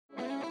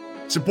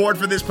Support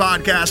for this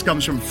podcast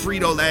comes from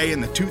Frito-Lay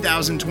and the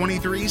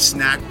 2023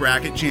 Snack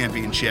Bracket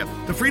Championship.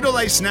 The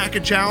Frito-Lay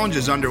Snack Challenge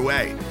is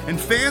underway, and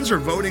fans are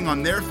voting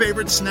on their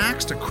favorite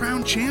snacks to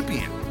crown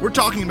champion. We're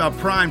talking about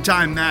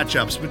prime-time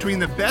matchups between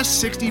the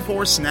best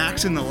 64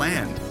 snacks in the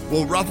land.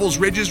 Will Ruffles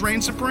Ridges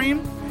reign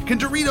supreme? Can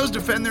Doritos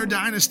defend their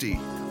dynasty?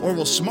 Or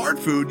will Smart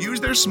Food use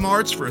their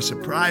smarts for a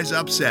surprise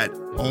upset?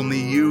 Only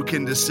you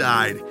can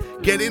decide.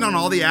 Get in on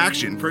all the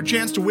action for a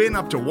chance to win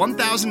up to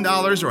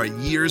 $1,000 or a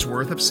year's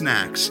worth of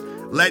snacks.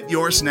 Let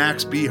your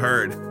snacks be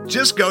heard.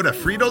 Just go to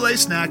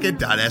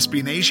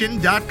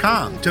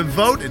fritolaysnacket.sbnation.com to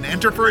vote and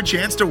enter for a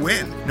chance to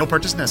win. No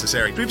purchase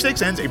necessary.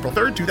 Sweepstakes ends April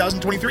 3rd,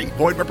 2023.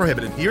 Void where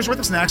prohibited. Year's worth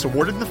of snacks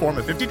awarded in the form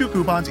of 52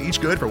 coupons, each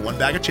good for one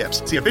bag of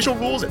chips. See official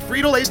rules at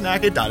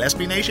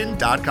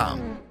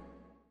fritolaysnacket.sbnation.com.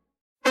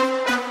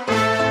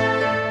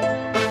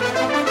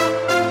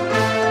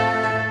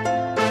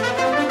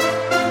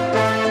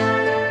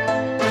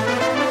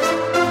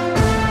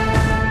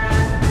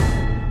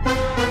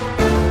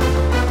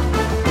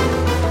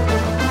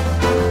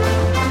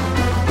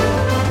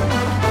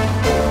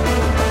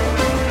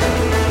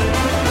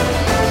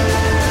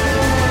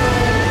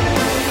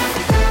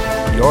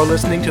 You're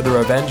listening to the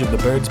Revenge of the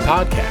Birds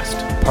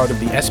podcast, part of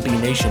the SB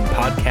Nation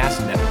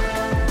Podcast Network.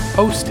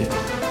 Hosted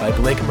by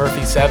Blake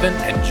Murphy 7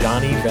 and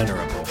Johnny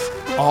Venerable.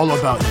 All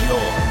about your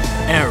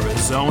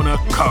Arizona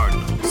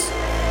Cardinals.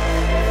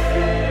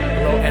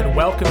 Hello and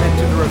welcome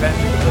into the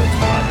Revenge of the Birds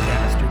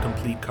podcast, your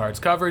complete cards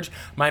coverage.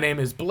 My name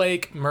is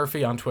Blake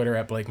Murphy on Twitter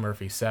at Blake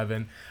Murphy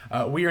 7.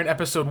 We are in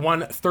episode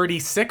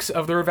 136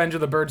 of the Revenge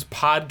of the Birds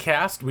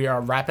podcast. We are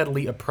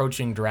rapidly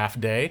approaching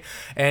draft day,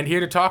 and here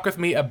to talk with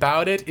me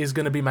about it is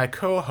going to be my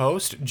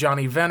co-host,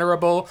 Johnny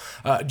Venerable.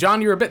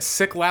 John, you were a bit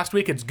sick last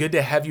week. It's good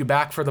to have you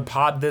back for the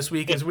pod this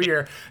week, as we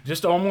are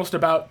just almost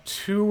about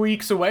 2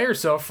 weeks away or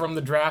so from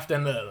the draft,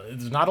 and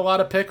there's not a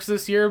lot of picks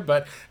this year,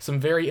 but some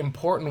very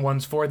important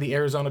ones for the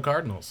Arizona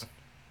Cardinals.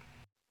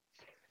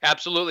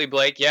 Absolutely,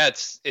 Blake. Yeah,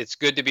 it's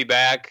good to be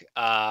back.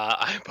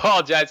 I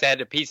apologize. I had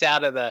to peace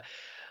out of the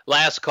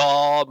last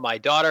call. My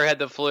daughter had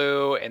the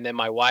flu, and then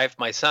my wife,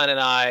 my son, and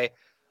I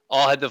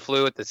all had the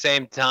flu at the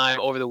same time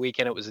over the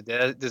weekend. It was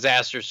a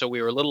disaster, so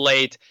we were a little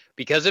late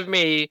because of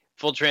me.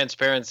 Full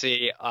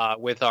transparency,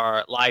 with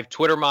our live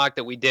Twitter mock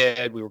that we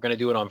did. We were going to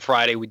do it on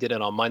Friday. We did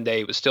it on Monday.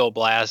 It was still a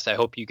blast. I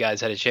hope you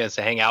guys had a chance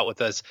to hang out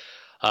with us.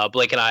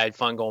 Blake and I had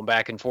fun going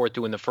back and forth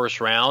doing the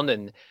first round,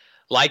 and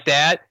like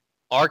that,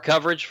 our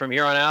coverage from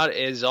here on out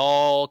is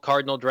all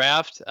Cardinal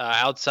draft,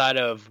 outside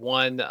of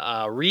one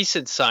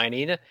recent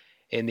signing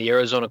in the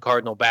Arizona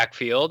Cardinal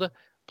backfield.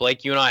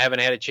 Blake, you and I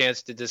haven't had a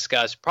chance to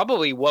discuss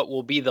probably what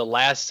will be the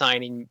last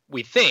signing,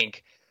 we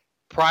think,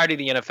 prior to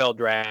the NFL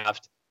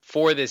draft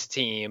for this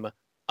team,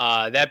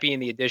 that being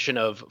the addition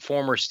of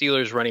former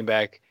Steelers running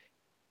back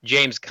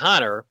James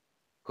Conner,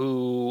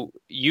 who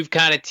you've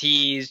kind of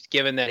teased,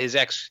 given that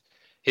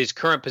his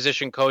current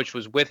position coach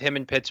was with him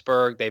in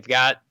Pittsburgh. They've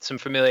got some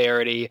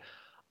familiarity.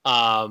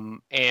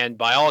 And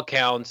by all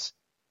accounts,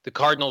 the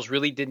Cardinals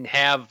really didn't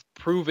have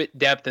prove-it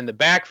depth in the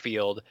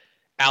backfield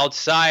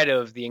outside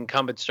of the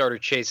incumbent starter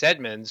Chase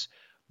Edmonds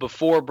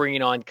before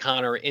bringing on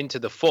Conner into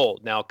the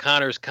fold. Now,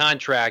 Conner's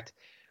contract,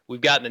 we've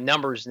gotten the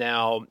numbers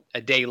now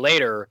a day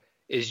later,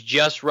 is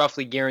just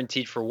roughly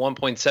guaranteed for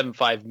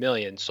 $1.75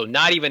 million. So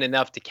not even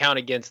enough to count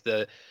against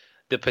the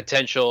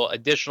potential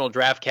additional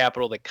draft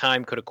capital that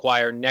Keim could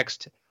acquire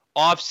next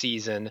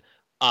offseason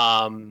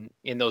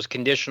in those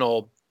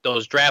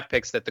draft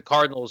picks that the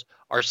Cardinals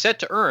are set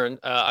to earn,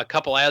 a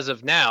couple as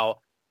of now.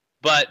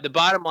 But the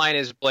bottom line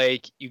is,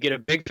 Blake, you get a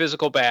big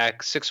physical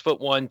back, 6'1",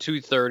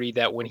 230,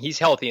 that when he's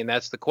healthy, and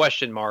that's the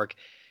question mark,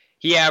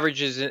 he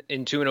averages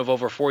in tune of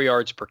over 4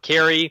 yards per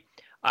carry.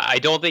 I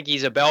don't think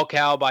he's a bell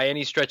cow by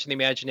any stretch of the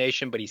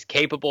imagination, but he's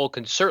capable,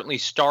 can certainly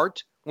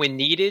start when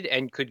needed,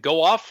 and could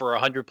go off for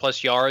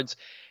 100-plus yards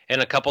and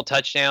a couple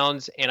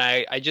touchdowns. And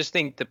I just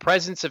think the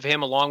presence of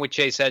him along with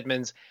Chase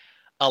Edmonds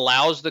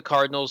allows the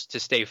Cardinals to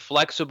stay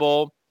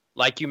flexible,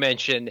 like you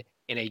mentioned,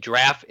 in a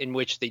draft in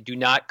which they do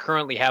not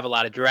currently have a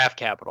lot of draft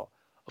capital.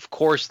 Of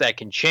course, that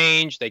can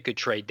change. They could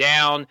trade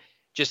down.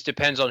 Just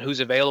depends on who's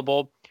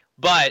available.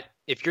 But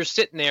if you're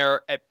sitting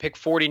there at pick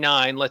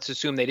 49, let's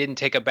assume they didn't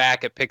take a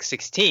back at pick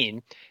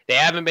 16. They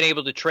haven't been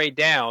able to trade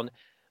down.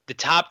 The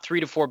top 3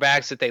 to 4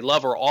 backs that they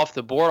love are off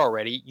the board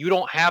already. You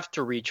don't have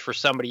to reach for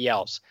somebody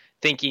else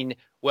thinking,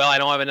 well, I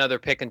don't have another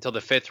pick until the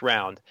 5th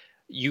round.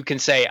 You can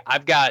say,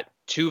 I've got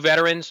 2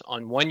 veterans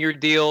on 1-year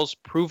deals,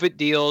 prove-it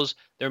deals.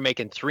 They're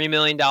making $3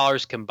 million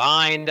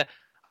combined. I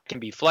can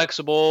be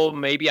flexible.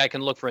 Maybe I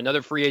can look for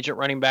another free agent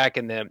running back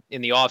in the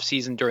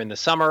offseason during the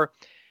summer.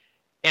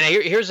 And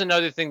here's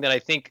another thing that I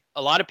think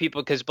a lot of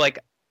people, because, Blake,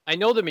 I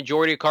know the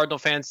majority of Cardinal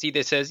fans see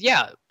this as,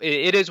 yeah,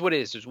 it is what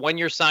it is. There's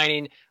 1-year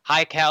signing,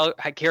 high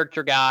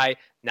character guy,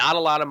 not a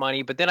lot of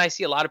money. But then I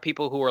see a lot of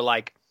people who are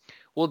like,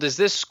 well, does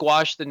this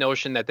squash the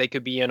notion that they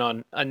could be in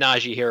on a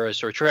Najee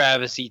Harris or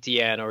Travis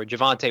Etienne or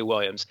Javonte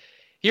Williams?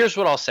 Here's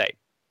what I'll say,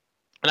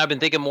 and I've been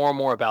thinking more and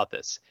more about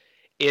this,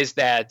 is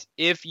that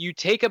if you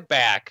take a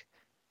back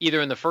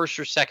either in the 1st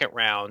or 2nd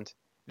round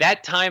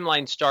that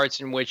timeline starts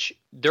in which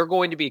they're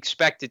going to be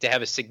expected to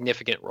have a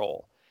significant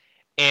role.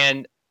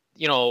 And,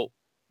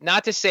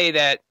 not to say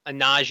that a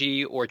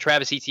Najee or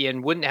Travis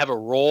Etienne wouldn't have a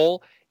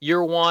role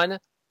year one,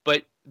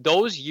 but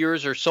those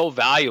years are so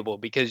valuable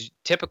because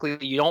typically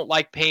you don't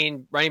like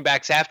paying running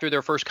backs after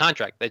their first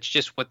contract. That's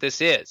just what this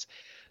is.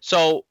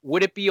 So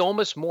would it be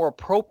almost more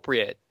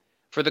appropriate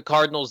for the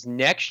Cardinals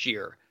next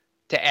year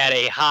to add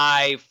a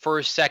high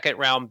first, second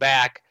round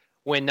back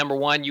when, number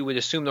one, you would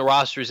assume the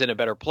roster is in a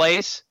better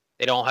place?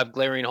 They don't have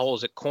glaring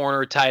holes at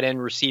corner, tight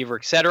end, receiver,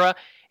 etc.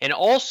 And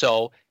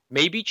also,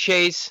 maybe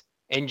Chase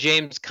and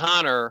James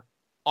Conner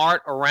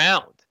aren't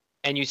around.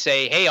 And you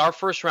say, hey, our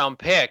first round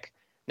pick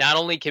not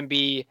only can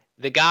be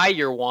the guy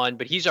year one,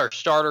 but he's our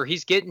starter.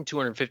 He's getting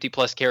 250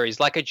 plus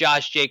carries like a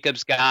Josh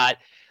Jacobs got,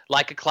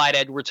 like a Clyde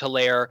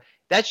Edwards-Helaire.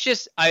 That's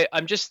just,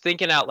 I'm just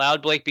thinking out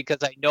loud, Blake, because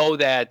I know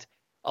that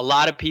a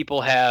lot of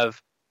people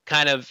have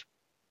kind of,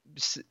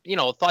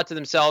 thought to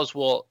themselves,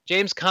 well,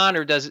 James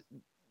Conner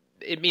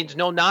it means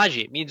no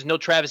Najee. It means no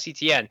Travis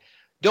Etienne.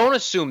 Don't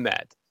assume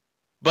that.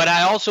 But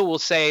I also will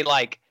say,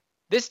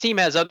 this team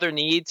has other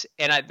needs,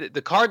 and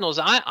the Cardinals,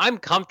 I'm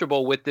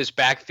comfortable with this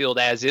backfield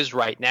as is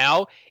right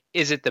now.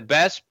 Is it the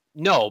best?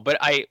 No, but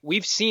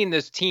we've seen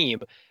this team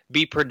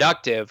be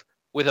productive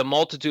with a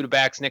multitude of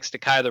backs next to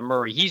Kyler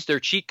Murray. He's their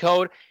cheat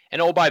code.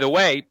 And oh, by the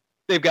way,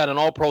 they've got an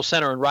all-pro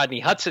center in Rodney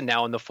Hudson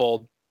now in the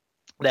fold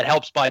that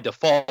helps by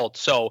default.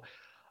 So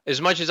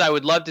as much as I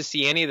would love to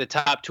see any of the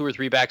top 2 or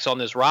 3 backs on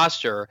this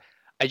roster,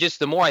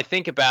 the more I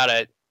think about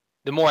it,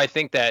 the more I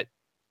think that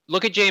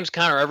look at James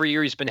Conner. Every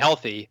year he's been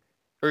healthy,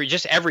 or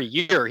just every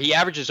year, he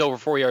averages over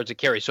 4 yards a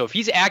carry. So if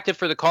he's active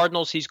for the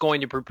Cardinals, he's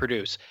going to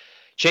produce.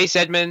 Chase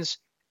Edmonds,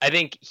 I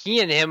think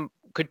he and him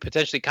could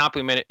potentially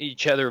complement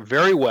each other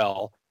very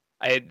well.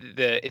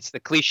 It's the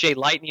cliche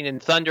lightning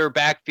and thunder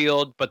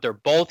backfield, but they're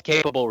both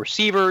capable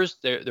receivers.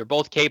 They're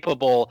both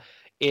capable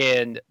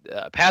in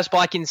pass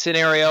blocking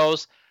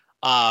scenarios.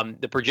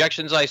 The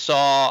projections I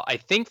saw, I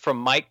think from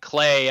Mike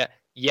Clay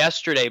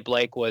yesterday,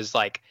 Blake, was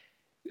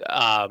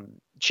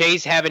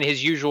Chase having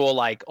his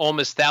usual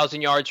almost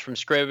 1,000 yards from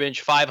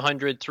scrimmage,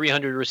 500,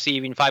 300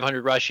 receiving,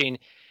 500 rushing,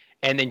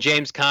 and then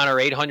James Conner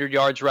 800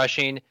 yards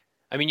rushing.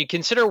 I mean, you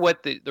consider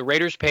what the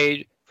Raiders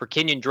paid for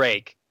Kenyon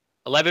Drake,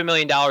 $11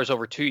 million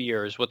over 2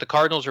 years, what the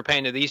Cardinals are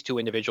paying to these two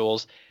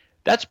individuals.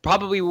 That's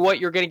probably what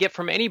you're going to get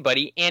from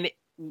anybody. And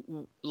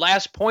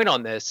last point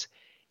on this,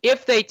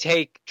 if they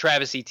take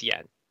Travis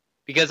Etienne,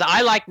 because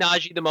I like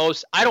Najee the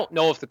most. I don't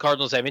know if the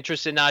Cardinals have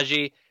interest in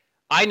Najee.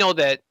 I know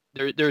that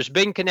there's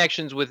been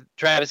connections with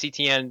Travis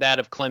Etienne, that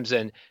of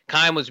Clemson.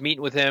 Kime was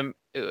meeting with him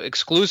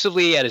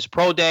exclusively at his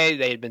pro day.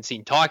 They had been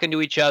seen talking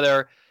to each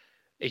other.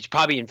 He's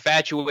probably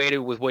infatuated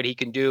with what he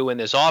can do in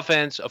this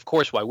offense. Of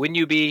course, why wouldn't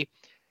you be?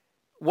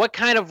 What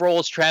kind of role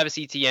is Travis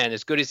Etienne,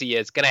 as good as he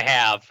is, going to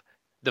have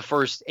the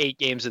first 8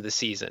 games of the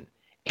season?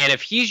 And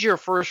if he's your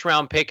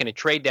first-round pick in a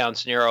trade-down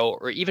scenario,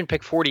 or even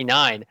pick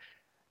 49,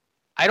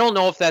 I don't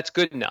know if that's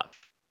good enough.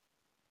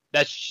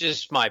 That's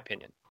just my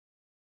opinion.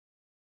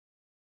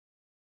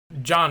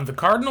 John, the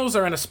Cardinals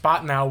are in a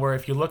spot now where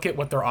if you look at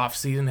what their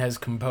offseason has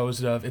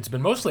composed of, it's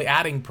been mostly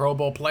adding Pro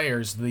Bowl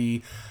players.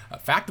 The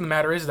fact of the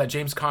matter is that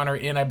James Conner,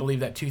 in I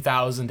believe that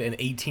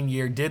 2018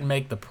 year, did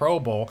make the Pro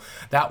Bowl.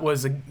 That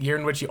was a year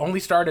in which he only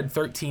started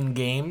 13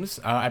 games.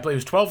 I believe it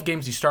was 12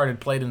 games he started,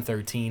 played in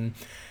 13.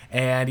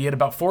 And he had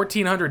about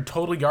 1,400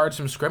 total yards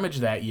from scrimmage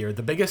that year.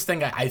 The biggest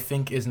thing I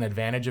think is an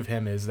advantage of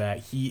him is that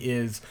he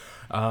is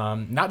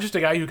not just a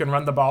guy who can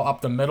run the ball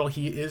up the middle.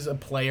 He is a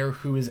player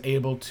who is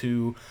able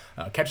to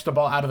catch the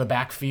ball out of the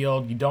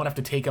backfield. You don't have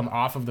to take him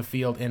off of the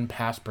field in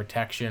pass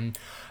protection.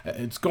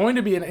 It's going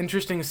to be an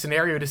interesting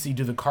scenario to see,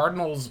 do the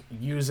Cardinals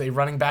use a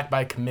running back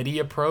by committee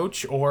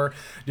approach, or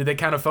do they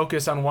kind of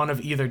focus on one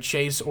of either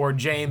Chase or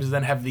James and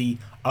then have the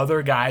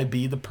other guy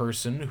be the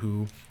person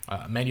who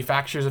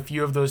manufactures a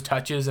few of those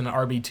touches in an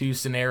RB2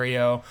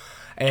 scenario?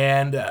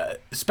 And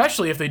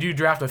especially if they do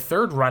draft a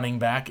third running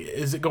back,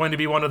 is it going to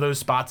be one of those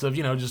spots of,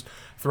 just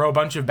throw a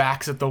bunch of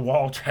backs at the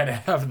wall, try to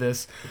have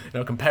this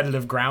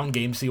competitive ground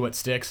game, see what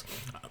sticks?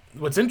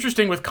 What's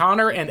interesting with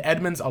Conner and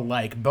Edmonds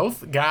alike,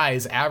 both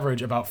guys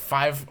average about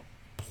 5+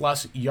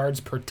 yards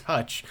per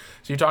touch.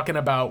 So you're talking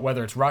about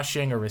whether it's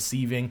rushing or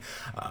receiving.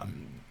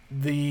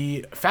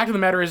 The fact of the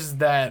matter is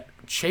that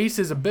Chase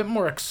is a bit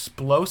more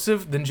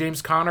explosive than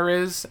James Conner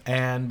is,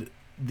 and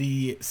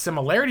the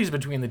similarities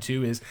between the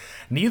two is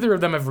neither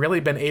of them have really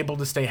been able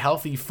to stay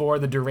healthy for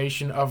the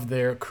duration of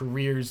their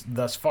careers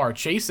thus far.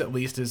 Chase, at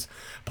least, has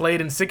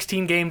played in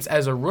 16 games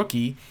as a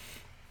rookie,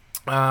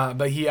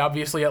 but he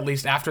obviously, at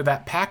least after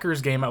that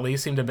Packers game, at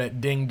least seemed a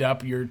bit dinged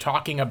up. You're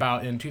talking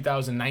about in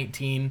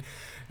 2019,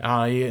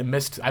 he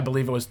missed, I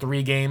believe it was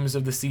 3 games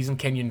of the season.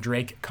 Kenyon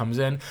Drake comes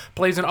in,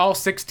 plays in all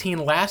 16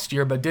 last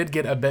year, but did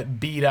get a bit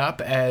beat up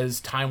as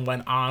time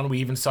went on. We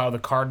even saw the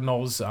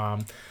Cardinals,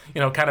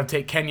 kind of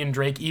take Kenyon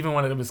Drake, even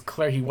when it was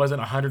clear he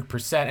wasn't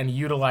 100%, and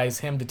utilize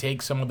him to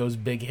take some of those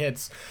big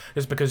hits,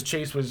 just because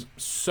Chase was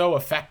so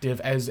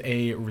effective as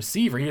a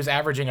receiver. He was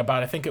averaging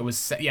about, I think it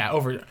was,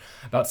 over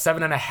about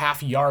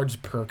 7.5 yards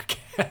per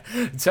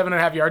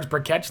 7.5 yards per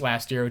catch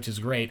last year, which is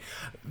great.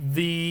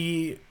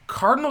 The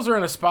Cardinals are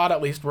in a spot,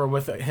 at least, where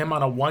with him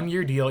on a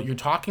 1-year deal, you're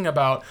talking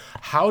about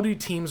how do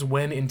teams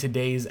win in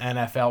today's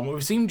NFL. What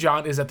we've seen,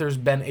 John, is that there's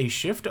been a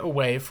shift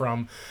away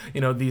from,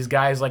 these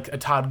guys like a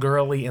Todd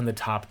Gurley in the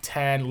top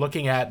 10,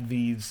 looking at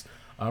these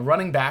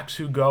running backs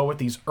who go with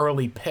these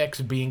early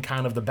picks being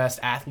kind of the best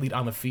athlete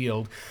on the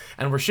field.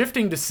 And we're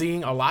shifting to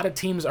seeing a lot of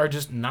teams are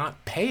just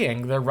not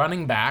paying their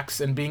running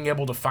backs and being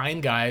able to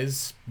find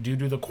guys due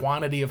to the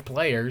quantity of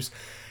players.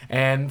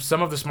 And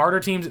some of the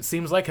smarter teams, it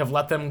seems like, have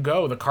let them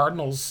go. The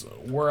Cardinals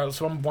were at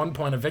one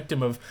point a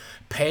victim of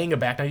paying a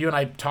back. Now, you and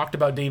I talked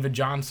about David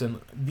Johnson.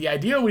 The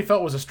idea we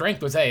felt was a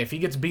strength was, hey, if he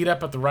gets beat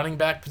up at the running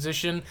back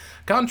position,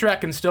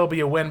 contract can still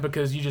be a win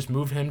because you just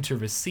move him to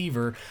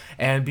receiver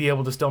and be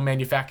able to still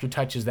manufacture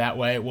touches that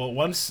way. Well,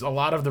 once a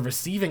lot of the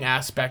receiving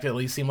aspect at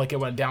least seemed like it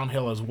went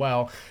downhill as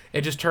well,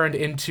 it just turned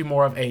into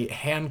more of a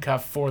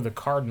handcuff for the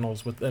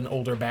Cardinals with an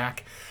older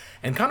back.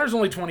 And Connor's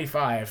only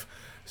 25.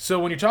 So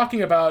when you're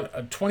talking about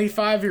a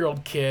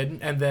 25-year-old kid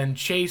and then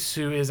Chase,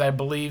 who is, I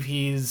believe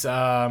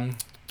I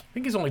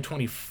think he's only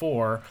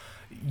 24,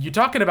 you're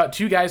talking about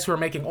two guys who are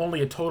making only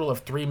a total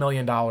of $3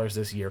 million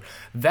this year.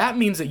 That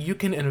means that you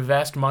can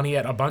invest money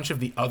at a bunch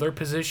of the other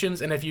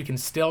positions, and if you can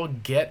still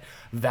get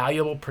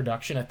valuable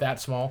production at that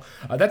small,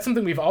 that's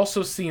something we've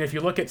also seen. If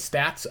you look at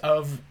stats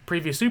of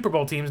previous Super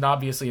Bowl teams, and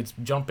obviously it's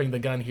jumping the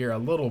gun here a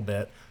little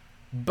bit,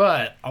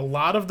 but a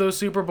lot of those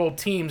Super Bowl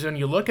teams, when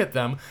you look at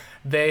them,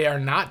 they are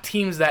not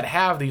teams that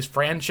have these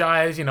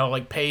franchise,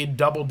 paid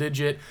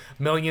double-digit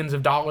millions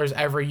of dollars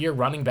every year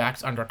running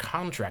backs under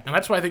contract. And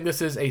that's why I think this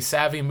is a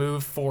savvy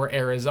move for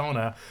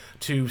Arizona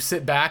to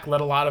sit back, let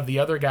a lot of the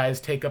other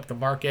guys take up the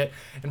market,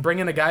 and bring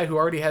in a guy who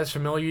already has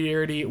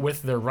familiarity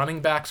with their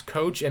running backs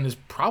coach and is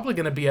probably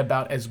going to be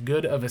about as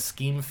good of a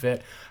scheme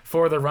fit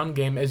for the run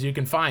game as you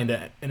can find.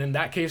 And in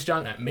that case,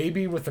 John,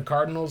 maybe with the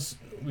Cardinals,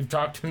 we've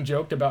talked and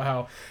joked about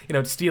how,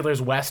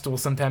 Steelers West will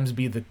sometimes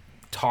be the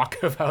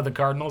talk of how the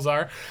Cardinals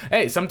are.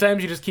 Hey,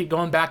 sometimes you just keep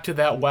going back to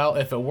that well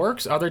if it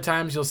works. Other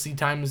times you'll see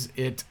times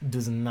it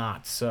does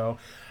not. So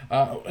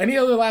any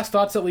other last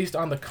thoughts, at least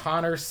on the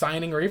Connor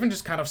signing, or even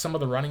just kind of some of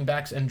the running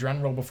backs in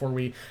general before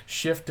we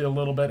shift a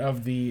little bit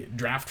of the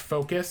draft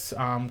focus,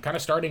 kind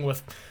of starting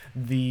with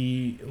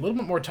a little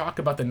bit more talk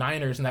about the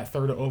Niners and that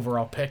third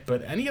overall pick.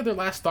 But any other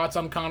last thoughts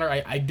on Connor?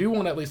 I do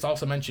want to at least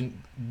also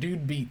mention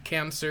dude beat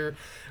cancer,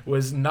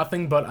 was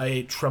nothing but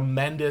a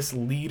tremendous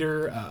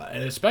leader,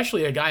 and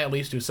especially a guy at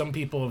least who some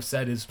people have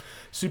said is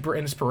super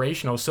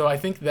inspirational. So I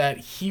think that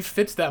he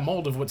fits that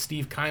mold of what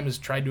Steve Keim has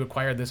tried to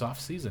acquire this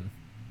offseason.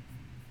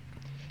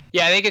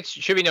 Yeah, I think it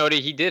should be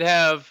noted he did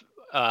have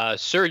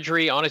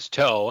surgery on his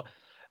toe.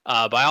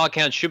 By all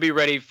accounts, should be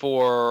ready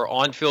for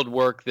on-field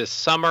work this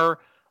summer.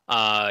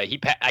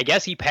 I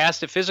guess he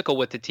passed a physical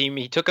with the team.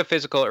 He took a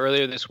physical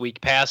earlier this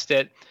week, passed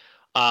it.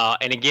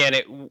 And again,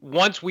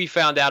 once we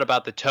found out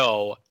about the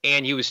toe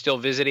and he was still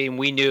visiting,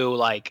 we knew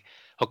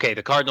okay,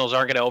 the Cardinals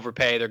aren't going to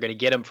overpay. They're going to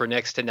get him for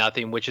next to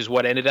nothing, which is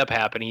what ended up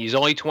happening. He's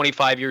only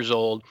 25 years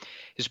old.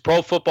 His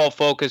Pro Football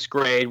Focus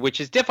grade, which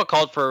is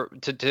difficult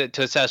to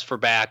assess for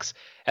backs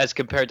as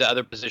compared to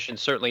other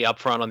positions, certainly up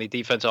front on the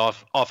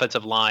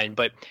offensive line.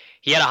 But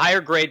he had a higher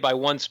grade by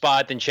one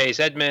spot than Chase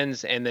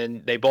Edmonds, and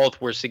then they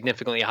both were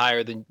significantly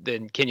higher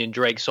than Kenyon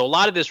Drake. So a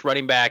lot of this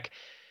running back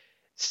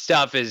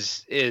stuff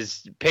is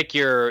pick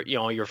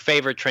your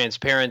favorite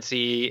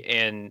transparency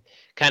and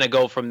kind of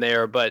go from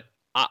there. But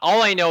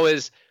all I know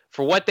is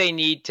for what they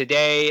need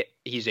today,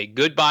 he's a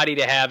good body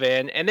to have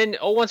in. And then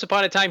once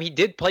upon a time, he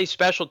did play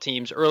special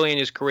teams early in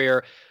his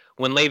career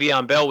when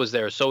Le'Veon Bell was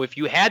there. So if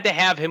you had to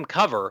have him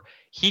cover,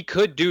 he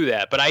could do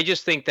that. But I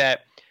just think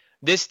that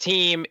this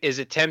team is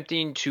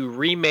attempting to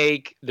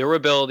remake their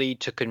ability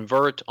to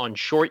convert on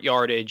short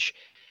yardage.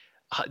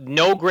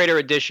 No greater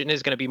addition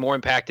is going to be more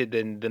impacted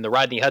than the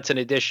Rodney Hudson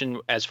addition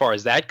as far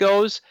as that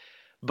goes.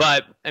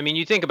 But, I mean,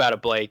 you think about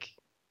it, Blake.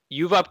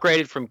 You've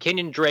upgraded from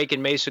Kenyon Drake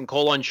and Mason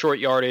Cole on short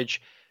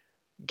yardage.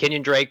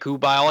 Kenyon Drake, who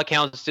by all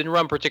accounts didn't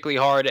run particularly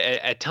hard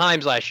at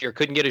times last year,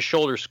 couldn't get his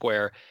shoulder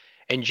square.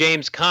 And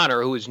James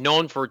Conner, who is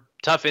known for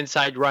tough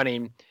inside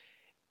running,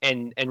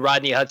 and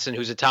Rodney Hudson,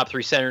 who's a top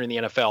 3 center in the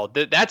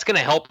NFL. That's going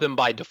to help them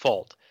by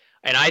default.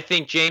 And I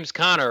think James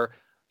Conner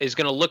is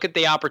going to look at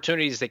the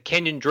opportunities that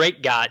Kenyon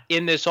Drake got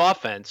in this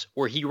offense,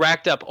 where he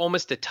racked up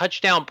almost a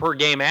touchdown per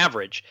game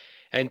average,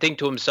 and think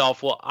to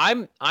himself, well,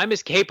 I'm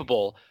as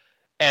capable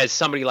as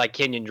somebody like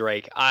Kenyon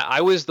Drake.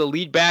 I was the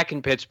lead back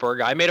in Pittsburgh.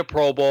 I made a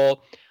Pro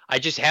Bowl. I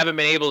just haven't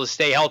been able to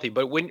stay healthy.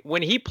 But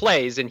when he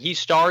plays and he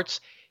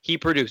starts, he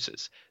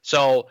produces.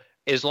 So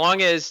as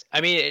long as,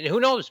 and who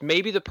knows,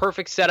 maybe the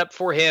perfect setup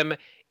for him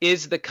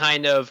is the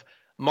kind of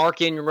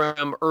Mark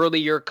Ingram,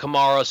 earlier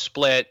Kamara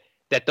split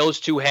that those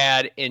two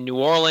had in New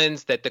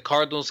Orleans that the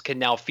Cardinals can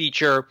now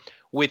feature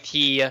with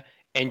he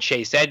and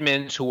Chase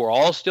Edmonds, who are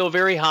all still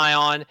very high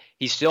on.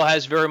 He still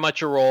has very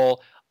much a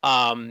role.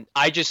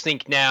 I just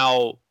think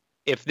now,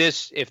 if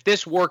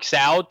this works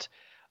out,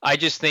 I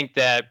just think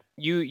that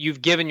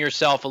you've given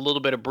yourself a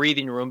little bit of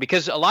breathing room,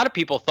 because a lot of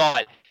people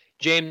thought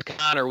James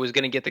Conner was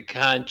going to get the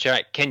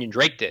contract Kenyon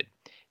Drake did.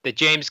 That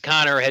James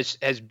Conner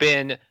has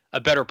been a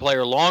better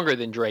player longer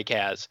than Drake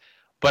has.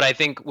 But I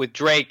think with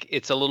Drake,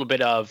 it's a little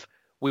bit of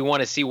we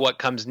want to see what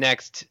comes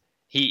next.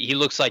 He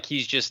looks like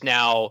he's just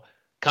now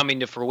coming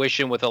to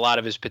fruition with a lot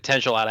of his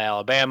potential out of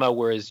Alabama,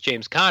 whereas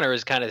James Conner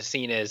is kind of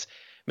seen as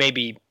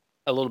maybe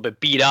a little bit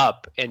beat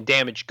up and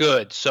damaged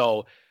goods.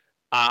 So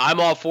I'm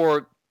all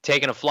for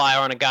taking a flyer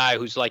on a guy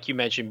who's, like you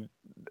mentioned,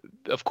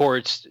 of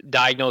course,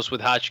 diagnosed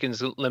with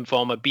Hodgkin's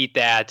lymphoma, beat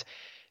that,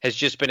 has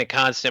just been a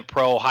constant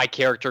pro, high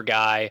character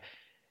guy.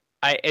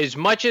 As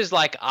much as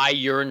like I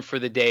yearn for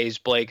the days,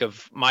 Blake,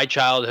 of my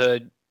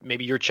childhood,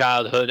 maybe your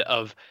childhood,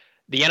 of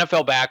the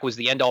NFL back was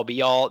the end all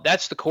be all,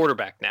 that's the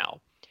quarterback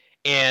now.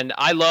 And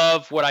I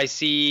love what I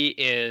see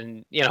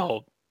in,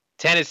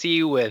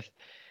 Tennessee with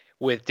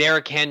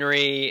Derrick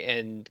Henry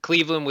and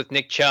Cleveland with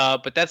Nick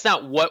Chubb, but that's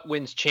not what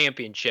wins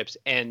championships.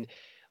 And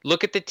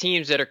look at the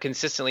teams that are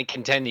consistently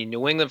contending.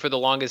 New England for the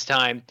longest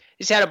time,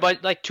 he's had a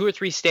bunch, like 2 or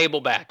 3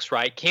 stable backs,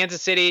 right?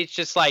 Kansas City, it's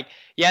just like,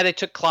 yeah, they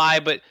took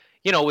Clyde, but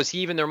was he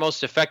even their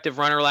most effective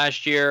runner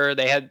last year?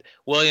 They had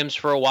Williams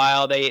for a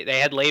while. They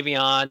had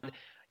Le'Veon.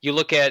 You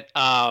look at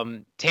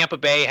Tampa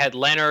Bay had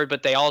Leonard,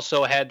 but they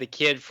also had the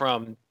kid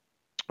from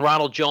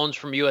Ronald Jones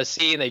from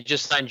USC, and they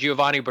just signed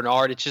Giovanni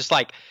Bernard. It's just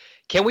like,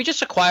 can we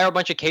just acquire a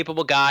bunch of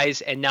capable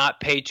guys and not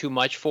pay too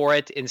much for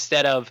it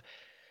instead of,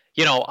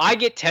 I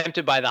get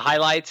tempted by the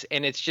highlights,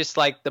 and it's just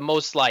like the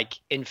most like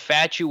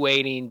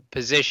infatuating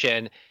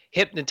position,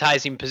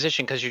 hypnotizing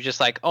position, because you're just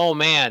like, oh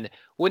man,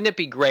 wouldn't it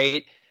be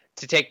great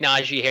to take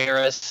Najee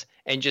Harris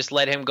and just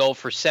let him go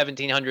for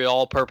 1,700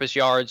 all-purpose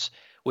yards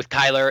with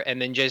Kyler,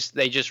 and then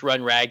they just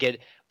run ragged.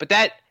 But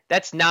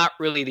that's not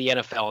really the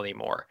NFL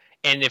anymore.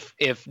 And if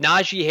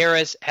Najee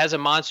Harris has a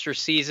monster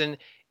season,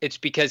 it's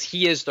because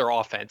he is their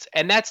offense,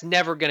 and that's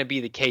never going to be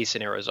the case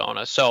in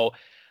Arizona. So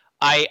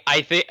I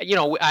think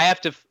I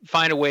have to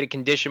find a way to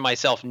condition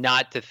myself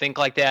not to think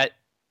like that.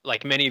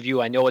 Like many of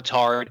you, I know it's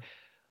hard,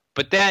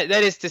 but that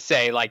is to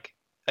say, like,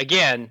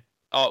 again,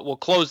 we'll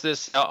close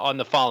this on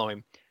the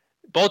following.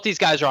 Both these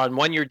guys are on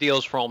 1-year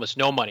deals for almost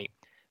no money.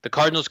 The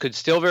Cardinals could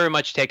still very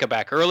much take a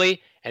back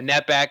early, and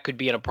that back could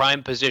be in a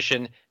prime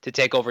position to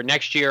take over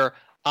next year,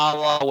 a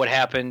la what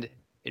happened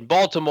in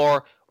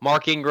Baltimore.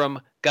 Mark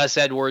Ingram, Gus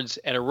Edwards,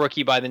 and a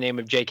rookie by the name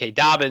of J.K.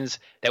 Dobbins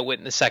that went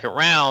in the second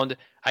round.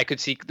 I could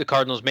see the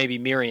Cardinals maybe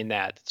mirroring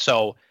that.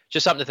 So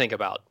just something to think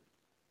about.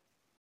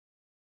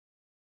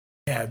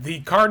 Yeah, the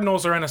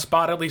Cardinals are in a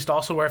spot, at least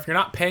also, where if you're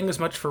not paying as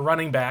much for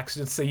running backs,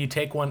 let's say you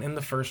take one in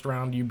the first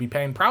round, you'd be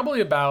paying probably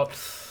about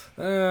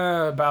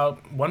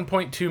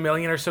 $1.2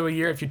 million or so a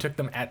year if you took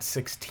them at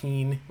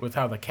 16, with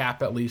how the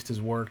cap at least has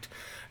worked.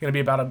 Going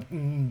to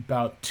be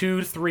about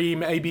 2, 3,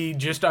 maybe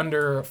just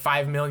under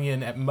 $5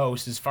 million at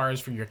most as far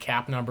as for your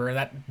cap number, and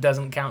that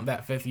doesn't count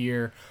that 5th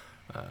year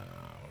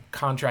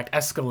contract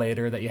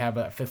escalator that you have,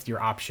 a 5th year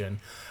option.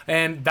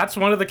 And that's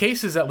one of the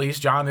cases, at least,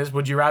 John, is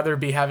would you rather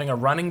be having a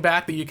running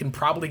back that you can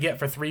probably get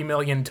for $3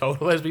 million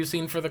total, as we've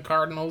seen for the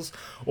Cardinals,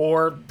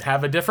 or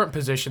have a different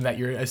position that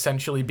you're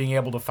essentially being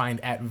able to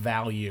find at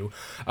value?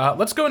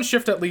 Let's go and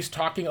shift, at least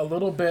talking a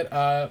little bit.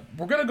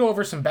 We're going to go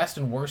over some best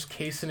and worst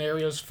case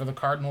scenarios for the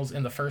Cardinals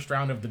in the first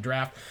round of the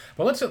draft,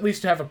 but let's at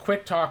least have a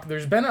quick talk.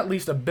 There's been at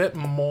least a bit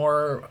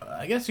more,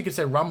 I guess you could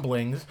say,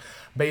 rumblings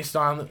based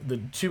on the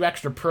 2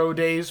 extra pro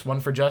days, one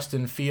for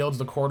Justin Fields,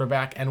 the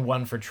quarterback, and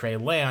one for Trey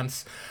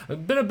Lance.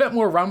 Been a bit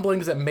more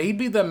rumblings that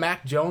maybe the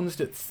Mac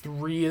Jones at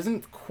 3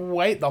 isn't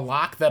quite the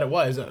lock that it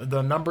was.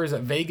 The numbers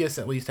at Vegas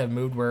at least have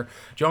moved, where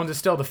Jones is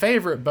still the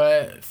favorite,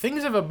 but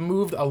things have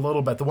moved a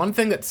little bit. The one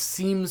thing that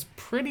seems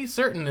pretty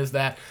certain is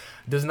that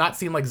does not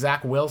seem like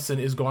Zach Wilson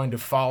is going to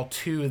fall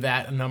to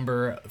that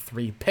number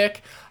 3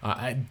 pick.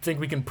 I think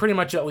we can pretty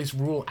much at least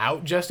rule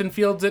out Justin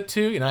Fields at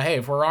 2. Hey,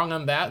 if we're wrong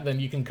on that,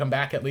 then you can come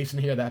back at least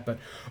and hear that. But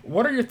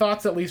what are your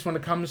thoughts, at least when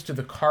it comes to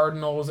the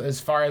Cardinals,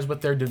 as far as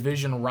with their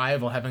division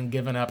rival having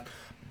given up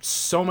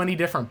so many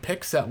different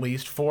picks, at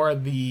least for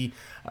the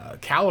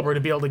caliber to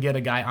be able to get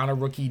a guy on a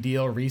rookie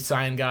deal,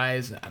 re-sign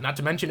guys, not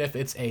to mention if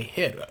it's a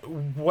hit?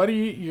 What are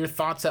your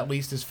thoughts, at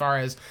least as far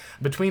as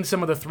between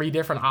some of the 3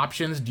 different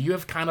options? Do you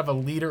have kind of a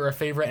leader or a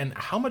favorite, and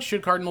how much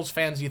should Cardinals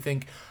fans, do you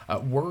think,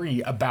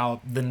 worry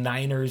about the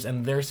Niners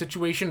and their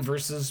situation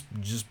versus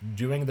just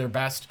doing their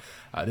best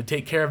to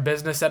take care of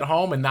business at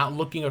home and not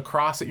looking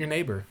across at your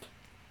neighbor?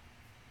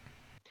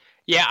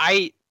 Yeah,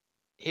 I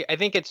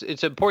think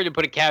it's important to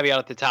put a caveat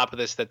at the top of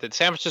this that the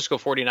San Francisco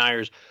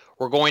 49ers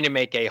were going to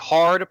make a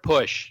hard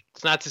push.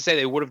 It's not to say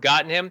they would have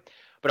gotten him,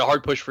 but a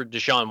hard push for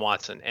Deshaun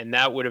Watson. And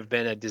that would have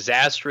been a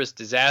disastrous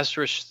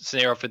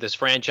scenario for this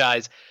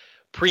franchise.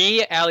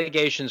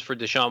 Pre-allegations for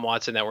Deshaun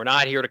Watson that we're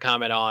not here to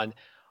comment on.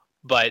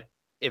 But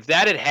if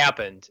that had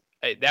happened,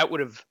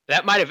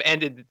 that might have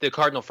ended the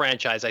Cardinal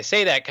franchise. I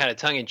say that kind of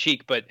tongue in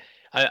cheek, but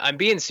I'm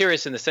being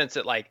serious in the sense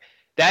that, like,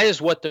 that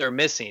is what they're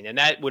missing. And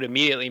that would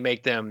immediately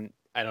make them,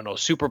 I don't know,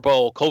 Super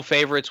Bowl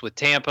co-favorites with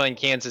Tampa and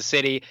Kansas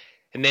City.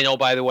 And then, oh,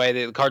 by the way,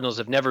 the Cardinals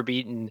have never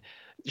beaten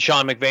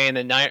Sean McVay,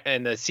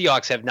 and the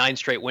Seahawks have 9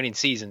 straight winning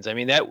seasons. I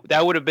mean,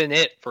 that would have been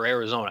it for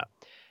Arizona.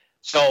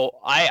 So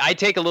I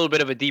take a little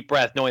bit of a deep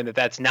breath knowing that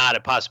that's not a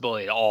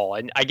possibility at all.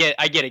 And I get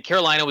it.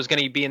 Carolina was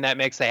going to be in that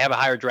mix. They have a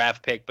higher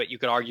draft pick, but you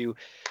could argue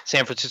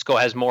San Francisco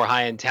has more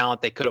high-end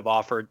talent they could have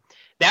offered.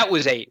 That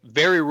was a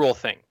very real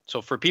thing.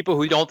 So for people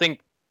who don't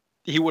think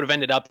he would have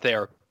ended up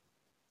there,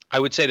 I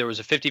would say there was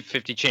a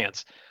 50-50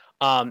 chance.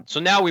 So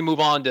now we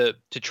move on to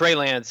Trey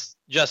Lance,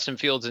 Justin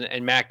Fields,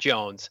 and Mac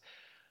Jones.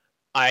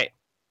 I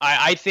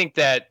think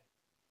that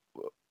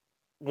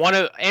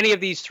any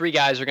of these three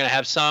guys are going to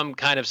have some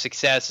kind of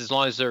success as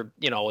long as they're,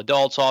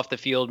 adults off the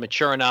field,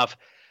 mature enough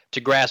to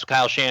grasp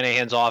Kyle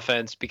Shanahan's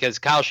offense, because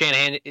Kyle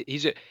Shanahan,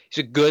 he's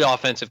a good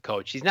offensive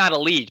coach. He's not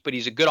elite, but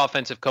he's a good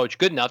offensive coach,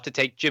 good enough to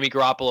take Jimmy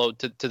Garoppolo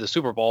to the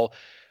Super Bowl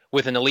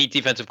with an elite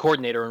defensive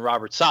coordinator in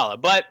Robert Saleh.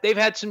 But they've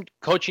had some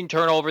coaching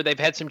turnover. They've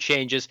had some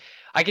changes.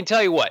 I can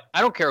tell you what,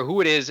 I don't care who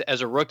it is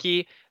as a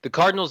rookie. The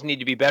Cardinals need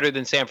to be better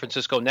than San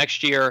Francisco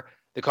next year.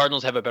 The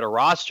Cardinals have a better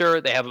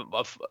roster. They have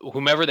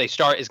whomever they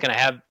start is going to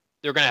have.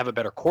 They're going to have a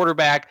better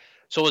quarterback.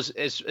 So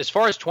as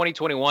far as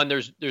 2021,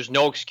 there's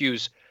no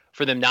excuse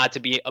for them not to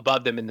be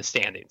above them in the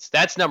standings.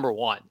 That's number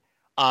one.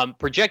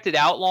 Projected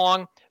out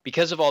long,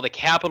 because of all the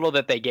capital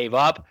that they gave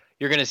up,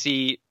 you're going to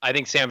see, I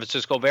think, San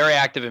Francisco very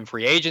active in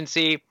free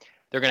agency.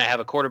 They're going to have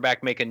a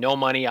quarterback making no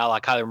money, a la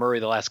Kyler Murray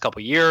the last couple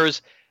of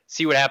years.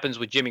 See what happens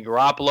with Jimmy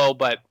Garoppolo,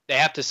 but they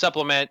have to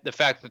supplement the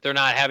fact that they're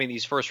not having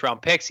these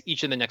first-round picks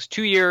each of the next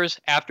 2 years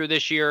after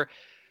this year.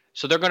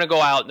 So they're going to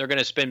go out and they're going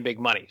to spend big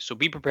money. So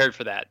be prepared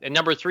for that. And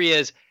number three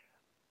is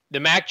the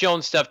Mac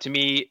Jones stuff, to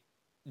me,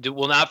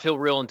 will not feel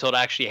real until it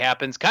actually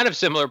happens. Kind of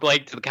similar,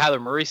 Blake, to the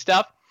Kyler Murray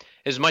stuff.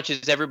 As much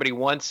as everybody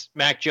wants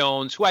Mac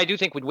Jones, who I do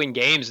think would win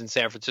games in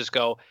San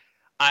Francisco,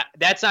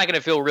 that's not going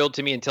to feel real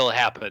to me until it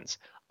happens.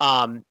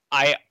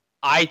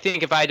 I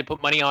think if I had to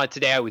put money on it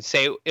today, I would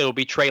say it'll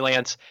be Trey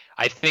Lance.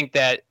 I think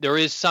that there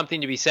is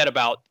something to be said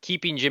about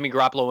keeping Jimmy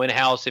Garoppolo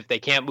in-house if they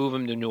can't move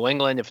him to New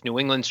England, if New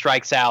England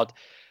strikes out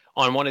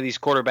on one of these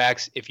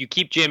quarterbacks. If you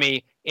keep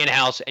Jimmy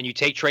in-house and you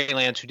take Trey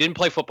Lance, who didn't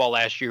play football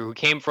last year, who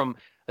came from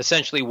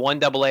essentially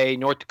 1AA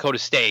North Dakota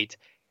State,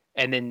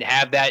 and then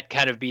have that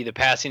kind of be the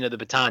passing of the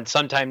baton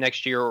sometime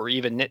next year or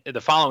even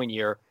the following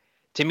year,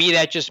 to me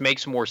that just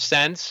makes more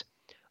sense.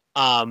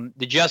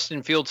 The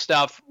Justin Fields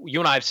stuff, you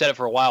and I have said it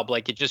for a while,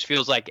 Blake. It just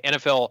feels like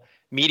NFL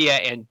media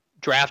and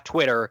draft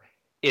Twitter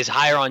is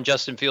higher on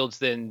Justin Fields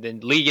than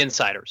league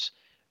insiders.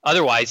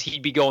 Otherwise,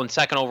 he'd be going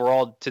second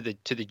overall to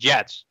the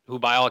Jets, who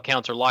by all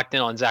accounts are locked in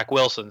on Zach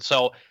Wilson.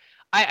 So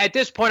at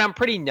this point, I'm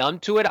pretty numb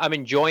to it. I'm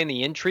enjoying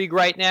the intrigue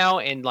right now,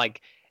 and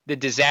like the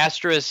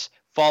disastrous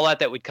fallout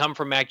that would come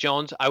from Mac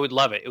Jones, I would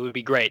love it. It would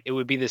be great. It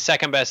would be the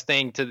second best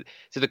thing to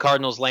the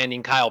Cardinals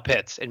landing Kyle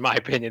Pitts, in my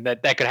opinion,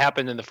 that could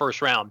happen in the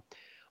first round.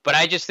 But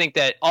I just think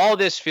that all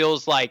this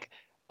feels like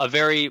a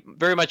very,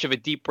 very much of a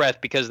deep breath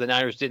because the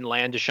Niners didn't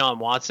land Deshaun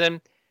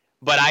Watson.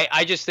 But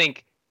I just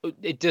think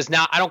it does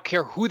not – I don't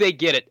care who they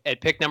get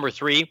at pick number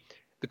 3.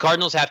 The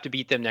Cardinals have to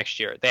beat them next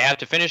year. They have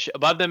to finish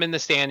above them in the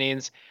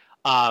standings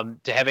to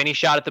have any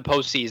shot at the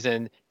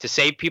postseason, to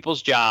save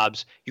people's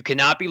jobs. You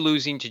cannot be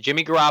losing to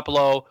Jimmy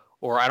Garoppolo,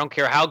 or I don't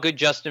care how good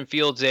Justin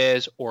Fields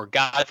is, or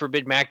God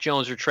forbid Mac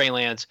Jones or Trey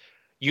Lance.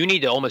 You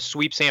need to almost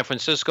sweep San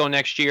Francisco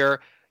next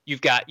year.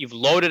 You've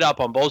loaded up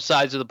on both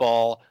sides of the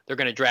ball. They're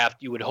going to draft,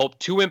 you would hope,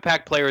 2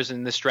 impact players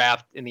in this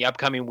draft in the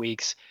upcoming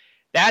weeks.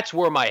 That's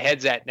where my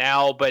head's at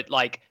now. But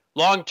like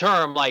long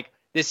term, like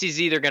this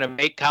is either going to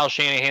make Kyle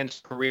Shanahan's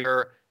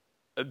career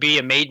be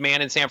a made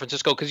man in San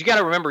Francisco, because you got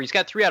to remember he's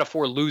got 3 out of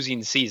 4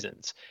 losing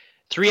seasons,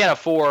 3 out of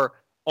 4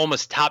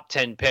 almost top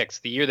 10 picks.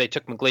 The year they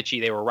took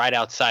McGlinchey, they were right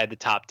outside the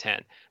top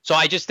 10. So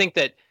I just think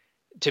that,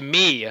 to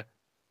me,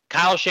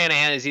 Kyle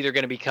Shanahan is either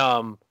going to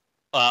become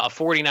a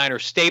 49er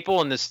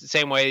staple in the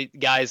same way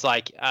guys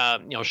like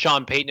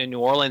Sean Payton in New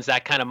Orleans,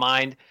 that kind of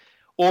mind,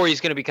 or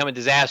he's going to become a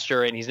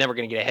disaster and he's never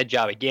going to get a head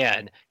job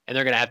again, and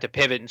they're going to have to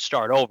pivot and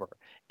start over.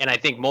 And I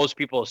think most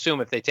people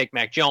assume if they take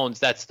Mac Jones,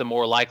 that's the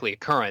more likely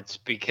occurrence,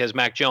 because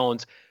Mac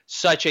Jones,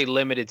 such a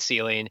limited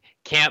ceiling,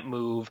 can't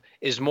move,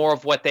 is more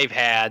of what they've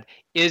had,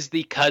 is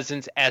the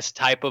Cousins-esque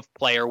type of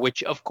player,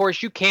 which of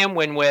course you can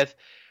win with,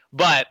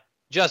 but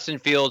Justin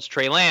Fields,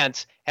 Trey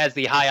Lance has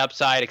the high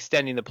upside,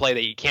 extending the play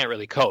that you can't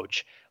really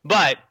coach.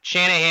 But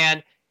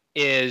Shanahan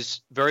is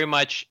very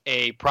much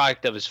a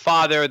product of his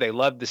father. They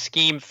love the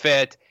scheme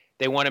fit.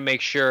 They want to make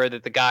sure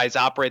that the guys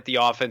operate the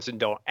offense and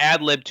don't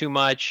ad-lib too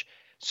much.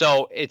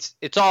 So it's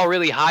all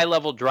really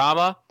high-level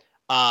drama.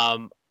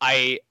 I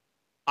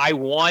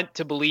want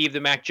to believe the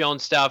Mac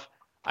Jones stuff.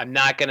 I'm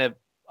not going to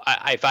 –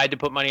 if I had to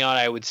put money on it,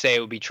 I would say it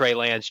would be Trey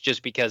Lance,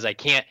 just because I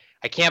can't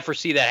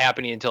foresee that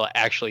happening until it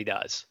actually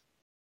does.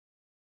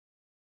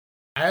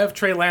 I have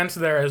Trey Lance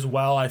there as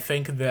well. I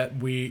think that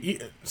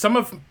some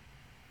have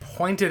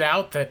pointed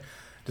out that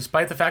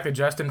despite the fact that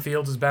Justin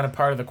Fields has been a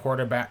part of the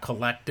quarterback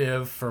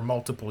collective for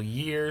multiple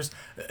years,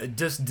 it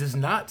just does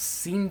not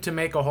seem to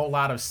make a whole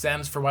lot of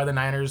sense for why the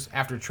Niners,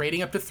 after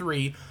trading up to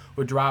 3,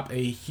 would drop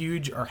a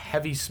huge or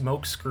heavy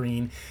smoke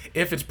screen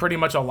if it's pretty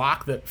much a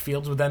lock that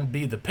Fields would then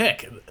be the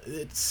pick.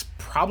 It's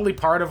probably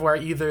part of where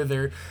either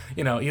they're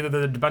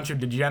a bunch of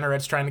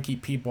degenerates trying to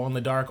keep people in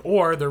the dark,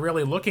 or they're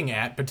really looking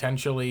at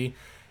potentially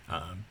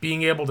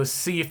being able to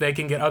see if they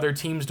can get other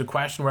teams to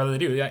question whether they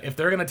do. If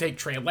they're going to take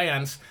Trey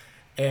Lance,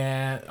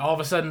 and all of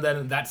a sudden,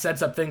 then that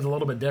sets up things a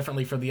little bit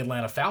differently for the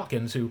Atlanta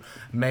Falcons, who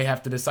may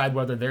have to decide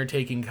whether they're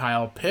taking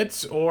Kyle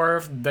Pitts or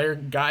if their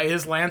guy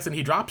is Lance and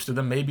he drops to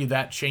them. Maybe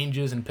that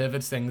changes and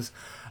pivots things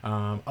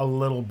a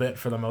little bit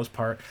for the most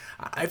part.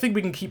 I think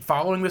we can keep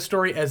following this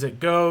story as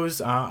it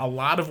goes. A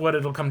lot of what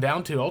it'll come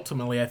down to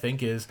ultimately, I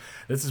think, is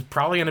this is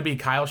probably going to be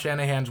Kyle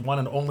Shanahan's one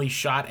and only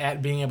shot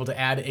at being able to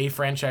add a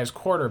franchise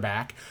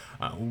quarterback.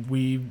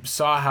 We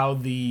saw how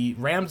the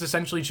Rams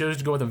essentially chose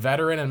to go with a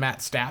veteran and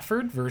Matt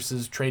Stafford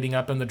versus trading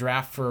up in the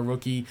draft for a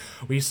rookie.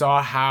 We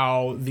saw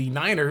how the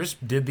Niners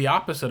did the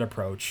opposite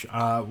approach.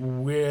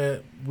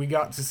 We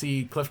got to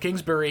see Cliff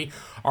Kingsbury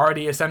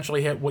already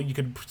essentially hit what you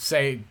could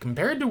say,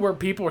 compared to where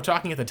people were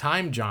talking at the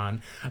time,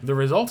 John, the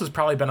result has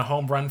probably been a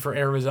home run for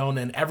Arizona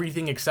and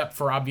everything except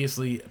for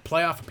obviously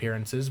playoff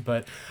appearances.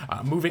 But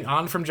moving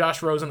on from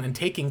Josh Rosen and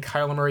taking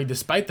Kyler Murray,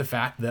 despite the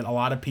fact that a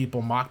lot of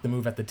people mocked the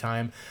move at the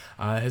time,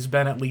 has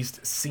been at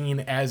least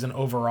seen as an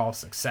overall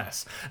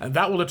success.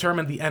 That will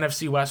determine the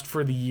NFC West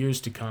for the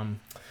years to come.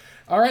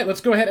 All right,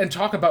 let's go ahead and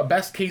talk about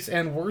best case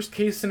and worst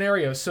case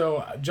scenario.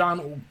 So,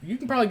 John, you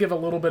can probably give a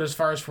little bit as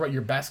far as for what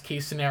your best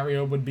case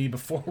scenario would be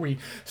before we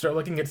start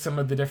looking at some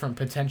of the different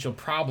potential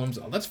problems.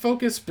 Let's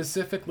focus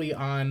specifically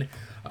on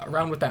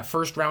around with that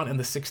first round and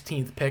the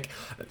 16th pick.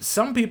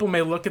 Some people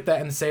may look at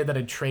that and say that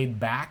a trade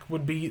back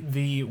would be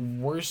the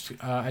worst,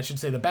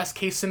 the best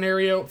case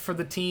scenario for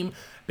the team,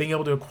 being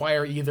able to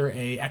acquire either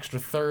a extra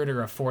third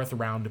or a fourth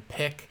round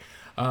pick.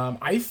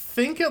 I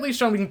think, at least,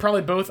 John, we can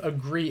probably both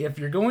agree, if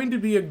you're going to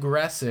be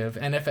aggressive,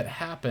 and if it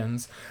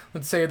happens,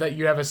 let's say that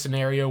you have a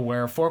scenario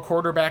where 4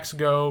 quarterbacks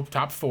go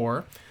top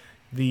 4,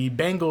 the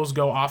Bengals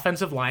go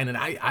offensive line, and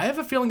I have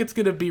a feeling it's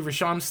going to be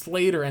Rashawn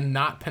Slater and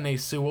not Penei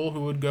Sewell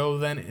who would go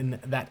then in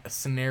that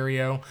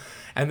scenario.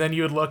 And then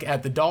you would look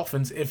at the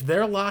Dolphins. If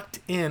they're locked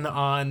in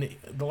on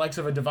the likes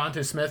of a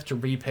Devonta Smith to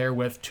repair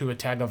with Tua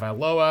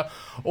Tagovailoa,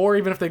 or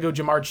even if they go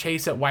Jamar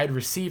Chase at wide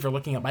receiver,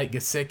 looking at Mike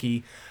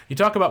Gesicki, you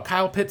talk about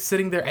Kyle Pitts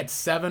sitting there at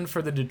 7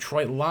 for the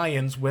Detroit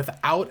Lions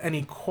without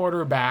any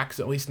quarterbacks,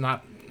 at least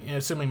not,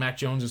 assuming Mac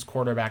Jones is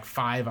quarterback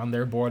 5 on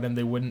their board, and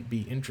they wouldn't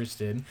be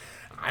interested.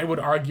 I would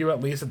argue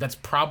at least that that's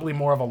probably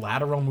more of a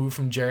lateral move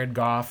from Jared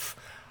Goff.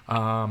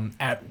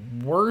 At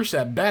worst,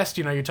 at best,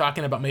 you're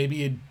talking about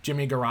maybe a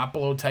Jimmy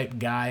Garoppolo type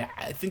guy.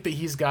 I think that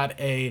he's got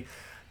a,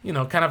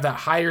 kind of that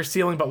higher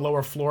ceiling but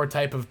lower floor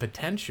type of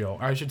potential.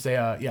 Or I should say,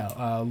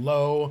 a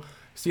low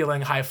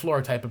ceiling, high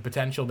floor type of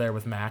potential there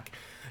with Mac.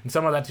 And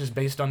some of that's just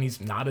based on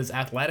he's not as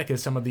athletic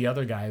as some of the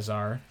other guys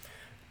are.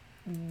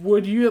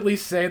 Would you at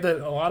least say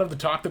that a lot of the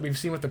talk that we've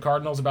seen with the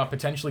Cardinals about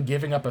potentially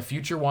giving up a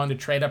future one to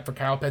trade up for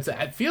Kyle Pitts,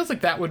 it feels like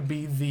that would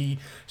be the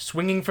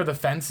swinging for the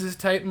fences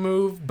type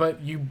move,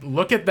 but you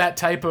look at that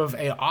type of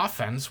a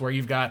offense where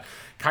you've got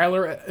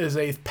Kyler as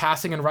a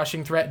passing and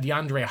rushing threat,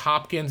 DeAndre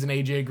Hopkins and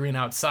A.J. Green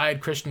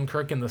outside, Christian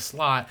Kirk in the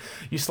slot.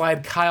 You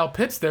slide Kyle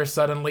Pitts there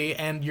suddenly,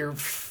 and your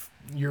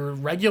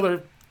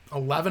regular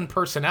 11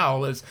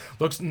 personnel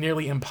looks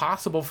nearly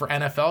impossible for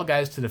NFL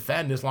guys to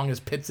defend as long as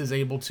Pitts is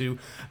able to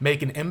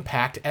make an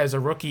impact as a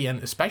rookie,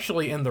 and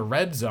especially in the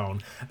red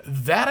zone.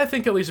 That, I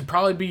think, at least would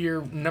probably be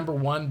your number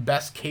one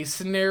best case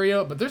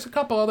scenario, but there's a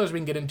couple others we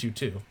can get into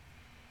too.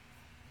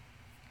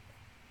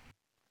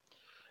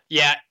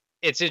 Yeah,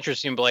 it's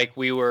interesting, Blake.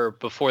 We were,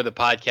 before the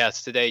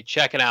podcast today,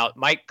 checking out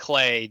Mike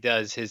Clay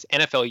does his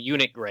NFL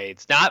unit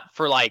grades, not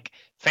for like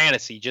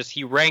fantasy, just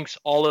he ranks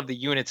all of the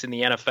units in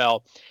the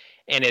NFL.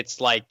 And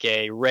it's like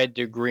a red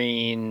to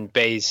green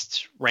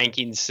based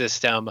ranking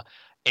system.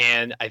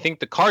 And I think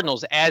the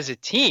Cardinals as a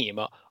team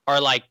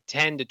are like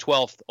 10 to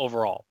 12th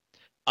overall,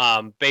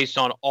 based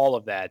on all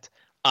of that.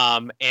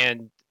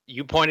 And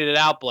you pointed it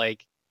out,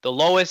 Blake, the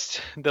lowest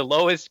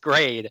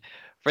grade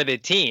for the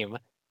team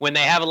when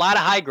they have a lot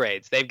of high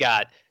grades. They've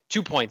got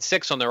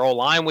 2.6 on their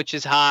O-line, which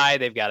is high.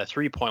 They've got a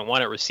 3.1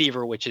 at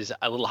receiver, which is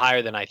a little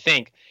higher than I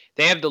think.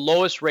 They have the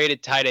lowest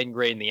rated tight end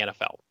grade in the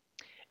NFL.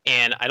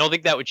 And I don't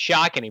think that would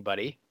shock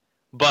anybody,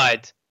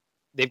 but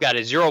they've got a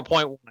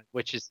 0.1,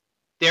 which is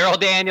Darrell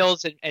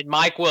Daniels and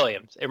Mike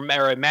Williams, or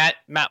Max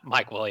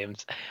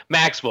Williams.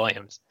 Max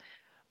Williams,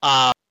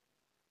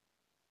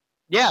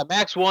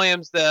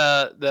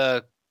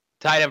 the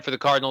tight end for the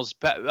Cardinals,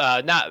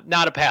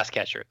 not a pass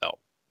catcher, though.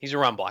 He's a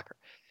run blocker.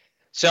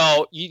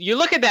 So you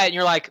look at that and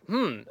you're like,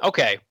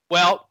 okay.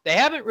 Well, they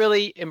haven't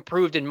really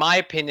improved, in my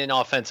opinion,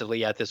 offensively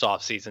yet this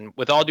offseason,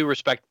 with all due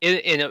respect,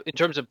 in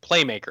terms of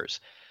playmakers.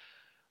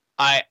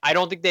 I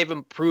don't think they've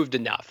improved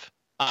enough.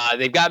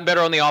 They've gotten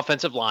better on the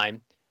offensive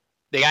line.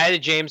 They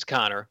added James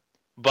Conner,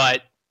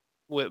 but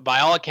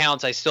by all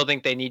accounts, I still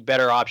think they need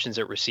better options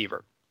at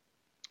receiver.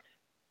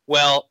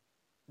 Well,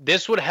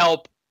 this would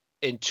help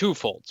in two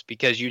folds,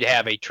 because you'd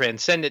have a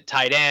transcendent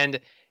tight end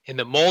in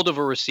the mold of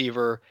a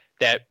receiver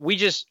that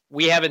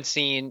we haven't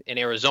seen in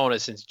Arizona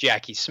since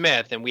Jackie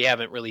Smith, and we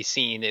haven't really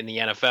seen in the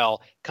NFL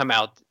come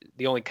out.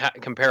 The only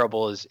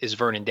comparable is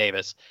Vernon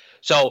Davis.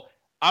 So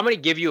I'm going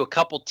to give you a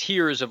couple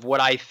tiers of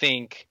what I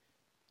think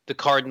the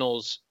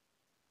Cardinals.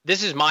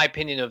 This is my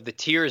opinion of the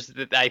tiers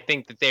that I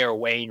think that they are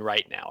weighing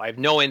right now. I have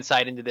no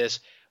insight into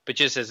this, but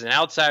just as an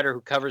outsider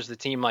who covers the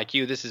team like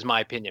you, this is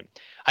my opinion.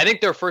 I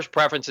think their first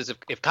preference is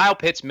if Kyle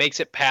Pitts makes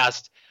it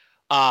past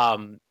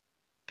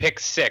pick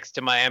 6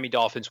 to Miami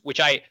Dolphins, which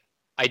I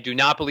do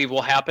not believe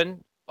will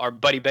happen. Our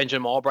buddy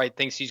Benjamin Albright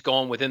thinks he's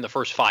going within the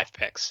first 5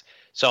 picks.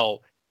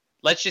 So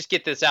let's just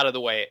get this out of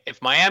the way.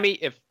 If Miami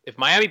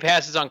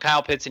passes on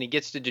Kyle Pitts and he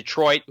gets to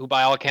Detroit, who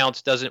by all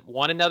accounts doesn't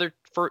want another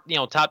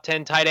top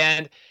 10 tight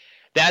end,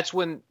 that's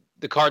when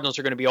the Cardinals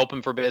are going to be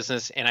open for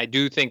business. And I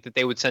do think that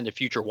they would send a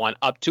future one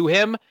up to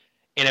him.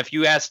 And if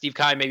you ask Steve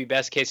Keim, maybe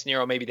best case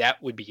scenario, maybe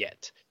that would be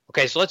it.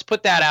 Okay, so let's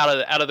put that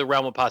out of the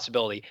realm of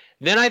possibility.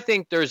 Then I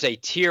think there's a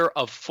tier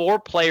of 4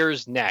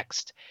 players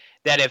next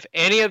that if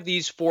any of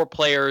these 4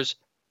 players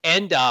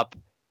end up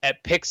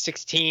at pick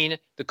 16,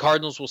 the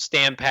Cardinals will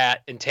stand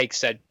pat and take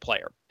said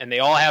player. And they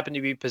all happen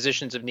to be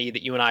positions of need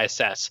that you and I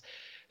assess.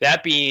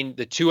 That being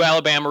the 2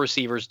 Alabama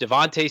receivers,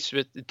 Devontae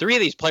Smith. 3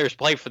 of these players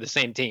play for the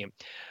same team.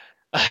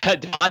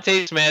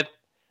 Devontae Smith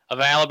of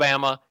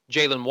Alabama,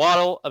 Jalen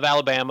Waddle of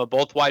Alabama,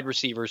 both wide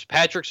receivers.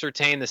 Patrick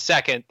Surtain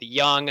II, the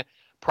young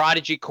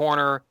prodigy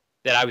corner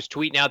that I was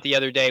tweeting out the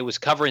other day, was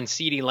covering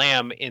CeeDee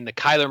Lamb in the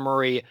Kyler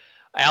Murray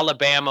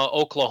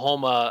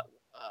Alabama-Oklahoma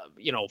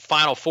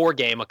Final Four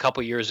game a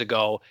couple years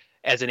ago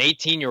as an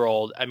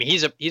 18-year-old. I mean,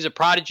 he's a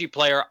prodigy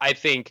player. I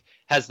think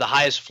has the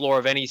highest floor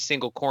of any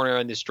single corner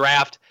in this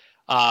draft.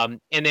 And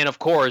then, of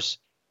course,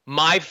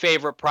 my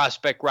favorite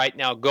prospect right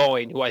now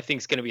going, who I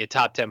think is going to be a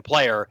top 10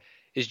 player,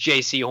 is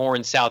J.C.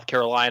 Horn, South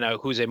Carolina,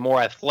 who's a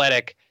more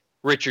athletic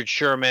Richard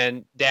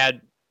Sherman.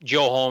 Dad,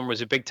 Joe Horn,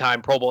 was a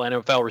big-time Pro Bowl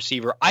NFL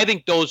receiver. I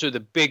think those are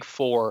the big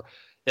 4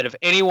 that if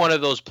any one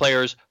of those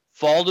players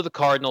fall to the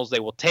Cardinals,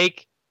 they will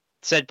take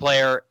said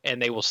player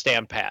and they will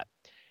stand pat.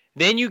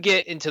 Then you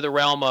get into the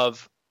realm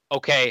of,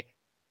 okay,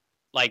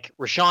 like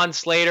Rashawn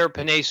Slater,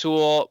 Penei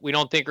Sewell, we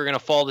don't think are going to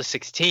fall to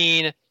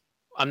 16.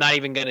 I'm not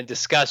even going to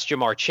discuss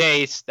Jamar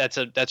Chase. That's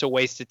a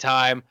waste of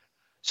time.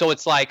 So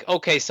it's like,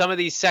 okay, some of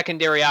these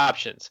secondary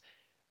options.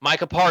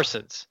 Micah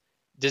Parsons,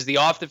 does the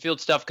off-the-field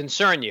stuff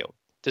concern you?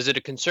 Does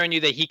it concern you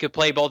that he could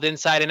play both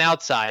inside and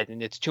outside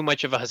and it's too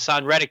much of a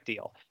Hassan Reddick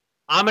deal?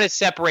 I'm going to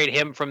separate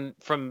him from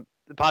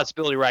the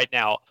possibility right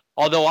now.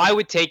 Although I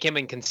would take him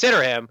and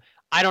consider him,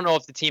 I don't know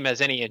if the team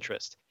has any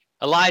interest.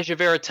 Elijah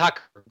Vera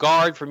Tucker,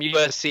 guard from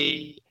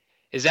USC,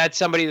 is that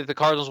somebody that the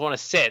Cardinals want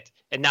to sit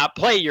and not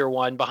play year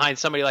one behind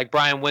somebody like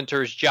Brian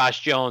Winters, Josh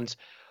Jones,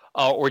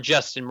 or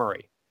Justin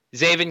Murray?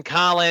 Zaven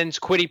Collins,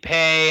 Kwity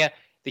Paye,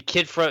 the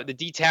kid from the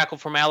D tackle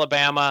from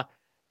Alabama.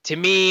 To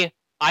me,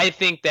 I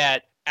think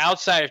that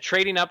outside of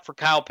trading up for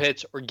Kyle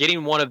Pitts or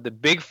getting one of the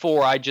big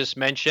 4 I just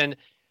mentioned,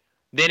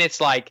 then it's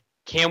like,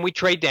 can we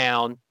trade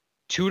down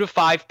 2 to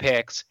 5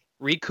 picks,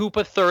 recoup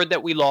a third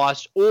that we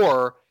lost,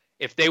 or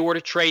if they were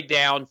to trade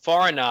down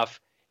far enough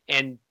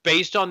and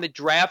based on the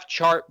draft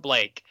chart,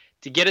 Blake,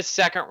 to get a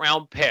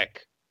second-round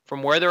pick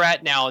from where they're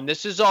at now, and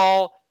this is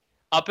all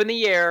up in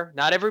the air.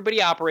 Not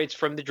everybody operates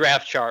from the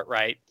draft chart,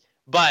 right?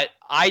 But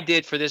I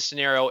did for this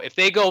scenario. If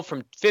they go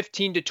from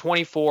 15 to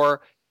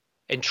 24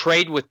 and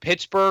trade with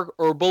Pittsburgh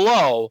or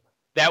below,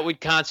 that would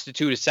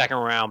constitute a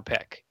second-round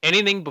pick.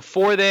 Anything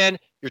before then,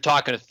 you're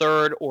talking a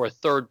third or a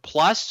third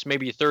plus,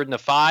 maybe a third and a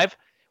 5.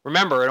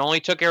 Remember, it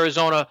only took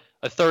Arizona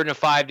a third and a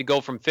 5 to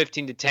go from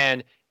 15 to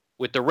 10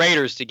 with the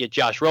Raiders to get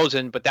Josh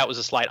Rosen, but that was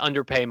a slight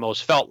underpay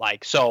most felt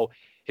like. So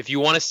if you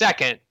want a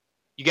second,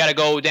 you got to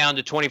go down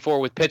to 24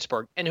 with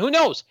Pittsburgh. And who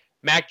knows?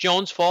 Mac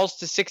Jones falls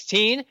to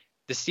 16.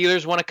 The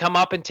Steelers want to come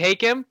up and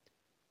take him.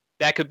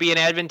 That could be an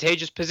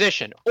advantageous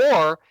position.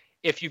 Or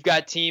if you've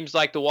got teams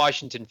like the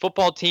Washington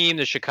football team,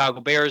 the Chicago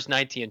Bears,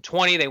 19 and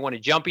 20, they want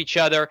to jump each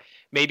other.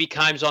 Maybe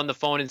Keim's on the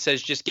phone and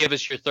says, just give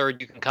us your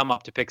third. You can come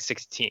up to pick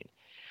 16.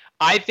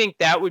 I think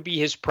that would be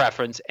his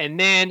preference. And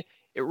then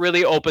it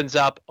really opens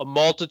up a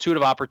multitude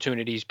of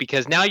opportunities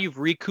because now you've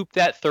recouped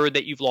that third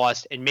that you've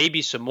lost and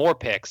maybe some more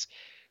picks.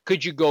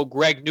 Could you go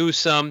Greg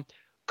Newsome?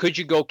 Could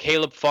you go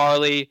Caleb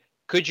Farley?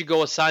 Could you go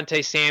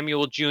Asante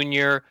Samuel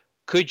Jr.?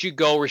 Could you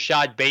go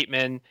Rashad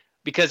Bateman?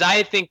 Because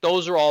I think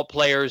those are all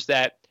players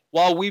that,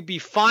 while we'd be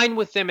fine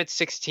with them at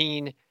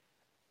 16,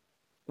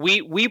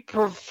 we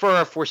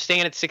prefer, if we're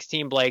staying at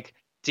 16, Blake,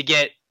 to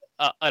get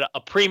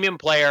a premium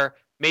player,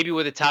 maybe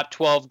with a top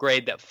 12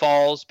 grade that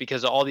falls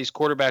because of all these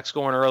quarterbacks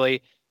going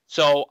early.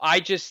 So I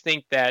just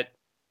think that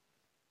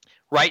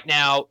right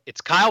now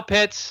it's Kyle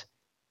Pitts,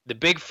 the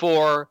big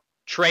 4,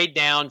 trade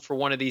down for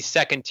one of these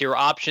second-tier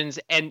options.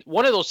 And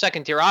one of those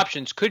second-tier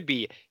options could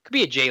be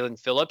a Jalen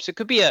Phillips. It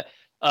could be an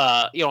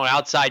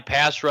outside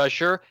pass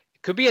rusher.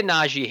 It could be a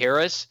Najee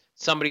Harris,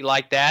 somebody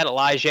like that,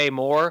 Elijah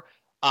Moore.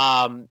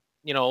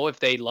 If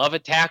they love a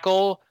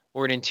tackle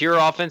or an interior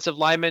offensive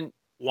lineman,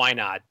 why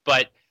not?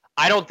 But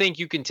I don't think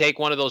you can take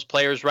one of those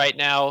players right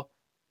now,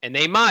 and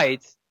they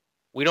might.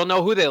 We don't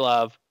know who they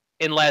love,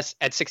 unless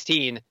at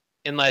 16,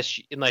 unless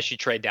you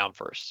trade down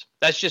first.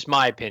 That's just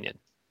my opinion.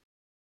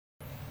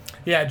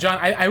 Yeah, John,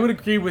 I would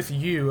agree with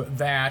you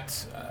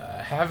that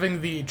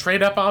having the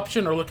trade up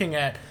option or looking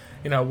at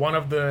one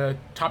of the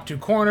top 2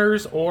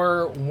 corners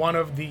or one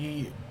of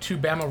the 2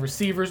 Bama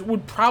receivers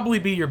would probably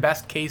be your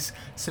best case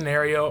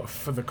scenario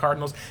for the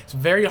Cardinals. It's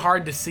very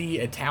hard to see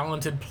a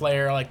talented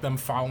player like them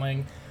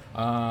falling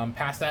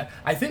past that.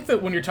 I think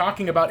that when you're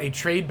talking about a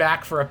trade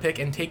back for a pick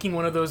and taking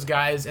one of those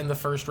guys in the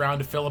first round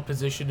to fill a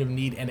position of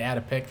need and add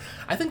a pick,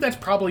 I think that's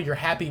probably your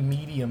happy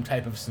medium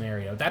type of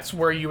scenario. That's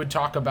where you would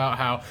talk about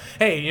how,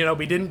 hey,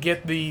 we didn't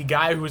get the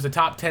guy who was a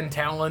top 10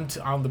 talent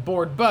on the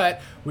board,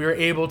 but we were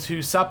able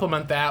to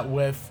supplement that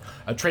with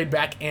a trade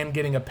back and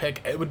getting a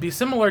pick. It would be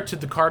similar to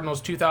the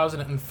Cardinals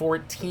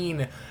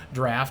 2014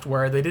 draft,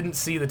 where they didn't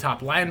see the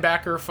top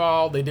linebacker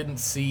fall, they didn't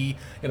see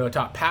a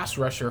top pass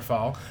rusher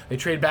fall. They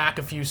trade back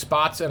a few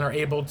spots and are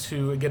able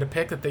to get a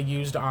pick that they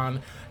used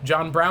on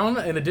John Brown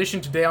in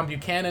addition to Deion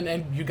Buchanan,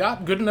 and you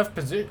got good enough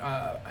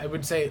I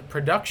would say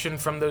production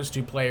from those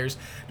 2 players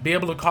to be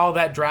able to call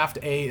that draft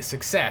a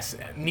success.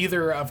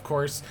 Neither, of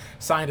course,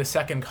 signed a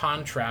second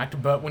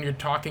contract, but when you're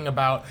talking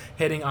about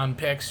hitting on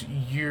picks,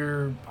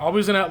 you're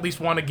always going to at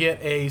least want to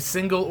get a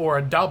single or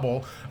a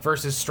double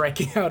versus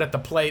striking out at the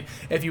plate.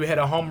 If you hit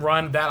a home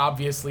run, that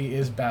obviously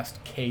is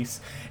best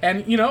case.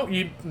 And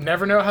you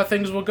never know how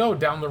things will go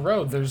down the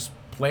road. There's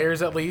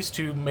players at least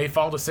who may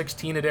fall to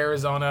 16 at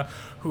Arizona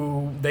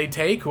who they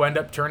take who end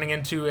up turning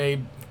into a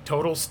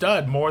total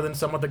stud more than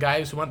some of the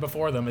guys who went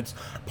before them. It's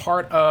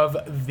part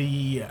of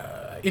the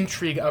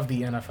intrigue of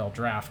the NFL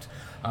draft.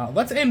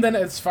 Let's aim then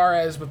as far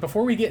as, but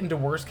before we get into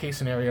worst case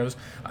scenarios,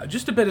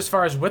 just a bit as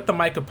far as with the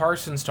Micah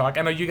Parsons talk.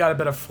 I know you got a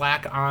bit of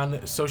flack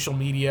on social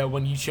media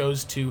when you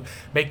chose to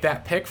make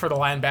that pick for the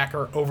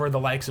linebacker over the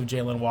likes of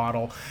Jalen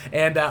Waddle.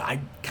 And I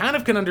kind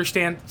of can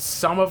understand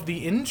some of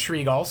the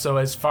intrigue also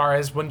as far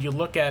as when you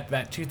look at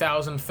that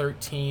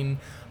 2013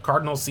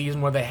 Cardinals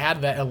season where they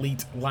had that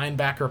elite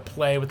linebacker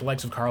play with the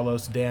likes of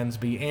Carlos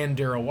Dansby and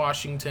Darrell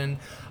Washington.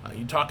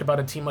 You talk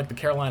about a team like the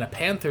Carolina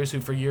Panthers, who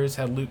for years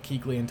had Luke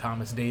Kuechly and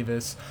Thomas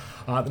Davis.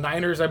 The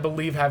Niners, I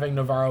believe, having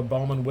Navarro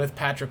Bowman with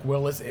Patrick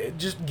Willis, it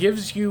just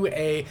gives you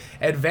a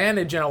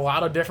advantage in a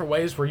lot of different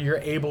ways where you're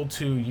able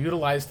to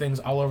utilize things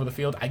all over the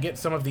field. I get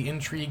some of the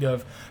intrigue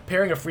of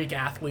pairing a freak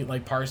athlete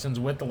like Parsons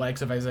with the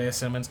likes of Isaiah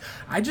Simmons.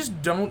 I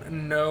just don't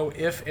know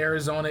if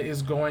Arizona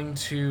is going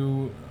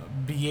to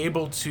be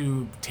able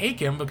to take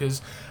him,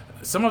 because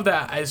some of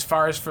that, as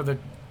far as for the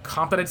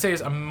comp that I'd say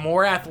is a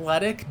more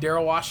athletic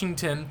Darrell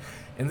Washington,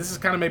 and this is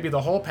kind of maybe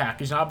the whole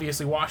package. And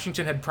obviously,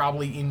 Washington had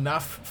probably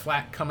enough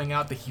flack coming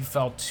out that he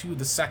fell to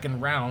the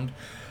second round.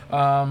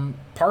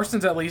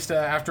 Parsons, at least,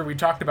 after we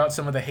talked about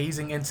some of the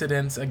hazing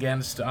incidents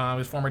against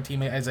his former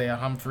teammate Isaiah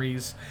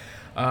Humphries,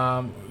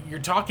 you're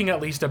talking at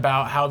least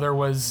about how there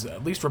was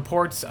at least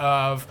reports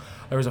of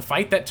there was a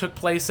fight that took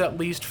place at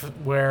least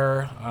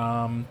where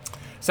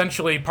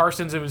essentially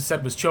Parsons, it was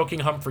said, was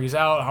choking Humphries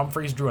out.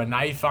 Humphries drew a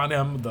knife on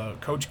him. The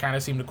coach kind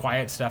of seemed to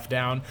quiet stuff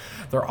down.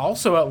 There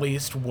also at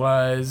least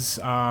was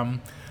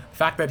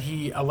fact that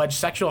he alleged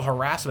sexual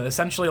harassment.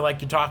 Essentially,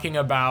 like, you're talking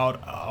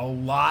about a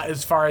lot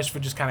as far as for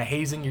just kind of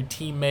hazing your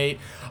teammate,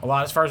 a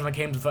lot as far as when it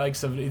came to the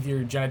likes of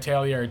either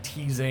genitalia or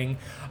teasing.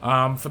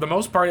 For the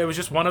most part, it was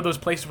just one of those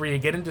places where you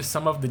get into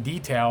some of the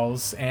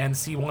details and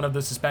see one of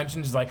the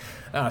suspensions. Like,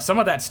 some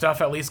of that stuff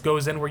at least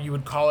goes in where you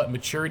would call it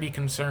maturity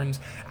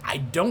concerns. I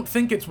don't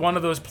think it's one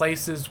of those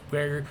places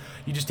where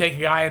you just take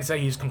a guy and say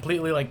he's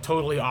completely, like,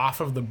 totally off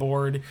of the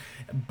board.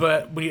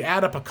 But when you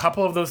add up a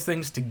couple of those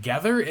things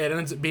together, it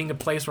ends up being a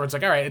place where it's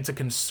like, all right, it's a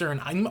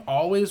concern. I'm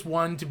always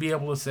one to be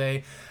able to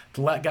say,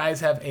 to let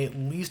guys have at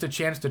least a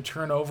chance to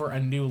turn over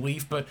a new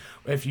leaf. But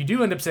if you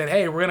do end up saying,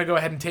 hey, we're going to go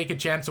ahead and take a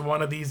chance on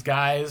one of these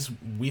guys,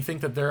 we think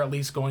that they're at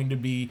least going to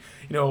be,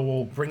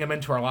 we'll bring them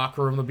into our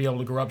locker room, they'll be able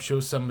to grow up, show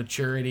some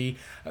maturity.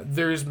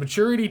 There's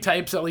maturity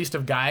types, at least,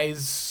 of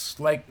guys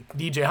like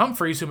DJ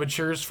Humphries, who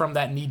matures from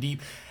that knee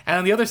deep. And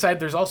on the other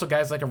side, there's also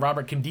guys like a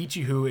Robert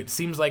Kondichi, who it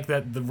seems like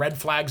that the red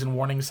flags and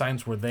warning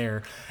signs were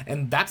there.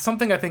 And that's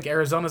something I think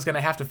Arizona's going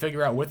to have to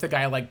figure out with a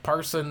guy like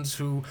Parsons,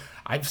 who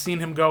I've seen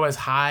him go as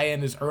high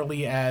and as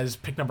early as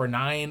pick number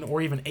 9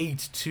 or even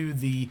 8 to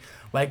the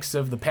likes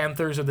of the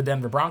Panthers or the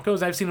Denver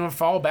Broncos. I've seen him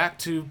fall back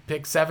to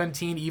pick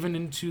 17, even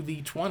into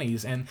the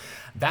 20s. And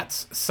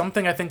that's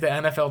something I think the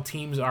NFL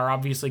teams are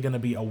obviously going to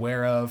be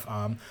aware of.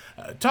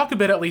 Talk a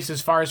bit, at least,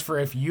 as far as for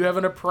if you have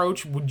an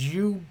approach, would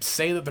you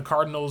say that the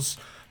Cardinals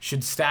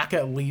should stack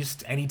at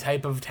least any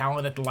type of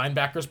talent at the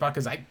linebacker spot?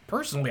 Because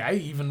I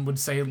even would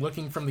say,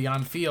 looking from the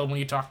on-field, when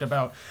you talked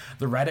about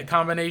the Reddit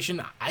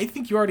combination, I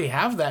think you already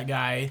have that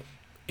guy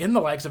in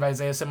the likes of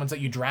Isaiah Simmons that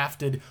you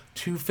drafted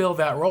to fill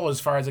that role, as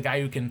far as a guy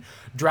who can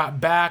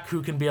drop back,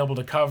 who can be able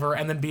to cover,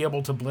 and then be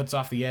able to blitz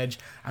off the edge.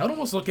 I would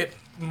almost look at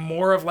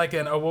more of like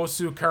an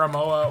Owosu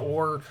Karamoa,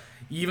 or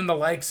even the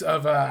likes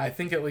of, I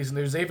think at least,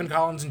 there's Zaven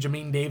Collins and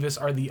Jamin Davis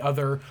are the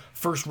other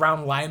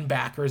first-round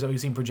linebackers that we've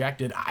seen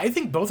projected. I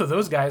think both of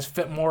those guys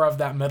fit more of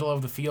that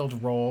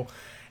middle-of-the-field role.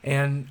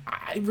 And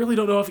I really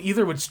don't know if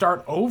either would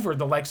start over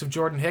the likes of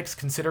Jordan Hicks,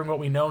 considering what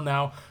we know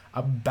now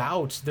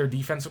about their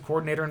defensive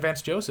coordinator in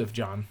Vance Joseph,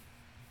 John.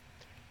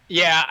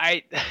 Yeah,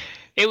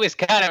 it was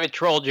kind of a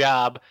troll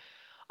job.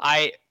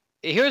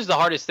 Here's the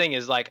hardest thing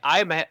is like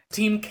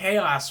team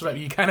chaos that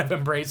you kind of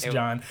embrace,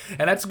 John.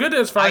 And that's good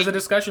as far as the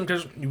discussion,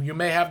 because you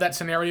may have that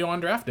scenario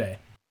on draft day.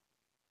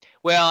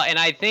 Well, and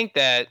I think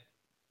that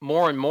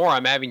more and more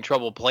I'm having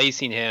trouble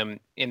placing him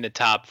in the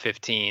top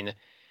 15,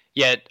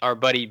 yet our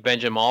buddy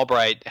Benjamin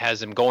Albright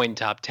has him going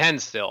top 10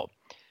 still.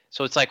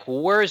 So it's like,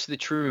 well, where's the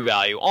true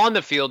value? On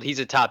the field, he's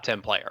a top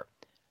 10 player.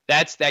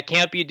 That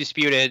can't be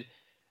disputed.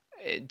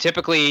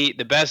 Typically,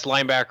 the best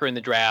linebacker in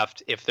the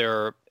draft, if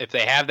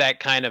they have that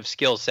kind of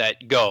skill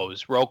set,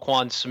 goes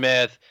Roquan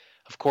Smith,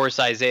 of course,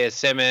 Isaiah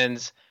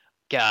Simmons,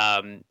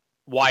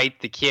 White,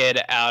 the kid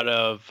out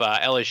of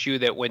LSU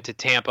that went to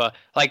Tampa.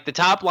 Like the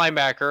top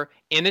linebacker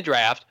in the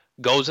draft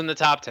goes in the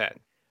top 10.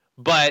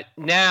 But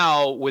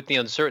now with the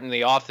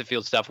uncertainty off the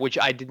field stuff, which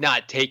I did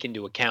not take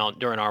into account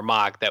during our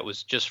mock, that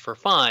was just for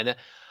fun.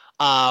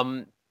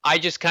 I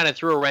just kind of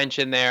threw a wrench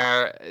in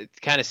there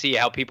to kind of see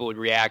how people would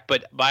react.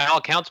 But by all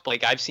accounts,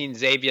 Blake, I've seen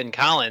Xavier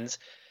Collins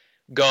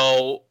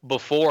go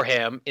before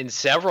him in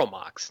several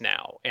mocks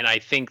now. And I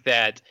think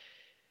that,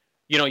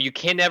 you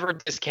can never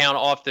discount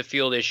off the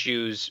field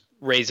issues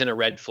raising a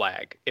red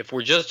flag. If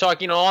we're just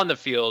talking on the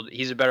field,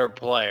 he's a better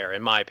player,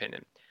 in my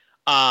opinion.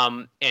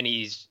 And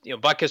he's,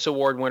 Butkus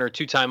Award winner,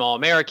 2-time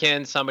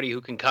All-American, somebody who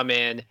can come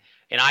in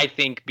and I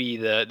think be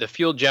the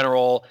field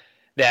general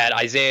that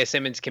Isaiah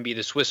Simmons can be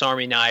the Swiss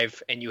Army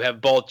knife, and you have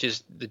both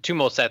just the two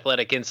most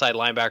athletic inside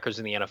linebackers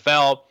in the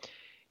NFL,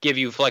 give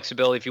you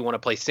flexibility if you want to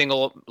play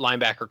single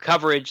linebacker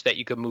coverage, that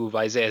you could move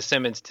Isaiah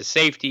Simmons to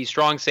safety,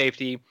 strong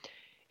safety.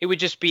 It would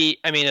just be,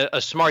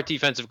 a smart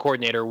defensive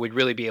coordinator would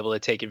really be able to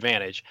take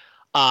advantage.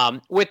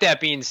 With that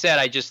being said,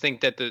 I just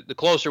think that the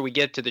closer we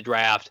get to the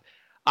draft,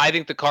 I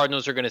think the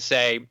Cardinals are going to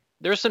say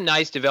there's some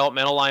nice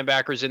developmental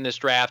linebackers in this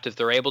draft if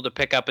they're able to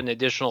pick up an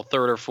additional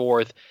third or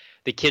fourth.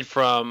 The kid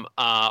from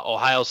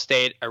Ohio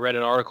State, I read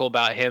an article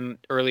about him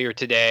earlier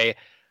today.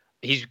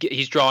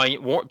 He's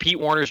drawing, Pete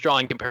Warner's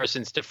drawing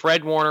comparisons to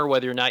Fred Warner,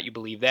 whether or not you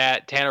believe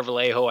that. Tanner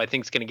Vallejo, I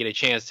think, is going to get a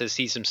chance to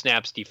see some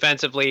snaps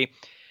defensively.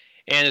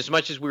 And as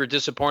much as we were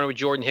disappointed with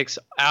Jordan Hicks'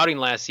 outing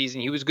last season,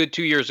 he was good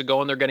 2 years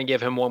ago, and they're going to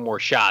give him one more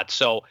shot.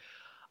 So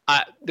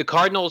the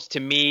Cardinals, to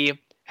me,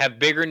 have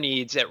bigger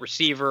needs at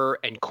receiver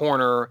and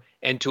corner,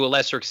 and to a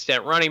lesser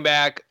extent running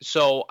back.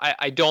 So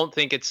I don't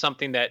think it's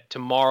something that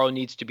tomorrow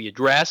needs to be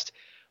addressed.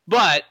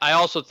 But I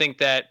also think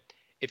that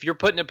if you're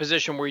put in a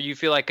position where you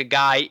feel like a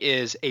guy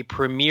is a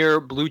premier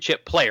blue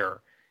chip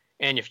player,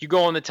 and if you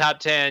go in the top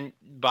 10,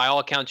 by all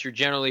accounts, you're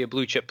generally a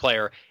blue chip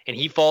player, and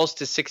he falls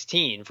to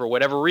 16 for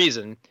whatever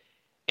reason,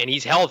 and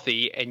he's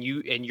healthy, and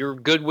you're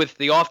good with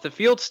the off the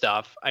field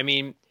stuff.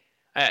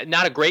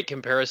 Not a great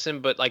comparison,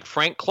 but like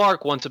Frank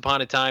Clark once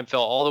upon a time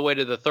fell all the way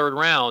to the third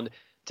round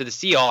to the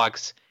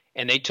Seahawks,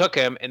 and they took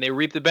him and they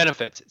reaped the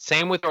benefits.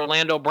 Same with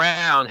Orlando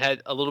Brown,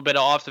 had a little bit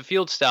of off the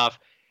field stuff,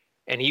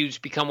 and he's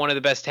become one of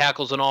the best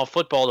tackles in all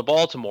football to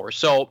Baltimore.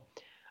 So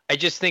I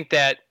just think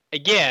that,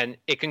 again,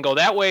 it can go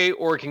that way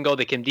or it can go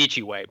the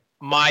Kimdichie way.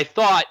 My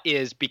thought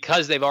is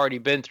because they've already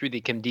been through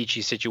the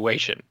Kimdichie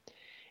situation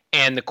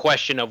and the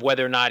question of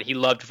whether or not he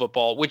loved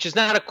football, which is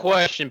not a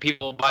question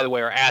people, by the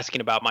way, are asking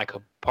about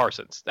Micah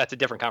Parsons. That's a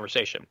different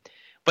conversation.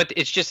 But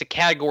it's just a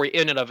category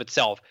in and of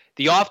itself.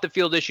 The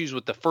off-the-field issues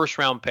with the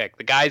first-round pick,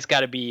 the guy's got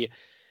to be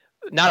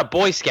not a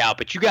Boy Scout,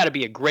 but you got to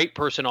be a great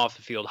person off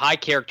the field,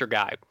 high-character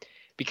guy.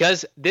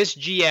 Because this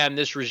GM,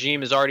 this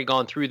regime has already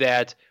gone through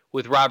that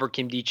with Robert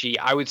Kimdichie,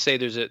 I would say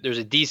there's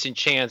a decent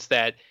chance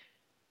that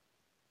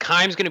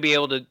Keim's going to be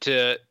able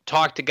to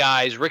talk to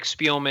guys, Rick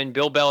Spielman,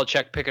 Bill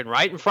Belichick picking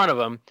right in front of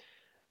him,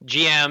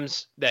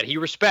 GMs that he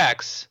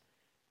respects.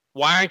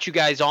 Why aren't you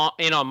guys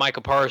in on Micah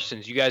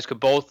Parsons? You guys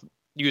could both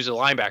use a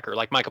linebacker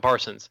like Micah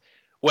Parsons.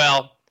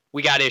 Well,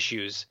 we got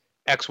issues,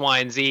 X, Y,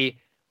 and Z.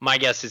 My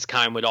guess is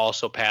Keim would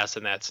also pass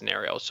in that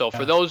scenario. So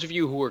for those of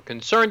you who are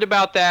concerned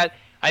about that,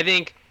 I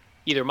think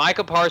either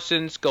Micah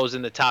Parsons goes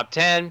in the top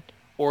 10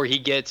 or he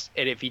gets,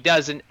 and if he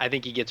doesn't, I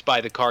think he gets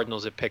by the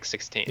Cardinals at pick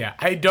 16. Yeah,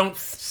 I don't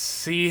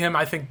see him,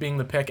 I think, being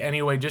the pick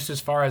anyway, just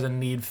as far as a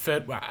need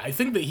fit. I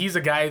think that he's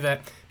a guy that,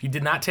 if you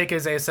did not take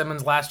Isaiah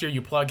Simmons last year,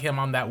 you plug him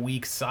on that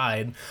weak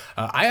side.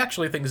 I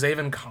actually think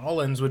Xavier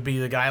Collins would be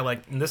the guy,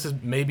 like, and this is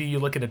maybe you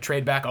look at a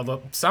trade back,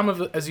 although some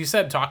of, as you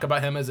said, talk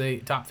about him as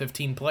a top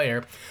 15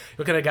 player.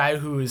 Look at a guy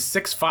who is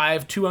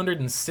 6'5",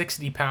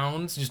 260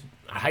 pounds, just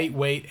height,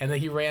 weight, and then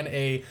he ran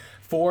a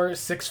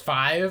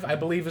 4.65, I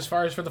believe, as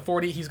far as for the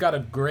 40. He's got a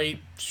great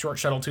short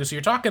shuttle too. So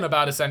you're talking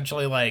about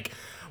essentially like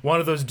one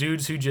of those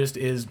dudes who just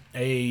is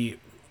a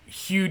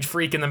huge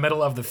freak in the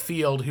middle of the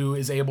field who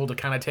is able to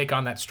kind of take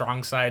on that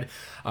strong side.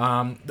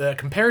 The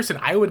comparison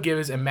I would give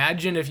is,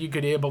 imagine if you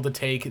could be able to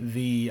take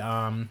the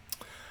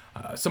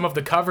some of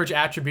the coverage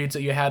attributes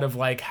that you had of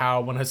like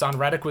how when Hassan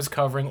Reddick was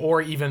covering,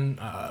 or even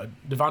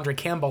Devondre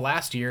Campbell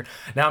last year.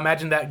 Now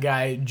imagine that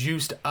guy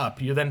juiced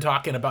up. You're then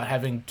talking about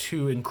having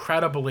two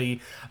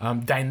incredibly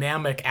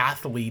dynamic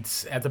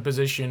athletes at the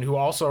position who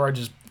also are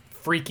just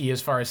freaky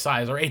as far as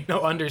size, or ain't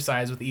no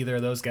undersize with either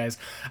of those guys.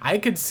 I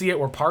could see it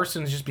where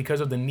Parsons, just because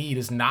of the need,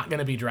 is not going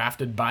to be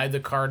drafted by the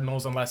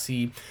Cardinals unless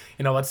he,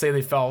 let's say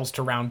they falls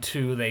to round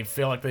 2, they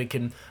feel like they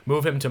can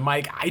move him to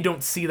Mike. I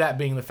don't see that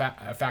being the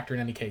factor in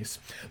any case.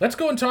 Let's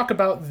go and talk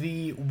about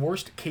the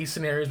worst case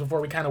scenarios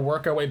before we kind of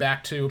work our way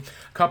back to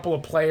a couple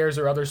of players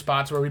or other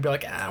spots where we'd be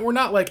like, we're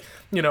not like,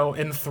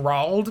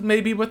 enthralled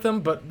maybe with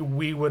them, but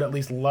we would at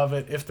least love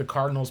it if the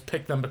Cardinals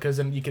pick them, because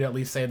then you could at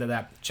least say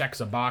that checks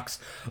a box.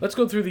 Let's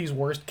go through these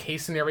worst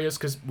case scenarios,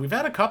 because we've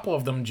had a couple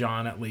of them,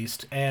 John, at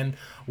least, and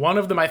one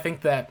of them I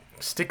think that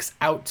sticks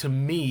out to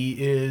me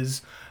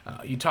is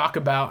you talk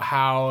about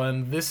how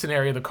in this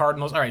scenario the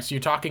Cardinals, all right, so you're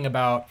talking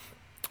about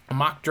a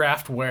mock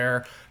draft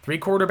where 3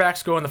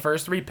 quarterbacks go in the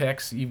first 3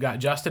 picks. You've got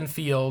Justin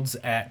Fields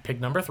at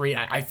pick number 3.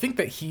 I think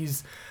that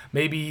he's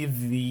maybe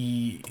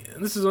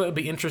this is going to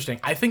be interesting.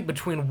 I think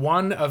between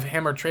one of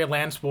him or Trey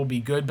Lance will be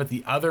good, but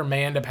the other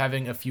may end up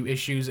having a few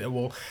issues. It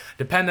will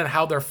depend on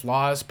how their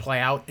flaws play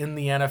out in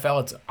the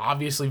NFL. It's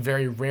obviously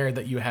very rare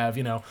that you have,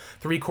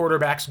 3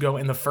 quarterbacks go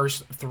in the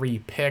first 3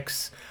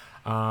 picks.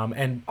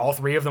 And all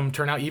 3 of them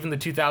turn out. Even the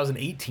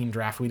 2018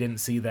 draft, we didn't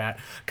see that.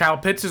 Kyle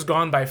Pitts has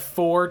gone by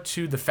 4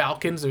 to the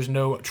Falcons. There's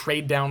no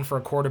trade down for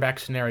a quarterback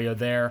scenario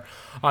there.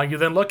 You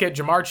then look at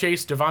Jamar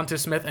Chase, Devonta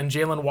Smith, and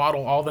Jalen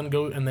Waddle all then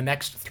go in the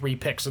next 3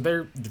 picks. So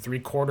the 3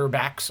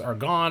 quarterbacks are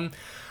gone.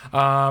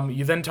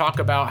 You then talk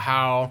about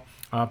how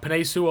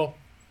Penei Sewell,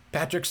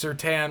 Patrick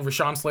Surtain,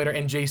 Rashawn Slater,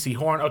 and J.C.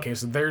 Horn. Okay,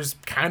 so there's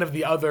kind of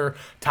the other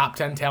top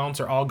 10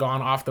 talents are all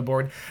gone off the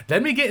board.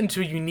 Then we get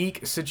into a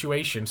unique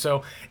situation.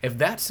 So if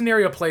that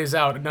scenario plays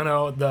out,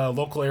 the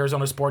local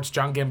Arizona sports,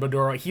 John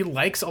Gambadoro, he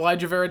likes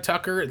Elijah Vera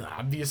Tucker.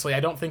 Obviously,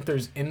 I don't think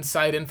there's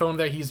inside info in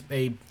there. He's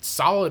a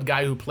solid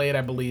guy who played,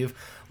 I believe,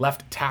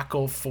 left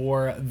tackle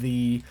for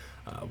the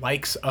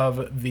likes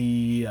of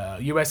the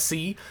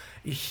USC.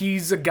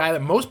 He's a guy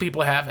that most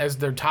people have as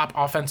their top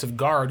offensive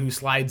guard who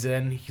slides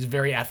in. He's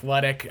very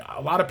athletic.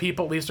 A lot of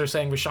people at least are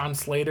saying Rashawn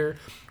Slater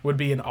would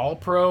be an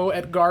all-pro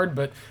at guard,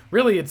 but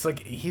really it's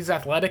like he's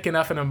athletic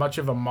enough and a much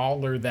of a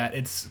mauler that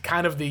it's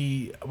kind of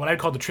what I'd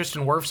call the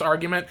Tristan Wirfs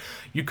argument.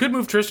 You could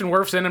move Tristan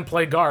Wirfs in and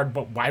play guard,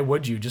 but why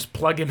would you? Just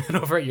plug him in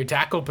over at your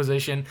tackle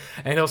position,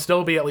 and he'll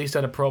still be at least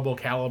at a Pro Bowl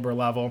caliber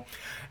level.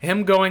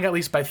 Him going at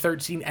least by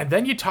 13, and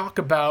then you talk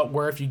about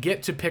where if you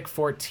get to pick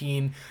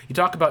 14, you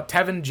talk about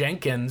Tevin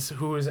Jenkins,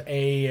 who is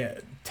a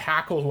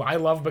tackle who I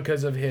love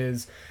because of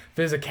his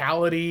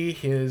physicality,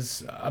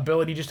 his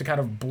ability just to kind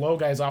of blow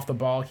guys off the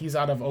ball. He's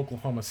out of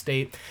Oklahoma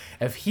State.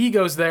 If he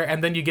goes there,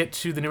 and then you get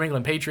to the New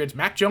England Patriots,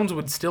 Mac Jones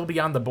would still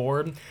be on the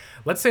board.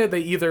 Let's say they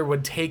either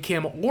would take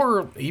him,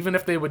 or even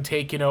if they would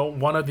take,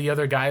 one of the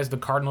other guys the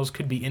Cardinals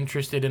could be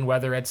interested in,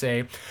 whether it's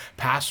a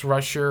pass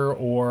rusher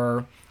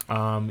or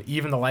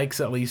even the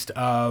likes at least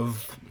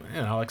of,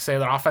 like say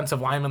the offensive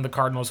lineman the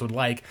Cardinals would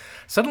like.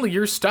 Suddenly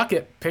you're stuck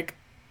at pick,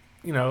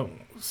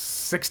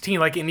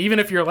 16, and even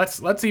if you're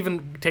let's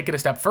even take it a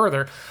step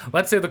further.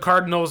 Let's say the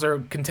Cardinals are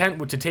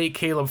content to take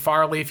Caleb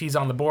Farley if he's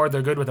on the board.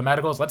 They're good with the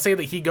medicals. Let's say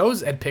that he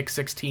goes at pick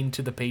 16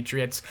 to the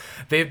Patriots.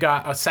 They've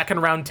got a second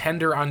round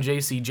tender on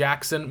J.C.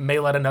 Jackson, may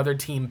let another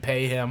team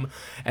pay him,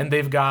 and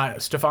they've got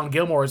Stephon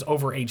Gilmore is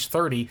over age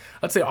 30.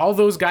 Let's say all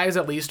those guys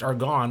at least are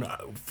gone.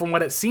 From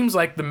what it seems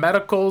like, the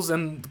medicals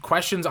and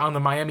questions on the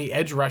Miami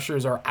edge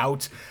rushers are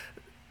out.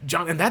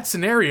 John, in that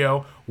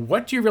scenario,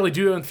 what do you really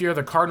do in fear of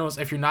the Cardinals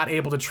if you're not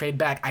able to trade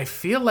back? I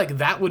feel like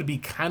that would be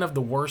kind of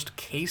the worst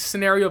case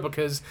scenario,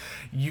 because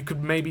you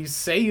could maybe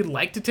say you'd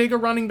like to take a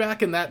running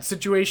back in that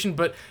situation,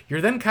 but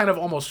you're then kind of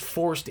almost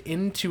forced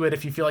into it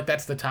if you feel like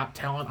that's the top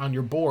talent on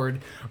your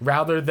board,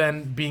 rather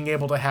than being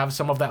able to have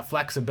some of that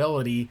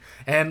flexibility.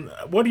 And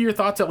what are your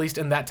thoughts, at least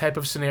in that type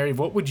of scenario?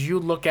 What would you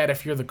look at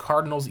if you're the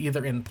Cardinals,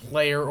 either in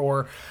player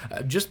or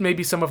just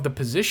maybe some of the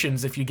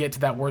positions, if you get to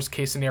that worst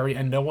case scenario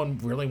and no one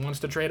really wants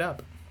to trade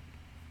up?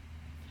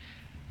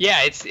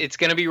 Yeah, it's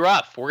going to be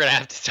rough. We're going to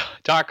have to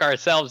talk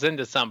ourselves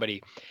into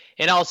somebody.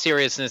 In all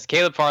seriousness,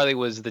 Caleb Farley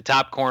was the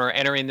top corner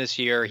entering this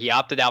year. He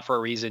opted out for a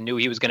reason, knew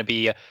he was going to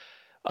be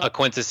a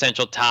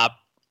quintessential top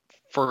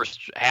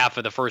first half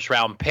of the first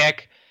round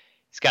pick.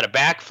 He's got a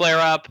back flare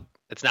up.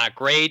 It's not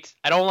great.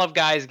 I don't love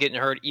guys getting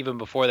hurt even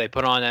before they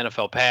put on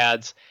NFL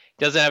pads.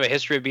 He doesn't have a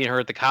history of being hurt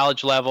at the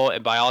college level,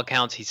 and by all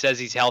accounts, he says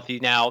he's healthy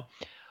now.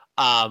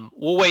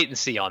 We'll wait and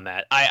see on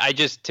that.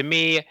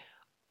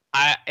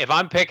 If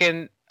I'm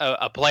picking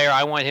a player,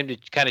 I want him to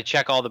kind of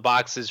check all the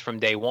boxes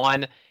from day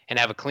one and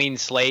have a clean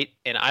slate.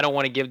 And I don't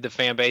want to give the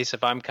fan base,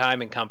 if I'm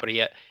Keim and company,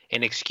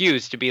 an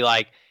excuse to be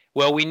like,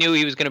 well, we knew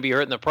he was going to be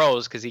hurt in the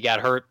pros because he got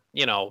hurt,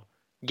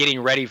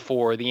 getting ready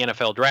for the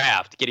NFL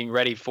draft, getting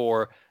ready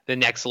for the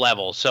next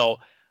level. So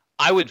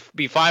I would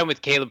be fine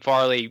with Caleb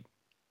Farley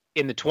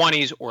in the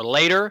 20s or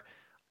later.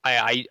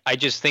 I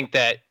just think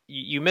that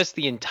you miss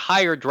the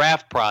entire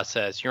draft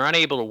process. You're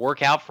unable to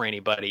work out for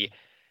anybody.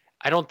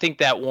 I don't think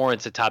that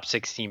warrants a top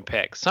 16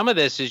 pick. Some of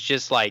this is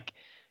just like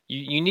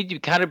you need to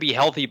kind of be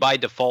healthy by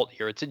default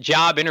here. It's a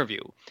job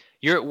interview.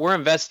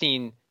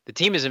 The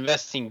team is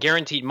investing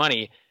guaranteed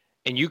money,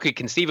 and you could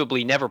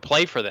conceivably never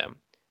play for them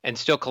and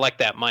still collect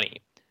that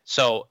money.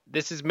 So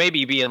this is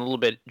maybe being a little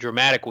bit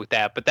dramatic with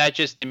that, but that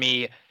just to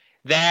me,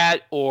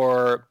 that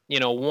or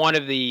one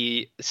of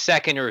the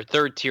second or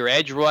third tier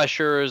edge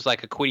rushers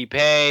like a Kwity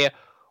Paye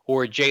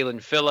or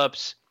Jalen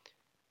Phillips,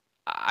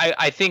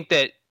 I think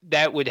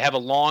that would have a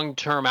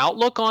long-term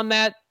outlook on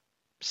that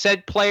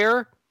said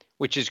player,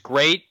 which is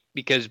great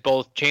because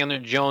both Chandler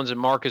Jones and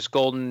Marcus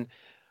Golden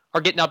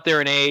are getting up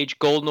there in age.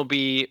 Golden will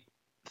be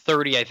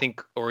 30, I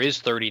think, or is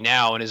 30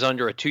 now and is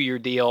under a 2-year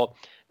deal.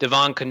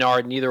 Devon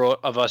Kennard, neither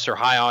of us are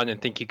high on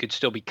and think he could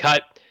still be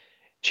cut.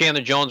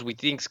 Chandler Jones, we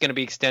think is going to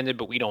be extended,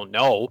 but we don't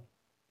know.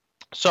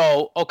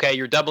 So, okay,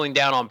 you're doubling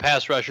down on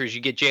pass rushers.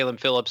 You get Jalen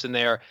Phillips in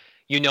there.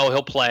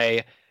 He'll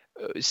play.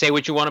 Say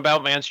what you want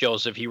about Vance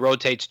Joseph. He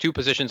rotates 2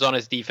 positions on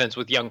his defense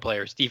with young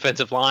players,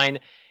 defensive line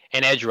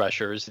and edge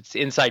rushers. It's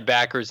inside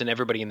backers and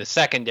everybody in the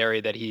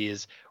secondary that he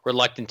is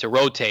reluctant to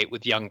rotate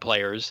with young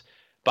players,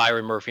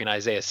 Byron Murphy and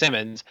Isaiah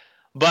Simmons.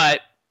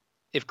 But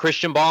if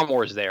Christian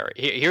Barmore is there,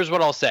 here's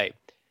what I'll say.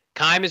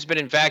 Keim has been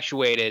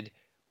infatuated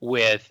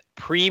with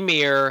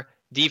premier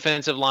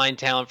defensive line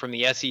talent from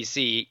the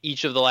SEC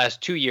each of the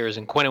last 2 years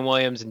in Quinnen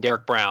Williams and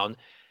Derek Brown.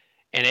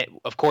 And it,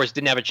 of course,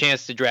 didn't have a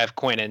chance to draft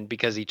Quinnen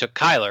because he took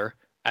Kyler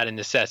out of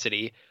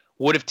necessity.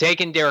 Would have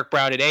taken Derek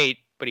Brown at 8,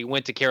 but he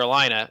went to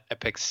Carolina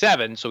at pick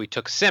 7, so he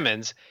took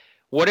Simmons.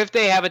 What if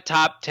they have a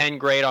top 10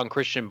 grade on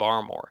Christian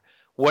Barmore?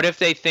 What if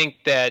they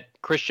think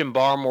that Christian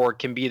Barmore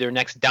can be their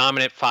next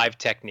dominant 5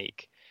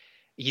 technique?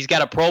 He's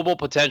got a Pro Bowl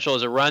potential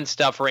as a run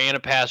stuffer and a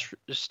pass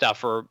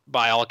stuffer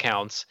by all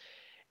accounts.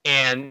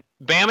 And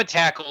Bama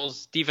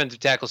tackles, defensive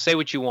tackles, say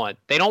what you want.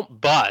 They don't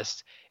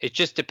bust. It's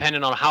just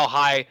dependent on how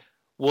high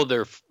will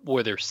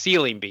their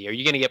ceiling be. Are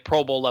you going to get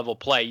Pro Bowl level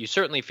play? You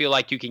certainly feel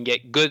like you can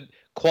get good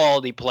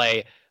quality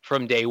play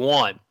from day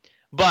one.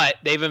 But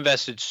they've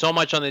invested so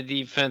much on the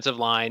defensive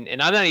line,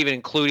 and I'm not even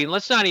including,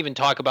 let's not even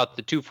talk about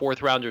the 2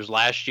 4th-rounders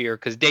last year,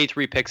 because day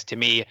 3 picks to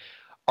me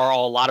are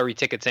all lottery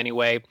tickets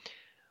anyway.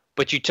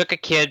 But you took a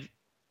kid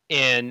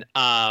in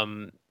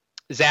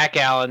Zach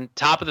Allen,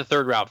 top of the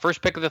 3rd round,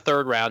 first pick of the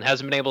 3rd round,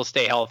 hasn't been able to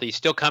stay healthy,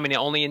 still coming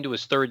only into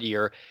his 3rd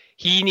year.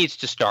 He needs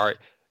to start.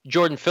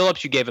 Jordan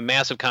Phillips, you gave a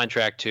massive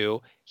contract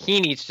to.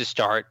 He needs to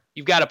start.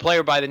 You've got a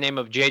player by the name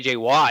of J.J.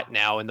 Watt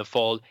now in the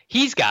fold.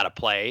 He's got to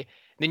play.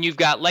 Then you've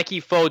got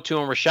Lecky Fotu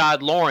and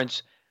Rashad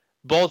Lawrence,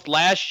 both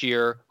last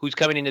year, who's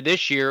coming into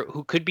this year,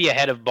 who could be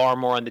ahead of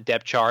Barmore on the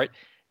depth chart.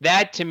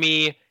 That, to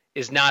me,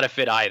 is not a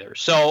fit either.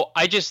 So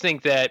I just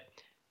think that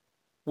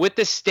with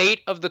the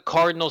state of the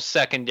Cardinals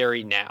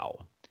secondary now,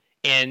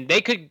 and they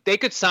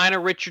could sign a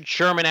Richard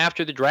Sherman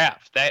after the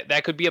draft.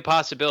 That could be a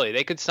possibility.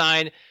 They could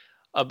sign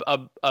a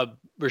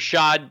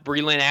Rashad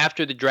Breeland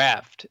after the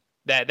draft.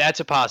 That's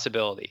a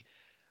possibility.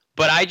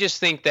 But I just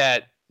think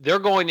that they're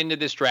going into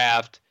this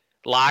draft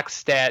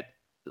lockstep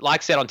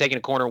on taking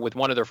a corner with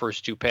one of their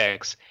first 2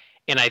 picks.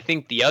 And I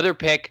think the other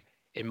pick,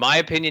 in my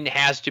opinion,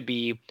 has to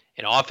be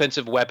an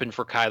offensive weapon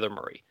for Kyler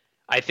Murray.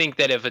 I think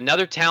that if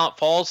another talent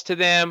falls to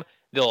them,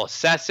 they'll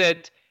assess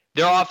it.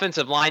 Their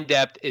offensive line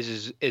depth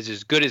is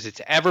as good as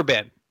it's ever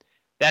been.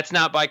 That's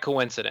not by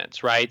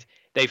coincidence, right?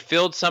 They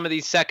filled some of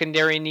these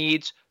secondary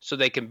needs so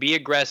they can be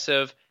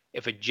aggressive.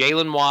 If a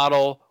Jalen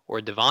Waddle or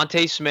a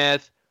Devontae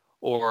Smith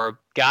or,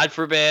 God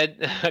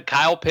forbid,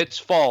 Kyle Pitts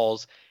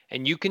falls,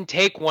 and you can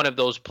take one of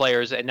those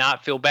players and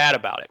not feel bad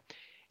about it.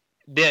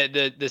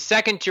 The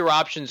second-tier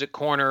options at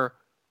corner,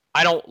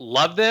 I don't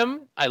love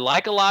them. I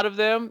like a lot of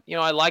them.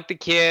 I like the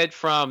kid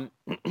from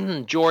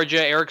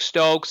Georgia, Eric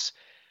Stokes.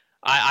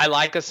 I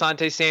like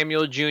Asante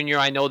Samuel Jr.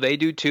 I know they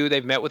do too.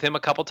 They've met with him a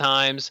couple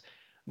times.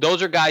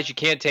 Those are guys you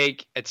can't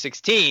take at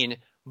 16,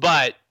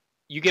 but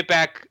you get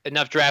back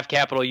enough draft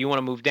capital, you want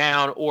to move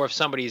down, or if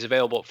somebody's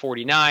available at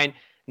 49,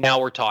 now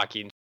we're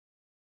talking.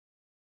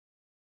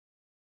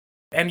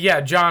 And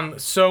yeah, John,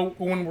 so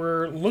when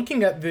we're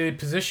looking at the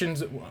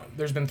positions,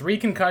 there's been 3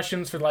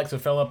 concussions for the likes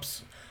of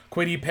Phillips.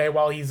 Kwity Paye,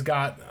 while he's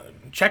got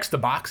checks the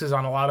boxes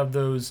on a lot of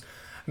those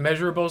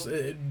measurables,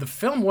 the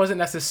film wasn't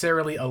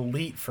necessarily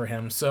elite for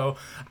him. So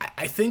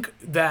I think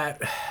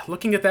that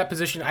looking at that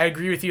position, I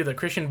agree with you that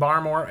Christian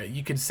Barmore,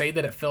 you could say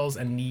that it fills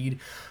a need.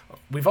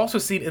 We've also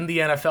seen in the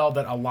NFL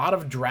that a lot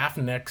of draft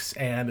nicks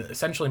and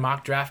essentially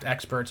mock draft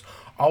experts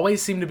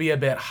always seem to be a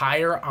bit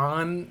higher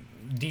on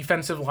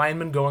defensive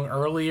linemen going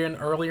earlier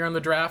in the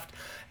draft,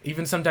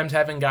 even sometimes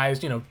having guys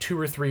 2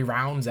 or 3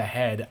 rounds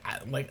ahead.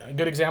 Like a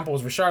good example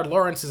was Rashard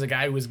Lawrence is a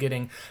guy who was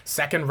getting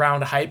 2nd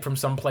round hype from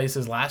some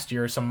places last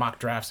year, some mock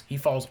drafts. He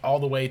falls all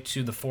the way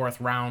to the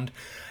 4th round,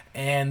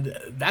 and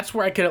that's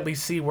where I could at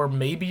least see where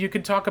maybe you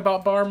could talk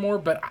about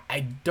Barmore, but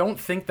I don't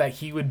think that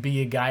he would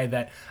be a guy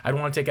that I'd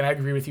want to take, and I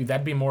agree with you,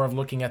 that'd be more of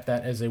looking at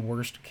that as a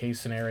worst case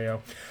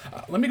scenario.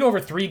 Let me go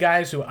over 3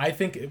 guys who I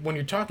think when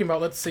you're talking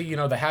about, let's say,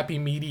 the happy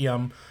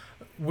medium,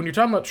 when you're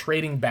talking about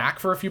trading back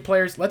for a few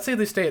players, let's say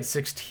they stay at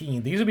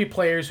 16. These would be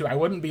players who I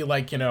wouldn't be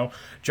like,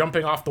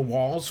 jumping off the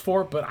walls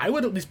for, but I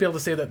would at least be able to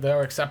say that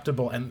they're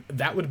acceptable. And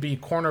that would be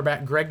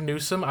cornerback Greg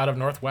Newsome out of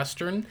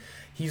Northwestern.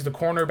 He's the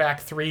cornerback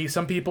 3.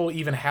 Some people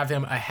even have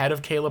him ahead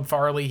of Caleb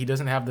Farley. He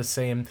doesn't have the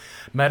same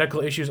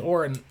medical issues.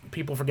 And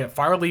people forget,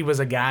 Farley was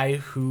a guy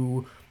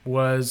who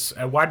was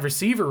a wide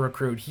receiver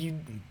recruit. He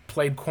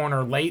played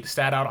corner late,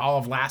 sat out all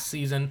of last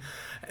season.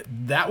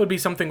 That would be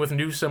something with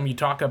Newsome. You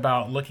talk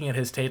about looking at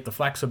his tape, the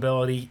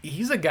flexibility.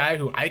 He's a guy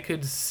who I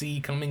could see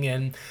coming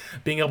in,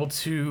 being able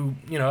to,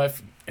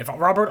 if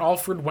Robert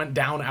Alford went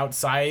down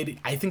outside,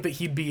 I think that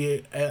he'd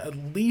be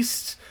at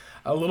least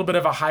a little bit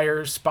of a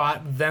higher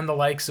spot than the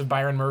likes of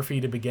Byron Murphy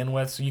to begin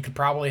with. So you could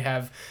probably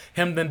have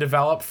him then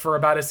develop for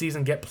about a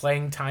season, get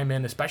playing time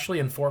in, especially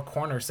in 4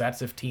 corner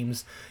sets if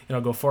teams,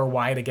 go 4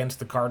 wide against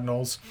the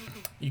Cardinals.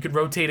 You could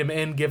rotate him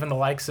in, given the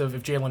likes of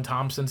if Jalen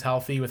Thompson's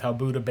healthy, with how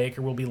Budda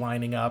Baker will be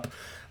lining up.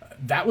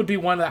 That would be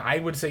one that I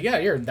would say,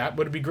 that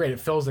would be great. It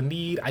fills a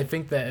need. I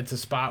think that it's a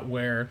spot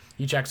where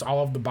he checks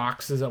all of the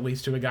boxes, at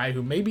least to a guy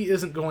who maybe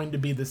isn't going to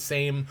be the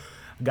same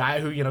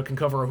guy who, can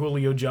cover a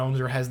Julio Jones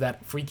or has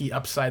that freaky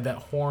upside that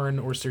Horn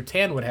or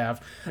Surtain would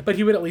have, but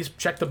he would at least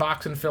check the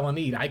box and fill a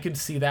need. I could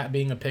see that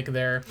being a pick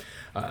there.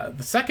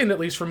 The second, at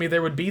least for me,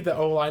 there would be the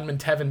O-lineman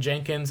Tevin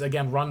Jenkins,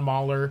 again, run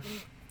mauler.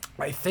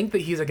 I think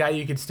that he's a guy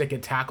you could stick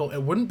at tackle.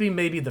 It wouldn't be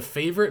maybe the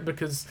favorite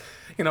because,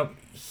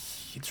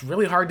 it's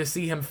really hard to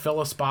see him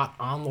fill a spot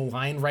on the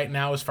line right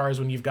now as far as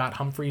when you've got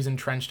Humphreys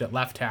entrenched at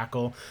left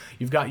tackle,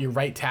 you've got your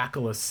right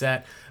tackle is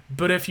set.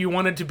 But if you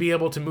wanted to be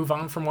able to move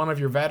on from one of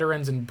your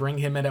veterans and bring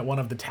him in at one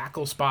of the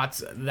tackle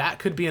spots, that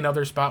could be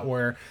another spot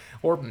where,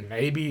 or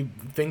maybe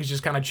things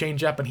just kind of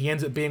change up and he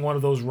ends up being one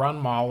of those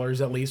run maulers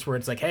at least where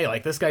it's like, hey,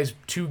 this guy's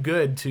too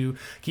good to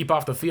keep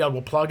off the field.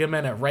 We'll plug him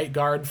in at right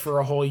guard for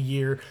a whole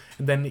year,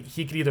 and then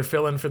he could either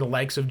fill in for the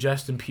likes of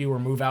Justin Pugh or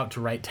move out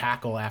to right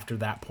tackle after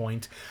that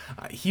point.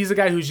 He's a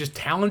guy who's just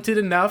talented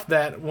enough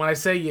that when I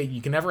say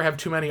you can never have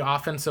too many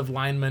offensive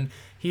linemen,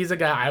 he's a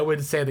guy I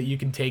would say that you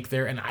can take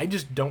there, and I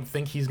just don't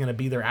think he's going to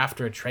be there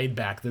after a trade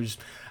back. There's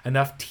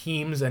enough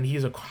teams, and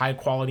he's a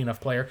high-quality enough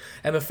player.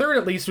 And the third,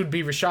 at least, would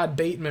be Rashad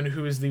Bateman,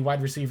 who is the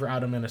wide receiver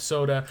out of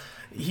Minnesota.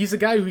 He's a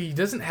guy who he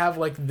doesn't have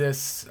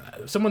this.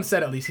 Someone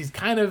said at least he's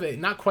kind of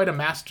not quite a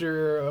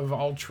master of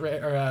all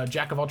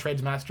jack of all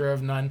trades, master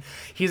of none.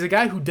 He's a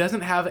guy who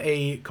doesn't have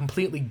a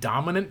completely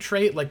dominant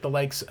trait like the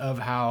likes of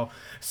how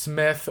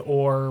Smith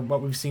or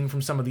what we've seen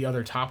from some of the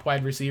other top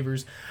wide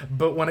receivers.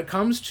 But when it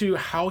comes to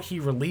how he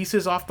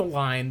releases off the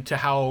line, to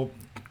how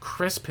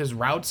crisp his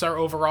routes are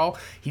overall,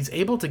 he's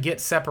able to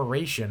get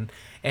separation,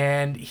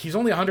 and he's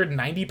only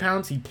 190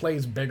 pounds. He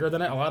plays bigger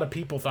than it. A lot of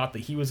people thought that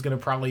he was going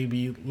to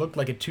probably look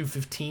like a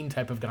 215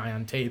 type of guy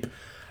on tape.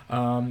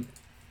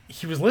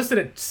 He was listed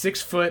at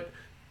 6 foot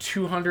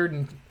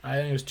 200, I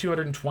think it was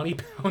 220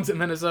 pounds in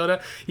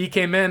Minnesota. He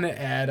came in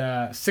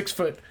at 6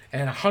 foot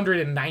and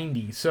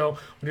 190. So when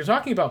you're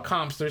talking about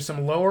comps, there's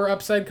some lower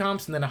upside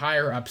comps and then a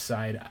higher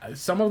upside.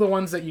 Some of the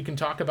ones that you can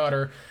talk about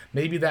are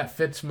maybe that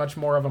fits much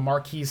more of a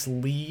Marquise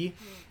Lee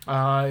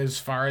as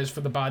far as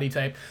for the body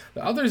type.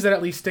 The others that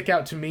at least stick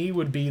out to me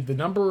would be the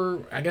number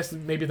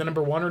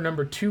 1 or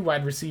number 2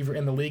 wide receiver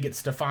in the league at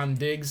Stephon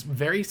Diggs.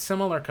 Very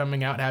similar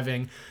coming out,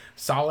 having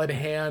solid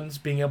hands,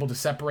 being able to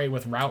separate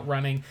with route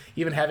running,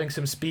 even having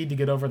some speed to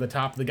get over the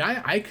top. The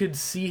guy I could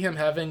see him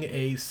having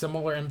a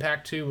similar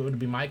impact to, it would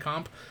be my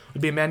comp,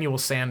 would be Emmanuel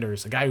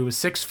Sanders, a guy who was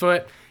 6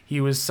 foot.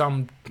 He was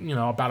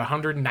about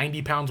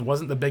 190 pounds,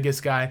 wasn't the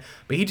biggest guy,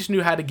 but he just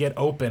knew how to get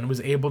open,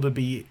 was able to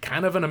be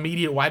kind of an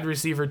immediate wide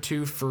receiver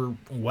too for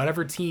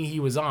whatever team he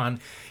was on.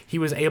 He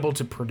was able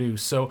to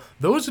produce. So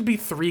those would be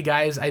 3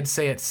 guys I'd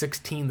say at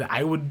 16 that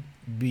I would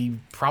be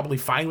probably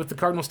fine with the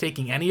Cardinals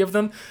taking any of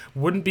them.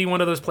 Wouldn't be one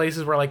of those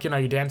places where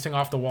you're dancing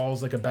off the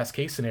walls like a best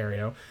case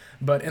scenario.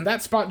 But in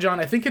that spot, John,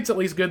 I think it's at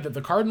least good that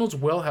the Cardinals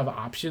will have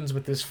options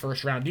with this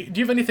first round. Do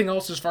you have anything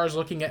else as far as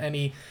looking at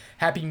any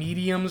happy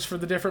mediums for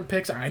the different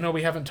picks? I know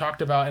we haven't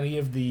talked about any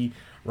of the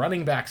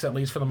running backs, at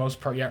least for the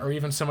most part yet, or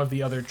even some of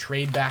the other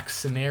trade back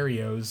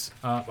scenarios.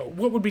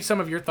 What would be some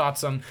of your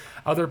thoughts on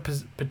other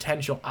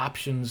potential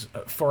options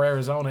for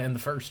Arizona in the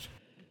first?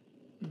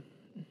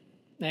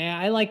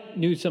 I like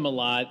Newsome a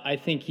lot. I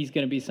think he's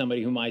going to be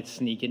somebody who might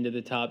sneak into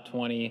the top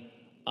 20.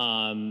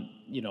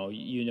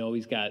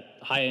 He's got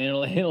high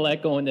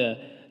intellect going to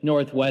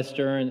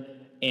Northwestern,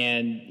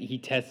 and he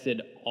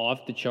tested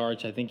off the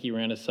charts. I think he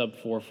ran a sub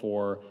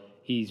 4.4.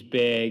 He's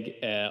big,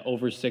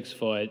 over 6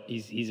 foot.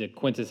 He's a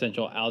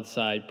quintessential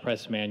outside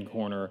press man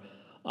corner.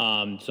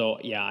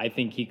 I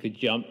think he could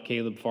jump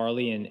Caleb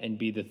Farley and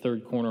be the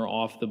third corner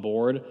off the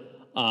board.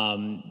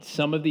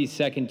 Some of these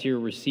second-tier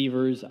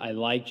receivers I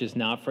like, just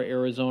not for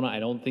Arizona. I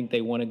don't think they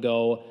want to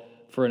go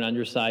for an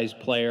undersized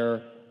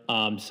player,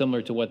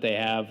 similar to what they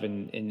have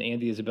in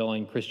Andy Isabella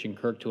and Christian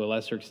Kirk to a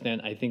lesser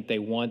extent. I think they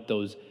want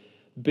those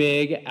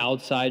big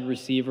outside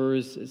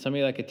receivers,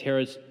 somebody like a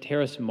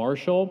Terrace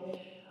Marshall.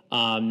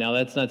 Now,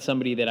 that's not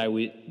somebody that I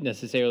would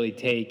necessarily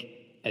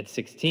take at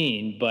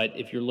 16. But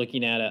if you're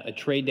looking at a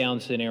trade down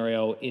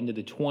scenario into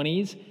the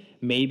 20s,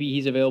 maybe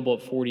he's available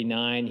at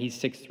 49. He's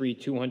 6'3",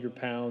 200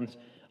 pounds.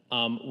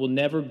 Will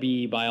never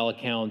be, by all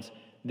accounts,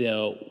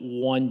 the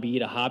 1B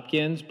to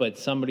Hopkins, but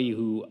somebody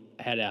who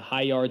had a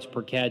high yards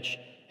per catch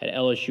at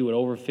LSU at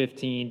over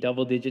 15,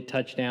 double-digit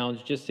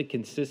touchdowns, just a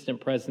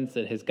consistent presence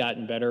that has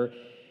gotten better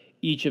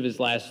each of his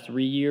last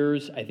 3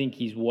 years. I think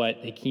he's what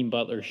Hakeem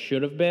Butler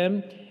should have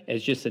been,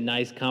 as just a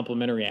nice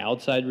complementary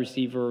outside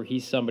receiver.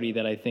 He's somebody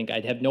that I think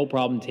I'd have no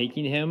problem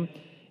taking him.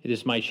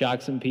 This might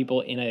shock some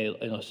people in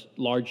a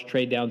large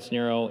trade-down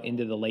scenario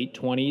into the late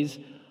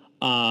 20s.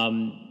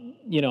 And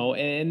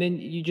then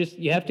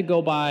you have to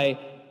go by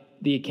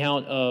the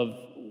account of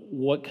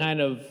what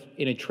kind of,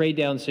 in a trade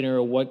down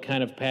scenario, what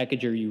kind of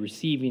package are you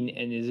receiving,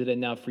 and is it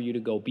enough for you to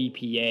go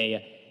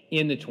BPA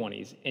in the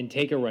 20s and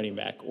take a running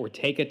back or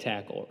take a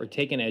tackle or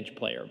take an edge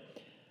player?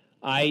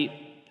 I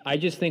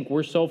just think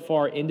we're so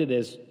far into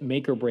this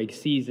make or break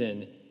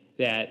season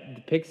that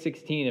the pick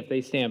 16, if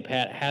they stand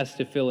pat, has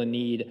to fill a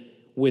need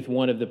with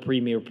one of the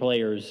premier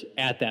players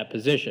at that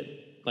position.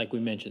 Like we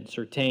mentioned,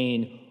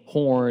 Surtain,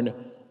 Horn,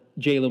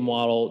 Jalen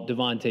Waddle,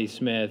 Devontae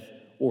Smith,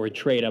 or a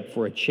trade up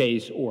for a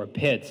Chase or a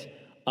Pitts.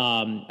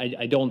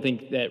 I don't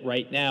think that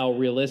right now,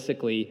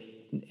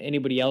 realistically,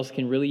 anybody else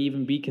can really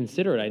even be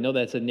considered. I know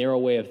that's a narrow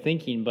way of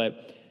thinking, but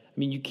I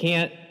mean, you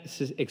can't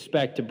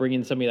expect to bring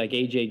in somebody like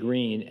A.J.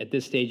 Green at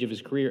this stage of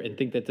his career and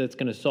think that that's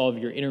going to solve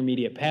your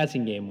intermediate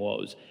passing game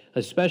woes,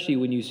 especially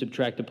when you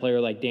subtract a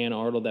player like Dan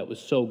Arnold that was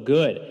so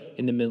good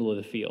in the middle of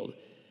the field.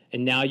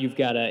 And now you've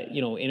got to,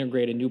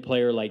 integrate a new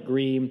player like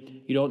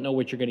Green. You don't know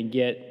what you're going to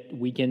get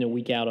week in and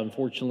week out,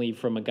 unfortunately,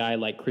 from a guy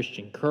like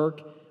Christian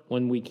Kirk.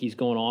 1 week he's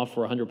going off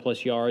for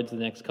 100-plus yards. The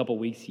next couple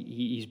of weeks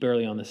he's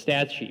barely on the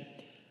stat sheet.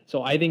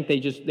 So I think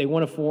they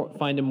want to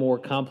find a more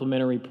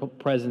complementary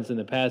presence in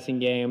the passing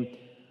game.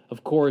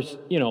 Of course,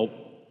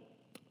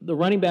 the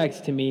running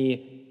backs, to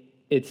me,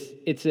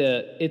 it's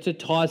a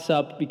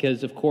toss-up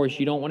because, of course,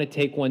 you don't want to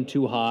take one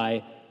too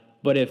high.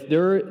 But if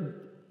their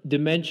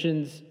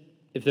dimensions,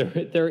 if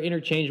they're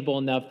interchangeable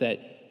enough that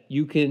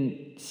you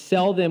can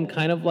sell them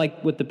kind of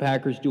like what the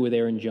Packers do with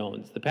Aaron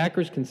Jones. The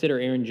Packers consider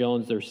Aaron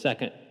Jones their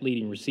second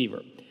leading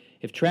receiver.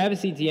 If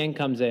Travis Etienne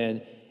comes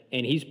in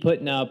and he's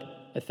putting up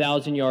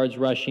 1,000 yards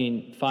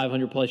rushing,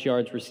 500-plus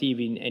yards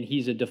receiving, and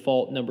he's a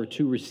default number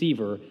 2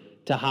 receiver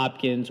to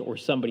Hopkins or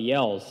somebody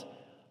else,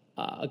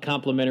 a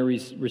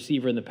complimentary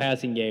receiver in the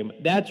passing game,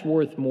 that's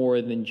worth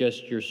more than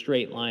just your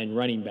straight-line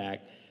running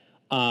back.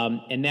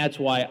 And that's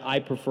why I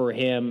prefer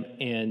him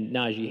and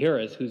Najee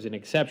Harris, who's an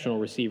exceptional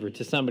receiver,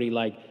 to somebody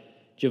like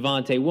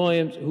Javonte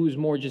Williams, who's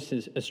more just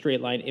a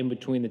straight line in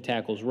between the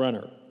tackles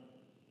runner.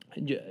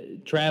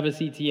 Travis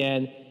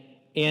Etienne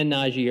and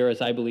Najee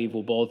Harris, I believe,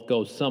 will both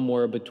go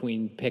somewhere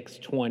between picks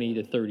 20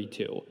 to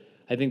 32.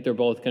 I think they're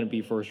both going to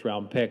be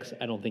first-round picks.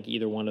 I don't think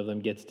either one of them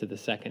gets to the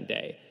second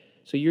day.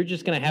 So you're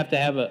just going to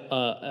have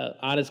a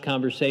honest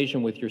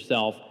conversation with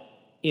yourself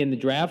in the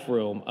draft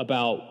room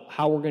about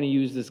how we're going to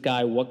use this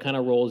guy, what kind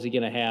of role is he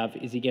going to have,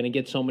 is he going to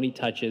get so many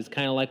touches,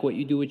 kind of like what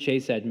you do with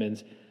Chase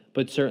Edmonds,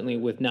 but certainly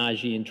with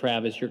Najee and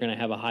Travis, you're going to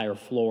have a higher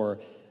floor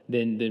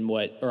than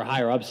what, or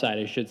higher upside,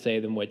 I should say,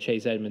 than what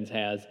Chase Edmonds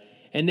has.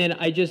 And then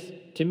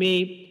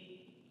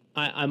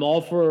I'm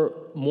all for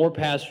more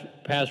pass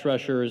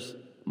rushers,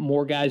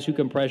 more guys who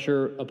can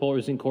pressure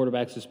opposing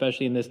quarterbacks,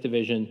 especially in this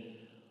division.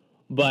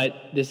 But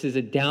this is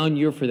a down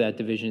year for that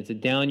division. It's a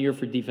down year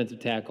for defensive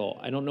tackle.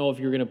 I don't know if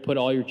you're going to put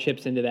all your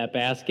chips into that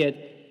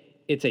basket.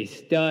 It's a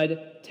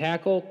stud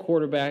tackle,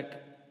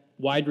 quarterback,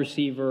 wide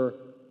receiver,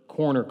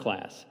 corner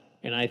class.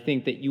 And I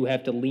think that you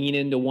have to lean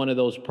into one of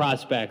those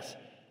prospects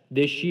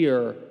this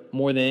year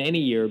more than any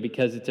year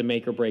because it's a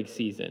make-or-break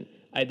season.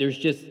 There's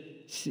just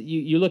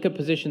you look at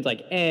positions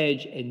like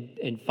edge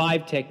and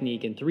 5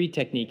 technique and 3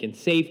 technique and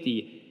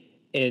safety,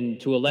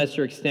 and to a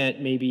lesser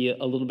extent, maybe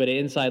a little bit of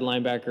inside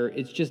linebacker.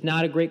 It's just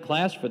not a great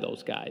class for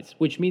those guys,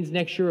 which means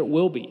next year it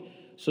will be.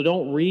 So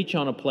don't reach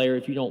on a player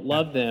if you don't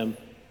love them,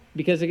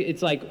 because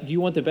it's like, do you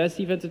want the best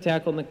defensive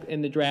tackle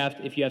in the draft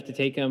if you have to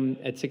take him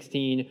at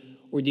 16,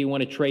 or do you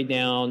want to trade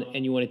down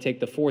and you want to take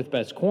the 4th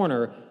best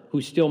corner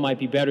who still might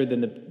be better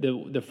than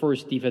the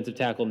first defensive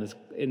tackle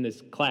in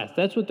this class?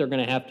 That's what they're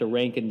going to have to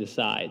rank and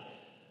decide.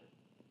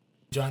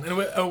 John,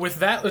 and with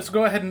that, let's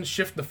go ahead and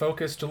shift the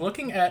focus to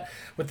looking at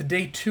with the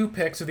day 2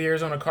 picks of the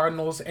Arizona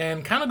Cardinals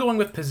and kind of going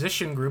with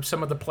position groups,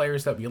 some of the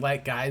players that we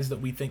like, guys that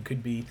we think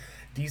could be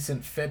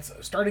decent fits,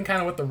 starting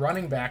kind of with the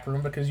running back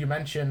room, because you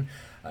mentioned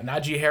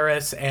Najee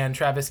Harris and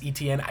Travis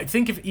Etienne. I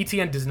think if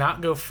Etienne does not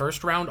go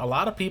first round, a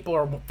lot of people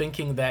are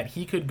thinking that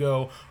he could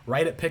go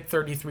right at pick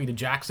 33 to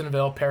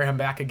Jacksonville, pair him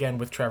back again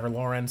with Trevor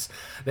Lawrence.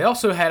 They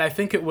also had, I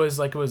think it was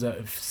a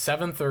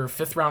 7th or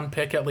 5th round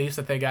pick at least,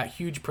 that they got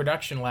huge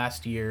production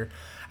last year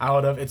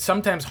out of. It's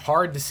sometimes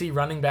hard to see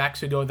running backs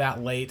who go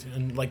that late,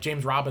 and like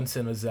James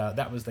Robinson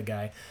that was the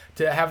guy,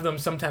 to have them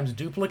sometimes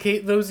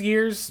duplicate those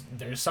years.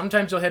 There's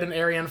sometimes you'll hit an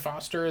Arian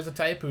Foster as a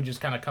type who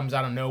just kind of comes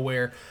out of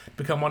nowhere,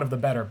 become one of the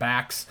better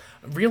backs.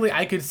 Really,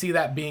 I could see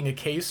that being a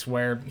case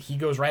where he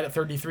goes right at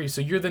 33.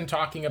 So you're then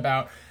talking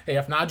about, hey,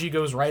 if Najee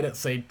goes right at,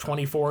 say,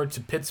 24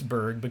 to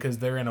Pittsburgh because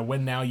they're in a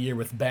win-now year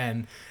with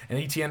Ben, and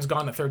Etienne's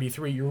gone at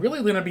 33, you're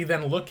really going to be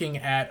then looking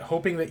at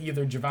hoping that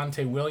either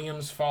Javonte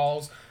Williams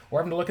falls or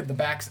having to look at the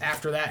backs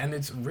after that, and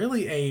it's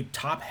really a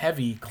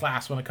top-heavy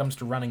class when it comes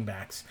to running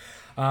backs.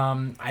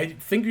 I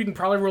think you can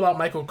probably rule out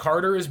Michael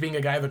Carter as being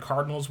a guy the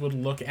Cardinals would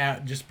look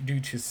at just due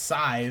to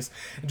size.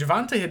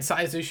 Javonte had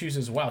size issues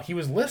as well. He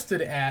was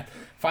listed at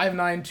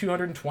 5'9",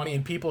 220,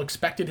 and people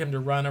expected him to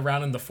run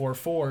around in the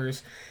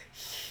 4.4s.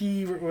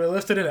 He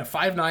listed it at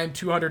 5'9",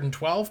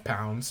 212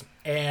 pounds,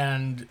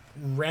 and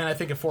ran, I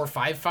think, a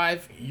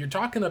 4.55. You're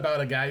talking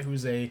about a guy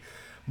who's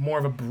more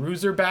of a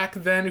bruiser back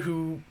then,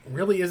 who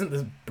really isn't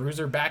the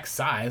bruiser back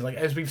size. Like,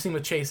 as we've seen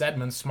with Chase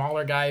Edmonds,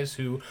 smaller guys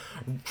who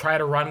try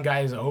to run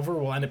guys over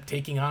will end up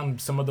taking on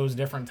some of those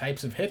different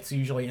types of hits,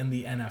 usually in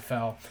the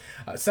NFL.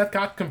 Seth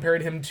Cox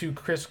compared him to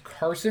Chris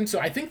Carson, so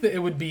I think that it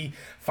would be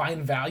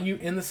fine value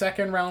in the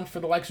second round for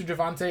the likes of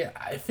Javonte.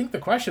 I think the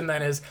question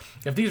then is,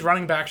 if these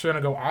running backs are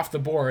going to go off the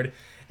board,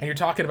 and you're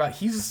talking about,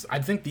 he's,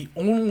 I think, the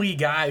only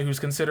guy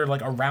who's considered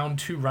like a round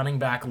 2 running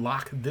back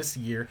lock this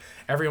year.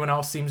 Everyone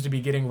else seems to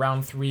be getting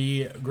round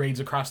 3 grades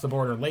across the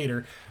board or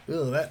later.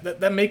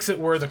 That makes it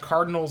where the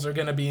Cardinals are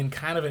going to be in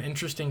kind of an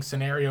interesting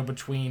scenario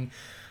between,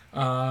 they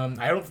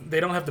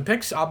don't have the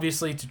picks,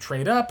 obviously, to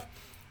trade up.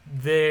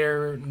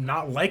 They're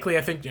not likely,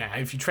 I think,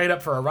 if you trade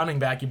up for a running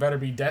back, you better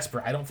be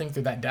desperate. I don't think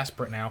they're that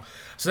desperate now.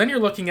 So then you're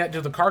looking at,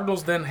 do the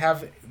Cardinals then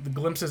have the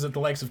glimpses at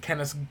the likes of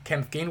Kenneth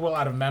Gainwell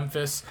out of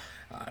Memphis?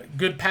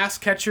 Good pass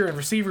catcher and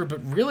receiver,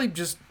 but really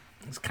just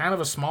is kind of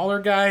a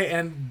smaller guy,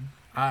 and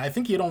I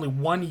think he had only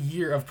 1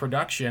 year of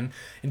production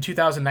in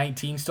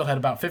 2019, still had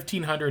about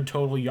 1,500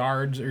 total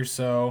yards or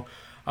so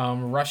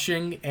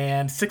rushing,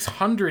 and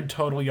 600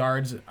 total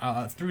yards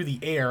through the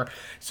air.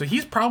 So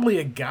he's probably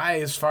a guy,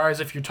 as far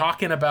as if you're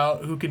talking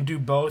about who can do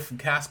both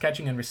pass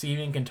catching and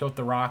receiving, can tote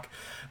the rock,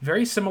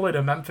 very similar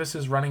to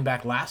Memphis's running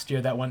back last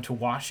year that went to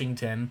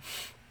Washington.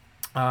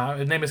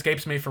 His name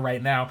escapes me for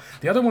right now.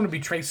 The other one would be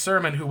Trey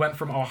Sermon, who went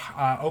from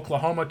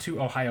Oklahoma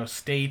to Ohio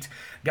State.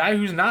 Guy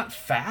who's not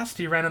fast.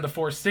 He ran in the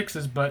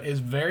 4.6s, but is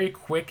very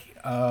quick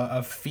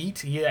of feet.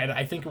 He had,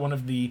 I think, one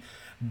of the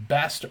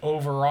best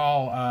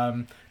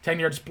overall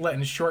 10-yard split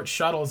and short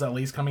shuttles, at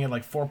least, coming at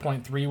like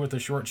 4.3 with the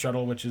short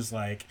shuttle, which is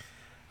like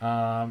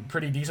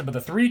pretty decent. But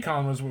the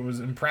 3-cone was what was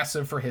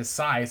impressive for his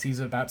size. He's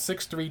about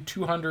 6'3",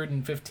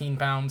 215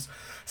 pounds.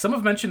 Some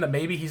have mentioned that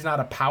maybe he's not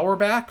a power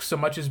back so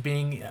much as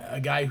being a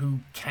guy who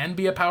can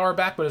be a power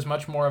back, but is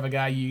much more of a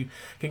guy you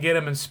can get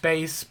him in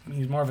space.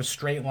 He's more of a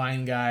straight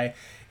line guy.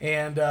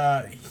 And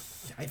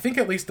I think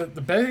at least the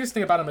biggest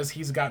thing about him is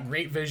he's got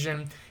great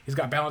vision. He's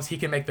got balance. He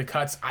can make the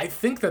cuts. I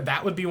think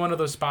that would be one of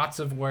those spots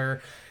of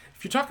where,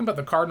 if you're talking about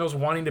the Cardinals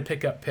wanting to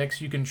pick up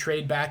picks, you can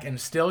trade back and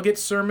still get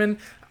Sermon.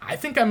 I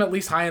think I'm at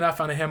least high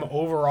enough on him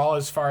overall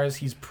as far as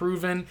he's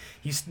proven.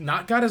 He's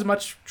not got as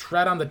much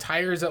tread on the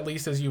tires, at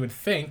least, as you would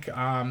think.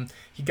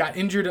 He got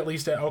injured, at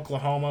least at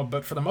Oklahoma,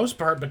 but for the most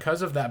part,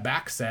 because of that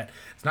back set,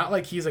 it's not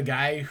like he's a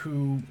guy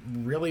who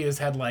really has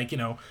had,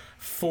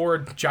 4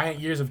 giant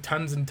years of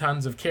tons and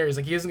tons of carries.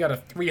 Like, he hasn't got a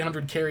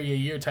 300 carry a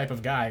year type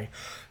of guy.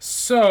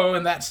 So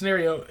in that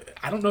scenario,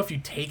 I don't know if you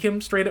take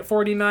him straight at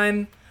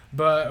 49,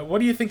 but what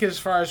do you think as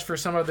far as for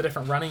some of the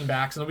different running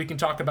backs? And then we can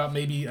talk about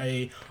maybe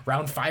a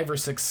round 5 or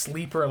 6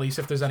 sleeper, at least,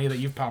 if there's any that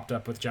you've popped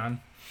up with, John.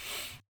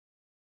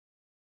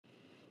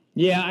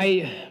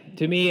 Yeah,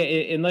 to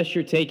me, unless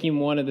you're taking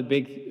one of the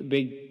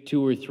big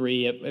 2 or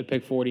 3 at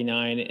pick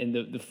 49, and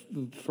the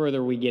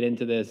further we get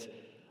into this,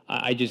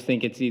 I just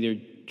think it's either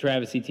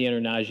Travis Etienne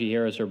or Najee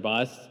Harris or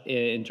bust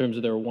in terms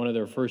of one of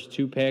their first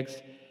 2 picks.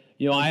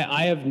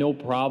 I have no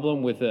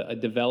problem with a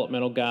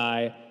developmental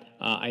guy.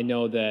 I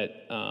know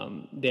that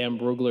Dan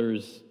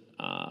Brugler's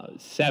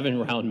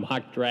 7-round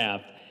mock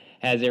draft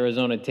has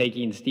Arizona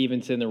taking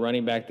Stevenson, the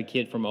running back, the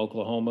kid from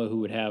Oklahoma, who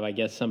would have, I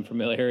guess, some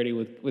familiarity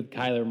with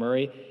Kyler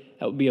Murray.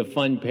 That would be a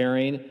fun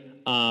pairing.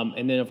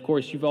 And then, of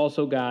course, you've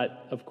also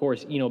got,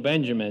 Eno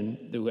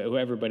Benjamin, who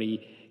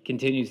everybody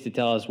continues to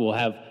tell us will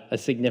have a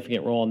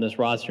significant role in this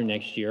roster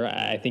next year.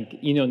 I think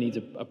Eno needs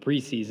a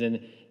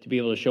preseason to be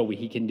able to show what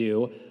he can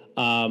do.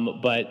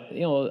 But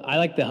I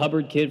like the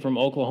Hubbard kid from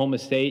Oklahoma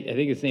State. I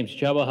think his name's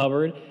Chuba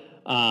Hubbard.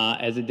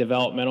 As a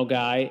developmental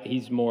guy,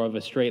 he's more of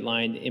a straight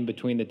line in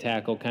between the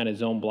tackle, kind of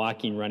zone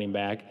blocking running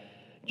back.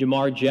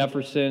 Jamar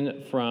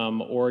Jefferson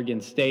from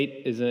Oregon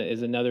State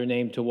is another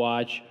name to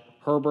watch.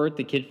 Herbert,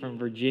 the kid from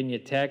Virginia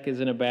Tech,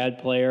 isn't a bad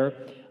player.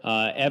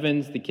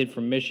 Evans, the kid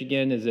from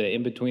Michigan, is an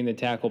in between the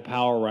tackle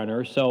power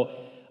runner. So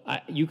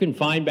you can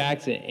find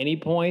backs at any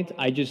point.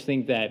 I just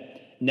think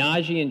that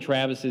Najee and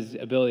Travis's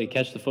ability to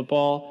catch the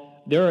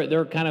football,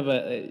 they're kind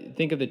of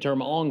think of the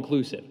term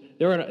all-inclusive.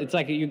 It's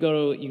like you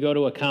go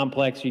to a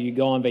complex, or you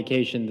go on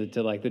vacation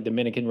to like the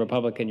Dominican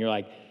Republic, and you're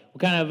like,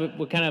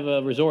 what kind of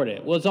a resort is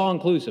it? Well, it's all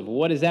inclusive. Well,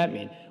 what does that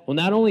mean? Well,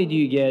 not only do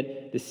you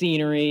get the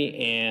scenery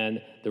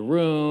and the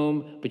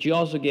room, but you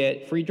also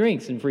get free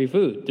drinks and free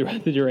food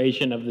throughout the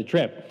duration of the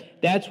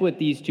trip. That's what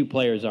these two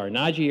players are.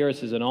 Najee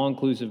Harris is an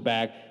all-inclusive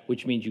back,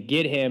 which means you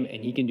get him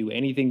and he can do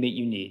anything that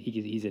you need.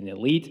 He's an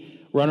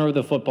elite runner of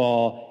the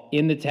football,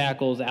 in the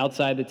tackles,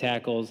 outside the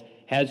tackles,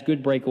 has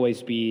good breakaway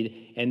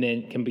speed, and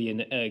then can be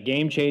a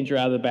game changer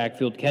out of the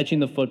backfield, catching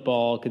the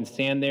football, can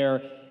stand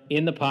there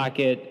in the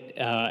pocket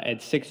at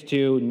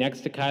 6'2",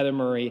 next to Kyler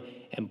Murray,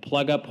 and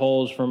plug up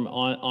holes from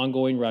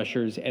ongoing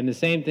rushers. And the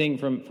same thing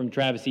from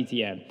Travis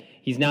Etienne.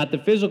 He's not the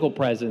physical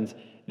presence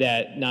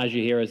that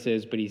Najee Harris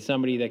is, but he's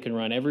somebody that can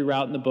run every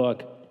route in the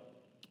book,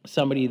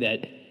 somebody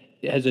that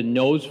has a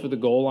nose for the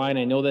goal line.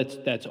 I know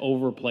that's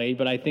overplayed,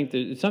 but I think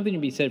there's something to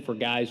be said for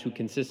guys who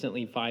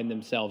consistently find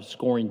themselves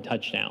scoring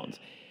touchdowns.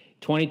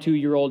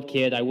 22-year-old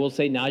kid. I will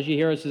say Najee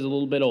Harris is a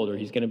little bit older.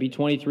 He's going to be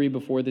 23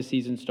 before the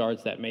season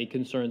starts. That may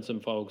concern some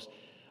folks.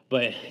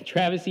 But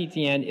Travis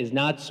Etienne is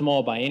not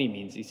small by any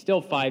means. He's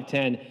still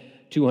 5'10",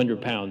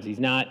 200 pounds. He's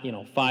not,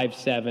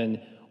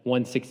 5'7",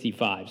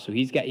 165. So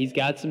he's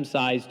got some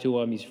size to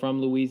him. He's from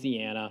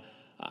Louisiana.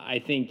 I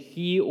think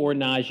he or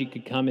Najee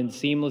could come in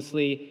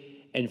seamlessly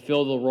and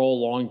fill the role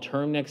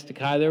long-term next to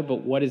Kyler.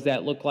 But what does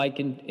that look like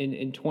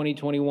in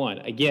 2021?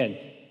 Again,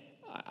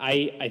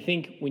 I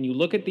think when you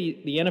look at the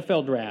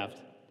NFL draft,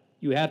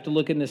 you have to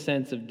look in the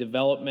sense of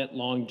development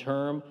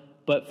long-term.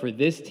 But for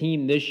this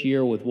team this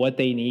year with what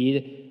they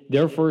need,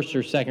 their first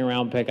or second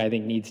round pick, I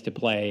think, needs to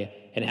play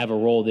and have a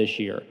role this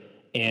year.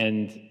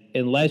 And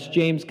unless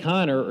James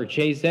Conner or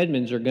Chase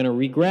Edmonds are going to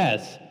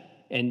regress,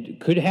 and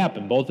could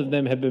happen, both of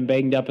them have been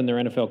banged up in their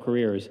NFL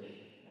careers.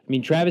 I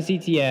mean, Travis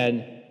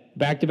Etienne,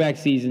 back-to-back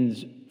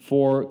seasons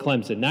for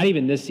Clemson, not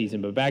even this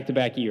season, but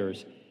back-to-back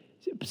years,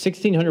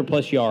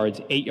 1,600-plus yards,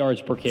 8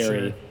 yards per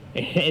carry,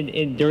 sure.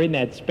 and during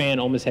that span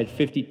almost had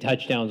 50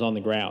 touchdowns on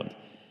the ground.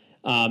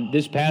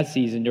 This past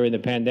season, during the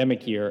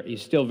pandemic year,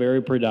 he's still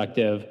very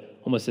productive,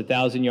 almost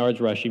 1,000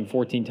 yards rushing,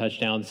 14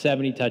 touchdowns,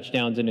 70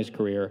 touchdowns in his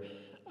career.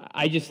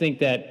 I just think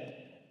that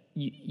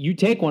you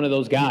take one of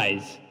those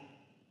guys,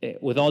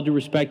 with all due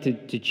respect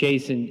to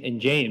Chase and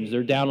James,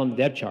 they're down on the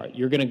depth chart.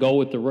 You're going to go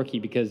with the rookie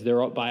because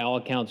they're, by all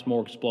accounts,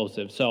 more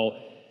explosive. So,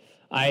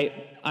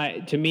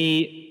 to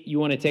me, you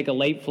want to take a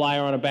late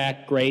flyer on a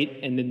back, great,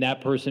 and then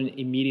that person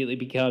immediately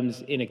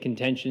becomes in a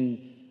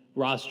contention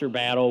roster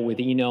battle with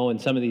Eno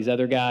and some of these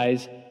other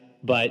guys.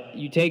 But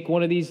you take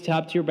one of these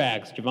top-tier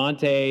backs,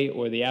 Javonte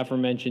or the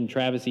aforementioned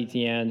Travis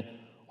Etienne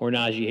or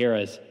Najee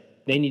Harris,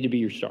 they need to be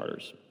your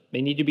starters.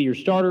 They need to be your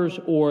starters,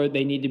 or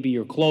they need to be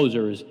your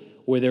closers,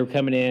 where they're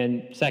coming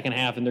in second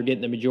half and they're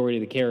getting the majority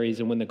of the carries.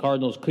 And when the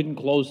Cardinals couldn't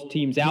close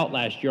teams out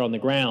last year on the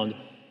ground,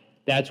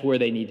 that's where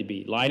they need to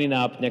be, lining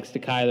up next to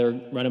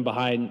Kyler, running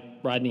behind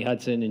Rodney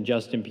Hudson and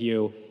Justin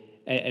Pugh,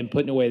 and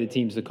putting away the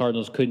teams the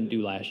Cardinals couldn't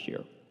do last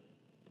year.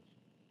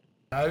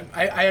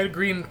 I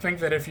agree and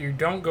think that if you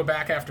don't go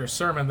back after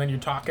Sermon, then you're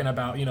talking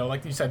about,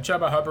 like you said,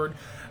 Chuba Hubbard,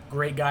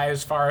 great guy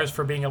as far as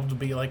for being able to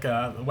be like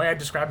the way I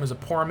describe him as a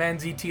poor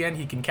man's ETN.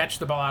 He can catch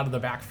the ball out of the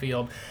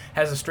backfield,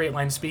 has a straight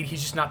line speed.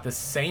 He's just not the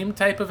same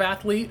type of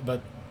athlete, but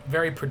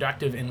very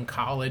productive in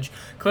college.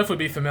 Cliff would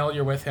be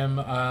familiar with him.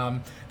 I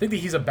think that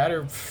he's a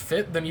better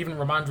fit than even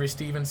Ramondre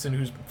Stevenson,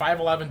 who's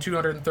 5'11",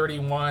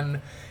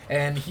 231,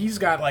 and he's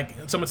got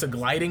a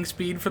gliding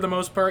speed for the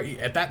most part.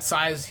 At that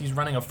size, he's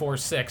running a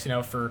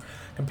 4.6. For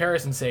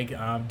comparison's sake,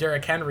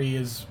 Derrick Henry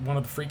is one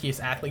of the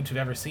freakiest athletes we've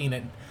ever seen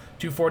at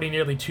 240,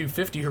 nearly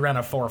 250, who ran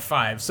a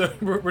 4.5. So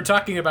we're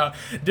talking about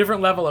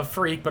different level of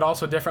freak, but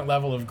also different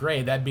level of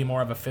grade. That'd be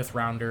more of a fifth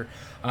rounder.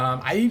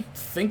 I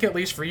think, at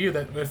least for you,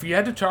 that if you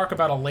had to talk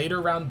about a later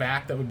round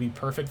back, that would be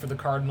perfect for the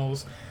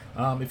Cardinals.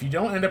 If you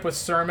don't end up with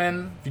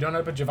Sermon, if you don't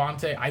end up with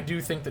Javonte, I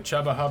do think that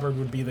Chuba Hubbard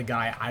would be the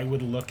guy I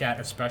would look at,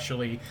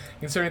 especially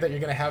considering that you're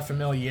going to have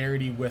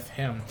familiarity with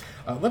him.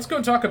 Let's go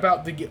and talk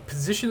about the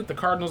position that the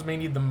Cardinals may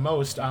need the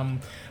most.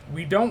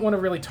 We don't want to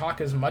really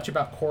talk as much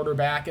about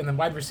quarterback, and then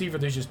wide receiver,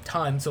 there's just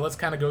tons, so let's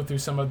kind of go through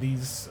some of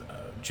these,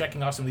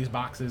 checking off some of these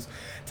boxes.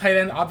 Tight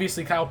end,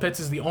 obviously Kyle Pitts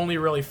is the only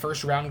really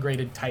first-round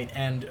graded tight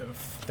end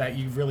that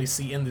you really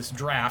see in this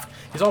draft.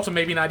 He's also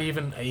maybe not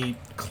even a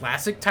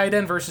classic tight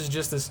end versus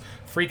just this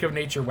freak of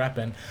nature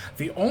weapon.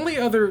 The only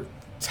other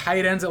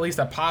tight ends, at least,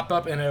 that pop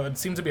up, and it would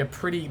seem to be a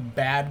pretty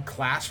bad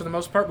class for the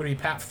most part, would be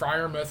Pat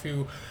Freiermuth,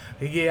 who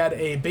he had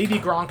a Baby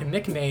Gronk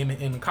nickname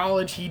in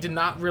college. He did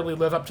not really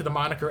live up to the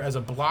moniker as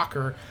a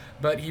blocker,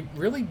 but he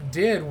really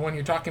did when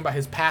you're talking about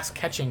his pass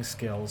catching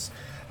skills.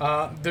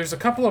 There's a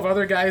couple of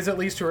other guys, at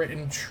least, who are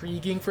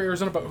intriguing for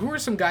Arizona, but who are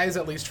some guys,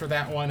 at least, for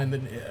that one? And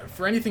then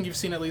for anything you've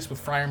seen, at least,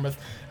 with Freiermuth,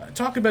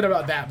 talk a bit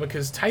about that,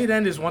 because tight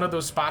end is one of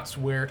those spots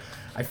where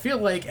I feel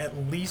like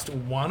at least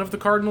one of the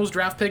Cardinals'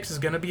 draft picks is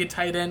going to be a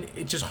tight end.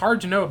 It's just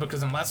hard to know,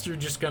 because unless you're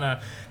just going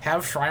to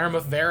have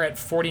Freiermuth there at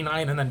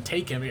 49 and then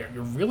take him, you're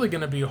really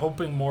going to be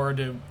hoping more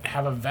to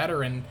have a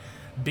veteran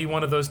be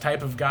one of those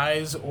type of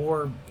guys,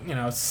 or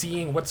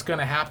seeing what's going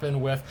to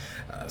happen with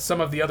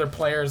some of the other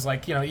players,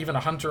 like even a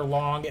Hunter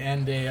Long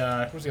and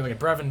a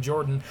Brevin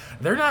Jordan.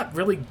 They're not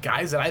really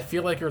guys that I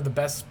feel like are the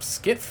best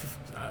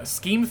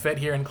scheme fit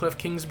here in Cliff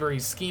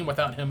Kingsbury's scheme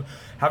without him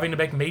having to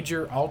make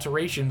major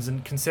alterations.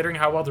 And considering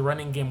how well the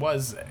running game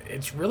was,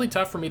 it's really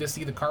tough for me to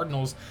see the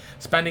Cardinals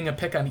spending a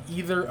pick on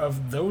either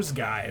of those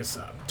guys.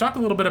 Talk a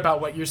little bit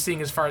about what you're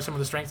seeing as far as some of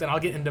the strengths, and I'll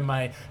get into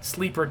my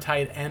sleeper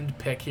tight end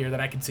pick here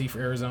that I can see for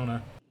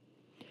Arizona.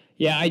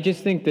 Yeah, I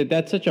just think that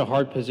that's such a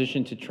hard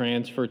position to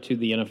transfer to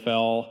the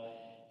NFL.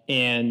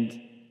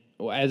 And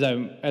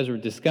as we're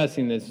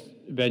discussing this,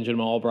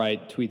 Benjamin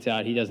Albright tweets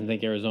out he doesn't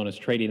think Arizona's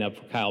trading up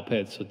for Kyle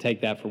Pitts, so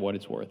take that for what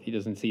it's worth. He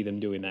doesn't see them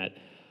doing that.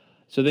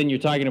 So then you're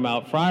talking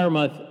about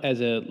Freiermuth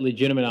as a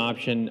legitimate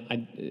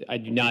option. I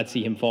do not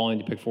see him falling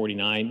to pick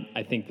 49.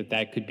 I think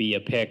that could be a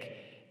pick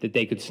that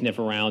they could sniff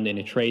around in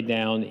a trade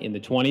down in the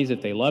 20s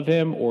if they love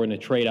him, or in a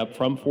trade up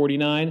from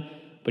 49.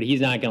 But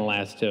he's not going to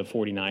last to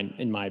 49,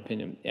 in my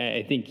opinion.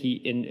 I think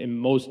in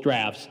most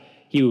drafts,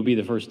 he would be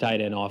the first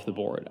tight end off the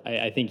board.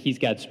 I think he's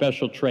got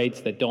special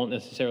traits that don't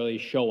necessarily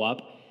show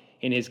up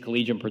in his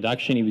collegiate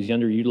production. He was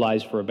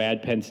underutilized for a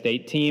bad Penn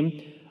State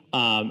team.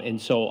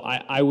 And so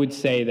I would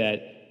say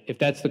that if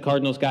that's the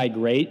Cardinals guy,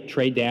 great.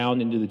 Trade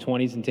down into the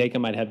 20s and take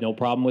him. I'd have no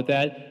problem with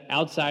that.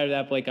 Outside of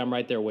that, Blake, I'm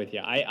right there with you.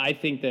 I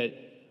think that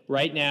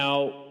right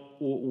now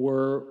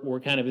we're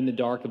kind of in the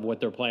dark of what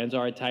their plans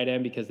are at tight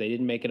end, because they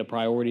didn't make it a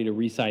priority to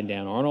re-sign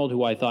Dan Arnold,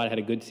 who I thought had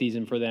a good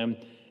season for them.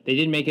 They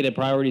didn't make it a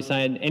priority to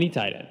sign any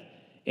tight end.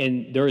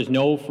 And there is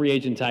no free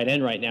agent tight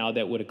end right now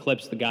that would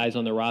eclipse the guys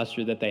on the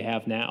roster that they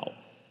have now.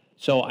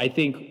 So I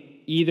think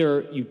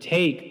either you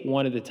take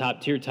one of the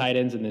top-tier tight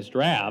ends in this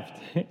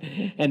draft,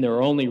 and there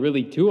are only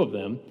really two of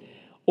them,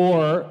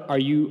 or are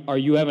you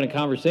having a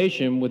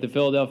conversation with the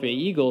Philadelphia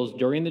Eagles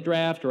during the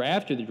draft or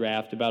after the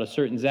draft about a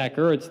certain Zach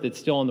Ertz that's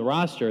still on the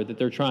roster that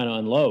they're trying to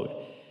unload?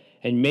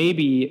 And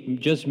maybe,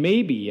 just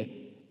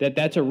maybe,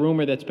 that's a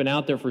rumor that's been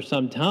out there for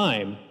some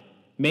time.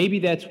 Maybe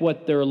that's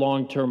what their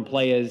long-term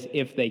play is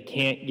if they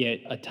can't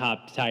get a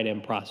top tight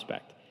end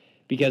prospect.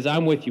 Because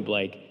I'm with you,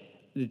 Blake.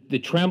 The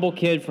Tremble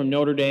kid from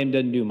Notre Dame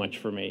doesn't do much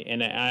for me.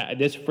 And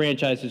this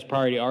franchise has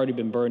probably already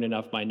been burned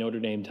enough by Notre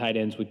Dame tight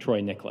ends with Troy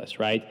Nicholas,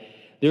 right?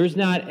 There's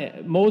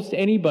not most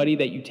anybody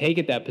that you take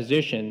at that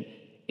position,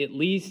 at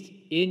least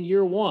in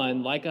year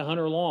one, like a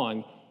Hunter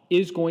Long,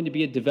 is going to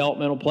be a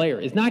developmental player.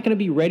 Is not going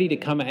to be ready to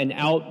come and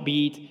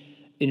outbeat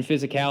in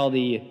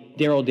physicality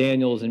Darrell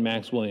Daniels and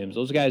Max Williams.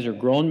 Those guys are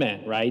grown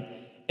men, right?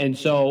 And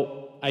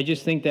so I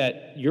just think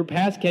that your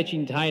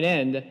pass-catching tight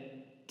end,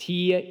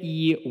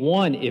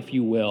 TE1, if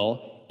you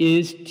will,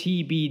 is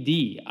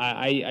TBD.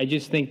 I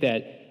just think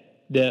that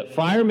the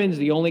Freierman's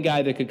the only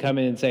guy that could come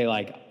in and say,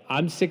 like,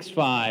 I'm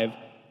 6'5",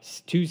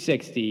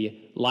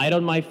 260, light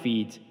on my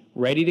feet,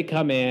 ready to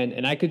come in,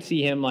 and I could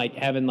see him like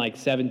having like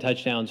 7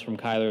 touchdowns from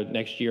Kyler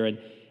next year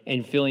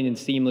and filling in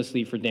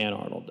seamlessly for Dan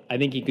Arnold. I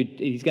think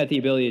he's got the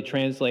ability to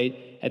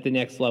translate at the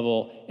next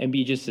level and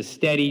be just a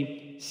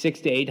steady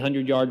 600 to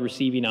 800 yard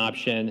receiving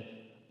option.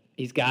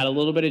 He's got a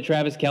little bit of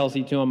Travis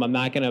Kelce to him. I'm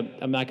not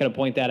gonna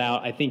point that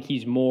out. I think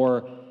he's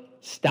more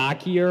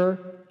stockier.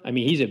 I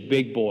mean, he's a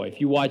big boy.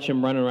 If you watch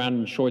him running around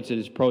in shorts at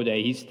his pro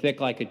day, he's thick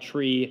like a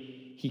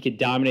tree. He could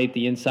dominate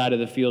the inside of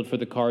the field for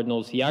the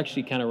Cardinals. He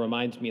actually kind of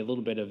reminds me a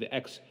little bit of the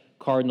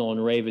ex-Cardinal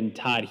and Raven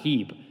Todd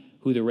Heap,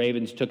 who the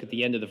Ravens took at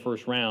the end of the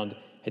first round.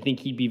 I think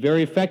he'd be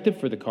very effective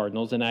for the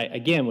Cardinals, and I,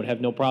 again, would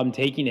have no problem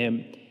taking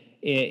him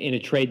in a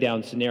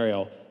trade-down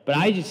scenario. But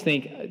I just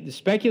think the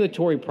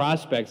speculatory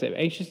prospects, I'm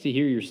anxious to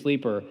hear your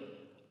sleeper.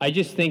 I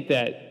just think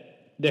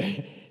that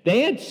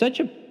they had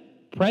such a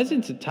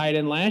presence at tight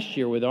end last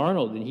year with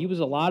Arnold, and he was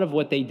a lot of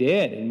what they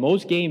did. In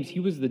most games, he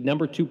was the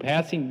number 2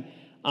 passing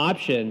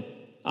option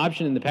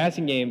in the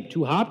passing game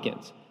to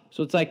Hopkins.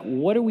 So it's like,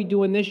 what are we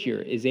doing this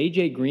year? Is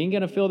A.J. Green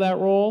going to fill that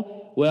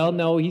role? Well,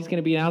 no, he's going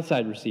to be an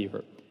outside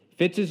receiver.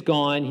 Fitz is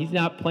gone. He's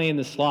not playing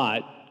the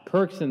slot.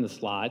 Kirk's in the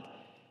slot.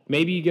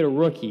 Maybe you get a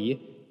rookie.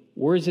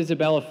 Where's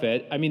Isabella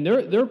fit? I mean,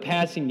 their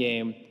passing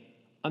game,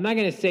 I'm not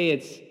going to say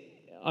it's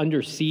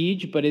under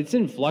siege, but it's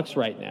in flux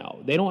right now.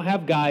 They don't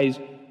have guys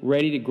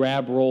ready to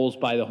grab roles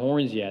by the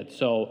horns yet.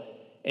 So,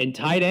 and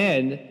tight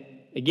end,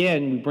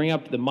 again, we bring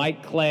up the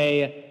Mike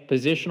Clay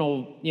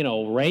positional,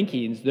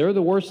 rankings. They're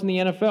the worst in the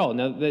NFL.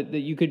 Now, that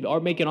you could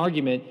make an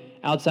argument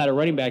outside of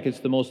running back, it's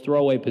the most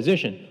throwaway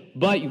position.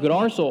 But you could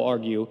also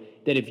argue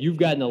that if you've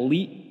got an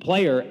elite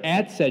player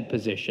at said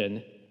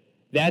position,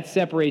 that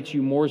separates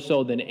you more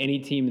so than any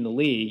team in the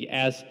league,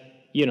 as,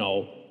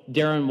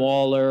 Darren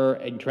Waller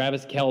and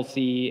Travis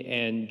Kelce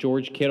and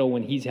George Kittle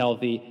when he's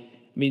healthy.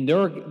 I mean,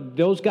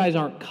 those guys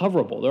aren't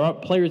coverable. There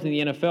aren't players in the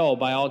NFL,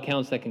 by all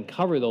accounts, that can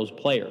cover those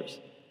players.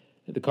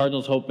 The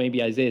Cardinals hope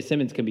maybe Isaiah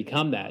Simmons can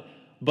become that.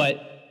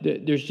 But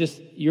there's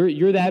just,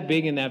 you're that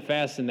big and that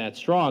fast and that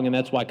strong, and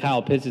that's why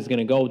Kyle Pitts is going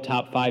to go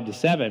top 5 to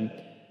 7.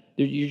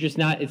 You're just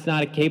not, it's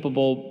not a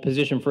capable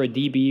position for a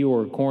DB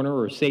or a corner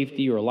or a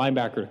safety or a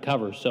linebacker to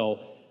cover. So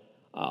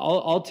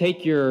I'll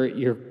take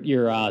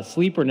your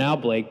sleeper now,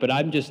 Blake, but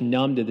I'm just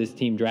numb to this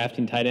team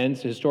drafting tight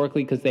ends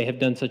historically because they have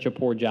done such a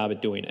poor job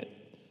at doing it.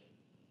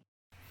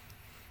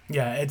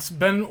 Yeah, it's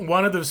been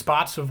one of those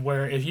spots of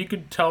where if you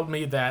could tell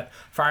me that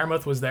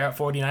Freiermuth was there at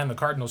 49 the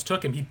Cardinals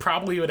took him, he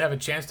probably would have a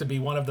chance to be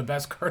one of the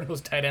best Cardinals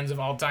tight ends of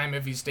all time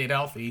if he stayed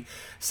healthy,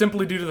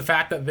 simply due to the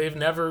fact that they've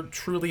never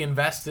truly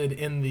invested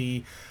in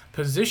the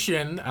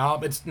position.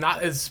 It's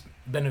not as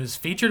been as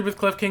featured with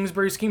Cliff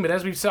Kingsbury's scheme, but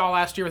as we saw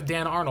last year with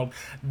Dan Arnold,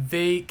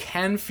 they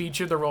can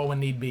feature the role when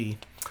need be.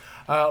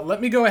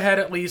 Let me go ahead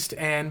at least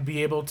and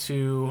be able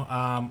to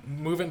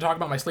move and talk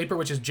about my sleeper,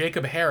 which is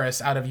Jacob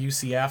Harris out of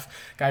UCF,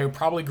 guy who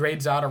probably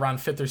grades out around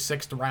 5th or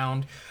 6th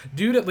round.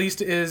 Dude at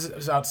least is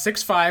about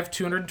 6'5",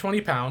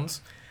 220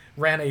 pounds,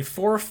 ran a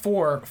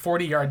 4.4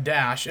 40-yard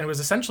dash, and was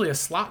essentially a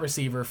slot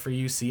receiver for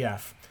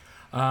UCF.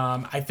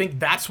 I think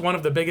that's one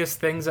of the biggest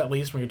things, at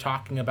least when you're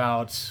talking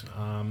about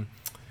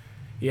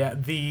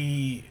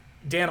the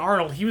Dan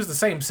Arnold. He was the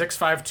same,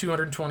 6'5",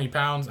 220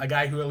 pounds, a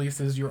guy who at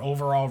least is your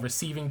overall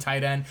receiving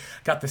tight end,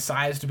 got the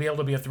size to be able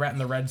to be a threat in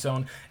the red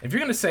zone. If you're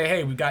going to say,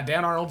 hey, we've got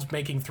Dan Arnold's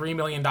making $3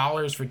 million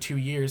for 2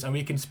 years, and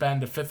we can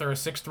spend a 5th or a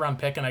 6th round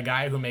pick on a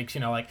guy who makes,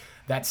 like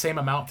that same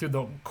amount through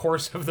the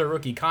course of the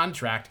rookie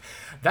contract,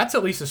 that's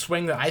at least a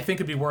swing that I think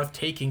would be worth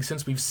taking,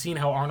 since we've seen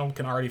how Arnold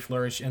can already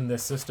flourish in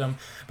this system.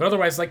 But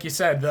otherwise, like you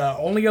said, the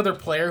only other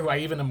player who I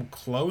even am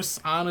close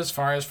on as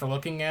far as for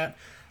looking at,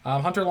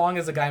 Hunter Long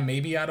is a guy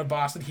maybe out of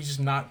Boston. He's just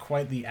not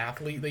quite the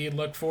athlete that you'd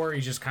look for.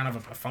 He's just kind of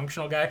a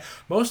functional guy.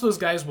 Most of those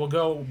guys will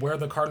go where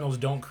the Cardinals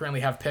don't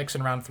currently have picks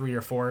in round 3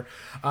 or 4.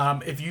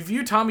 If you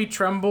view Tommy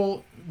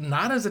Tremble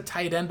not as a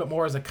tight end, but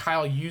more as a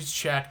Kyle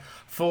Juszczyk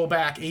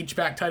fullback,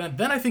 H-back tight end,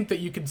 then I think that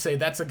you could say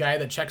that's a guy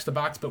that checks the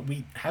box, but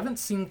we haven't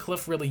seen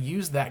Cliff really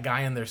use that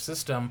guy in their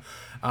system.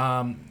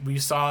 We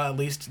saw at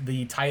least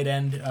the tight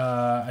end,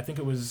 I think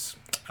it was...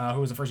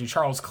 who was the first year?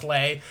 Charles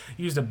Clay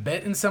used a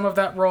bit in some of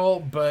that role,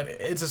 but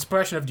it's a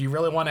question of, do you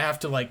really want to have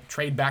to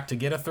trade back to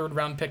get a 3rd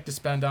round pick to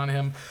spend on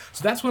him?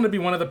 So that's going to be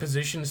one of the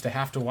positions to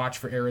have to watch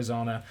for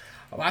Arizona.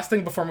 Last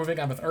thing before moving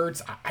on with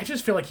Ertz, I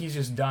just feel like he's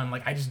just done.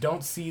 I just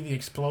don't see the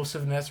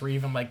explosiveness or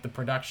even the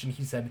production.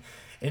 He's had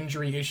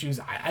injury issues.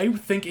 I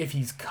think if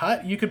he's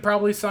cut, you could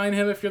probably sign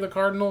him if you're the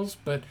Cardinals,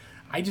 but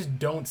I just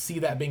don't see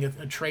that being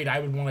a trade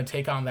I would want to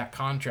take on that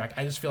contract.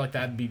 I just feel like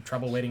that'd be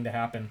trouble waiting to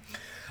happen.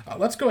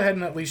 Let's go ahead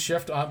and at least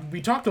shift.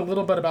 We talked a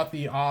little bit about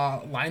the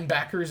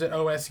linebackers at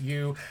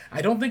OSU.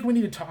 I don't think we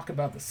need to talk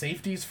about the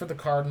safeties for the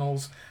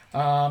Cardinals.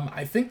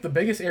 I think the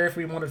biggest area, if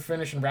we want to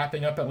finish and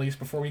wrapping up at least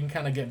before we can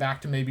kind of get back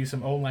to maybe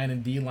some O-line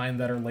and D-line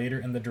that are later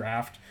in the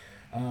draft,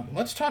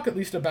 let's talk at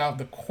least about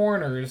the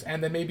corners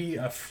and then maybe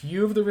a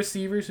few of the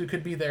receivers who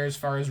could be there as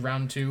far as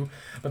round 2.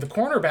 But the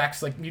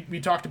cornerbacks, we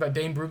talked about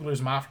Dane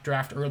Brugler's mock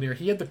draft earlier.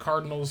 He had the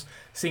Cardinals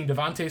seeing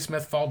Devontae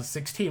Smith fall to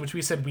 16, which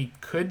we said we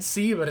could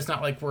see, but it's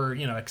not like we're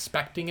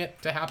expecting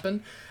it to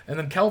happen. And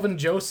then Kelvin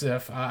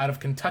Joseph out of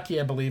Kentucky,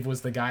 I believe,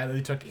 was the guy that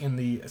they took in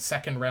the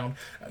 2nd round.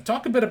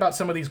 Talk a bit about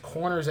some of these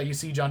corners that you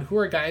see, John. Who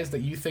are guys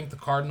that you think the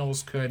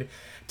Cardinals could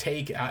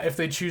take if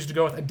they choose to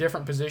go with a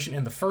different position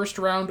in the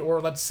 1st round,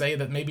 or let's say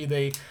that maybe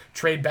they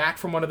trade back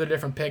from one of the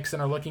different picks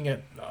and are looking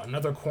at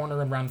another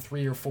corner in round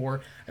 3 or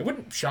 4. It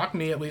wouldn't shock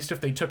me, at least,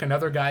 if they took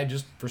another guy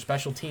just for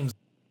special teams.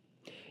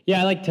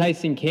 Yeah, I like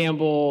Tyson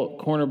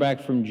Campbell,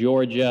 cornerback from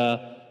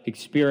Georgia,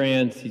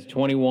 experience. He's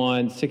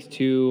 21,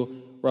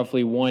 6'2",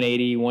 roughly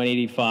 180,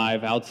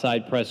 185,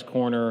 outside press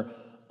corner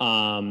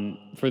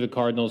for the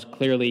Cardinals,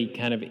 clearly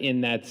kind of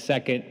in that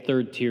 2nd,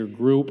 3rd tier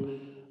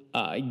group.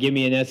 Give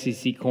me an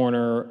SEC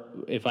corner.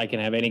 If I can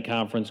have any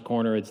conference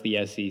corner, it's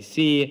the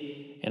SEC.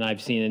 And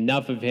I've seen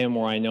enough of him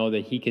where I know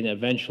that he can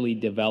eventually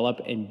develop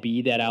and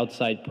be that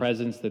outside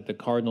presence that the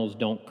Cardinals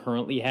don't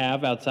currently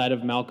have outside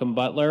of Malcolm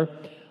Butler.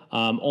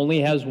 Only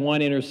has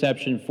 1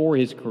 interception for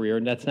his career,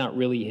 and that's not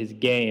really his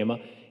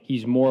game.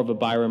 He's more of a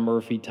Byron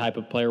Murphy type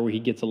of player where he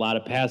gets a lot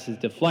of passes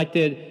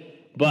deflected,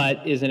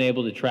 but isn't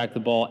able to track the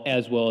ball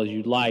as well as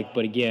you'd like.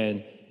 But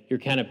again, you're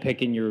kind of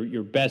picking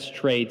your best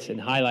traits and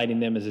highlighting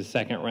them as a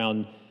 2nd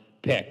round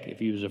pick. If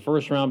he was a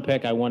 1st round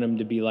pick, I want him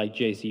to be like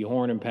J.C.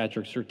 Horn and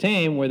Patrick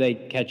Surtain, where they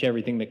catch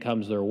everything that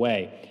comes their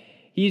way.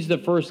 He's the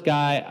first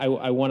guy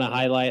I want to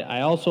highlight.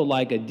 I also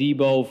like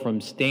Adebo from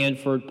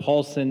Stanford,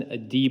 Paulson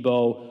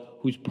Adebo,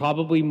 who's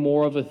probably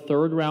more of a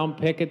 3rd round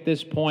pick at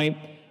this point.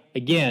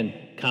 Again,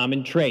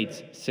 common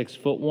traits,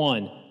 6'1",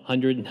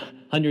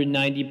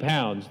 190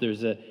 pounds.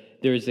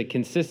 There's a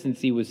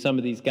consistency with some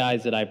of these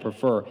guys that I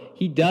prefer.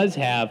 He does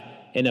have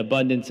an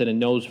abundance and a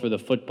nose for the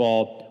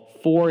football.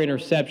 4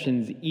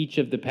 interceptions each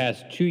of the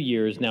past 2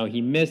 years. Now,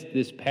 he missed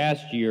this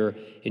past year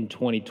in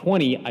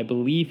 2020. I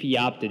believe he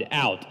opted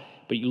out.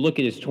 But you look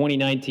at his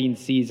 2019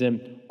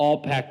 season,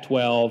 all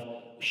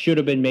Pac-12, should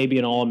have been maybe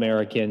an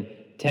All-American,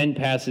 10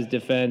 passes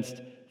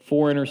defensed,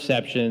 4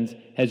 interceptions,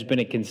 has been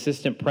a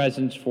consistent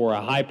presence for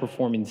a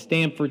high-performing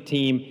Stanford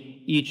team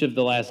each of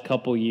the last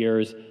couple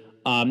years.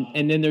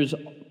 And then there's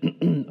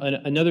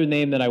another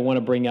name that I want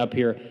to bring up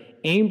here.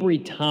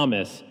 Ambry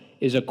Thomas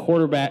is a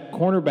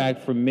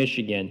cornerback from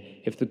Michigan.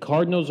 If the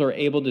Cardinals are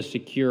able to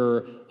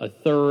secure a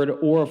third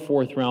or a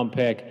fourth round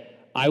pick,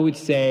 I would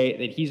say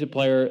that he's a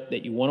player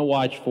that you want to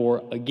watch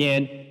for.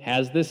 Again,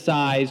 has the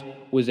size,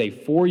 was a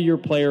 4-year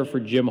player for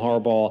Jim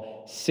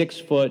Harbaugh, 6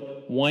 foot,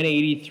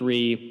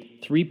 183,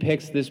 3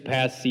 picks this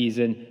past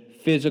season,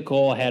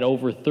 physical, had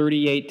over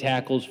 38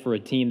 tackles for a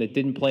team that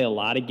didn't play a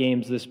lot of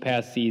games this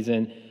past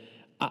season.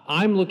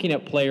 I'm looking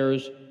at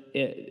players,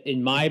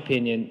 in my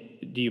opinion,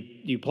 do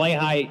you play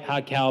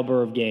high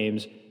caliber of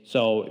games?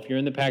 So if you're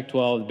in the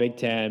Pac-12, the Big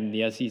Ten,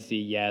 the SEC,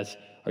 yes.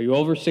 Are you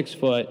over 6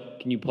 foot?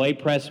 Can you play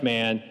press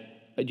man?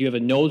 Do you have a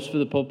nose for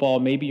the football?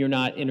 Maybe you're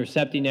not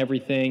intercepting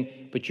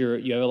everything, but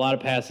you have a lot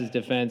of passes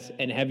defense.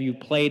 And have you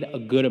played a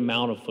good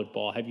amount of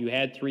football? Have you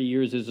had 3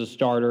 years as a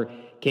starter?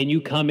 Can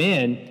you come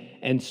in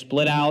and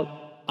split out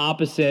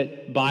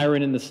opposite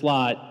Byron in the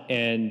slot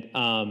and,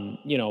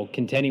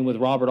 contending with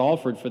Robert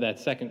Alford for that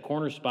second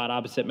corner spot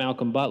opposite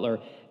Malcolm Butler?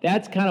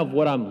 That's kind of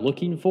what I'm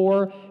looking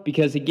for,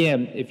 because,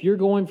 again, if you're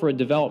going for a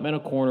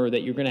developmental corner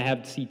that you're going to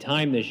have to see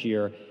time this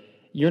year,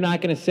 you're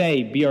not going to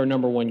say, be our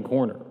number 1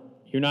 corner.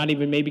 You're not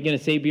even maybe going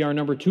to say, be our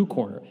number 2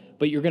 corner,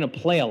 but you're going to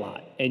play a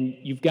lot, and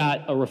you've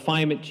got a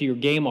refinement to your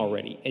game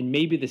already. And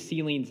maybe the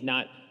ceiling's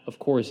not, of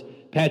course,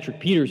 Patrick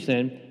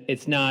Peterson.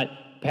 It's not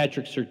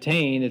Patrick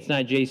Surtain. It's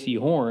not J.C.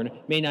 Horn.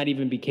 May not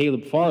even be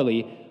Caleb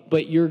Farley,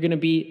 but you're going to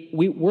be,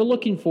 we're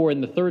looking for in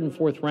the 3rd and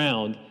 4th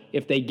round,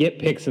 if they get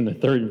picks in the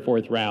 3rd and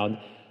 4th round,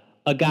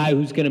 a guy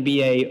who's going to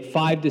be a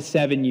 5 to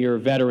 7 year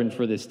veteran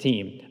for this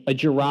team, a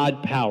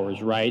Gerard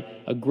Powers, right?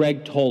 A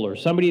Greg Toller,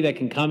 somebody that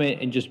can come in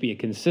and just be a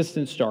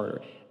consistent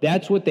starter.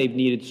 That's what they've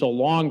needed so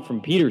long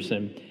from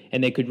Peterson,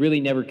 and they could really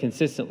never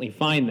consistently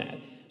find that.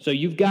 So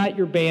you've got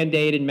your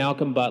Band-Aid in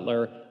Malcolm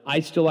Butler. I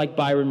still like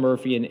Byron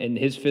Murphy and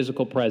his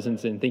physical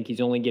presence and think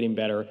he's only getting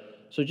better.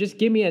 So just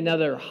give me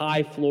another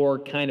high floor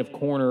kind of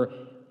corner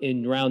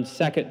in round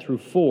 2nd through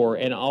 4,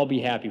 and I'll be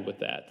happy with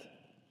that.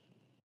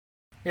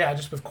 Yeah,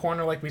 just with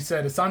corner, like we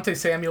said, Asante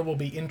Samuel will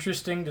be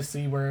interesting to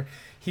see where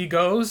he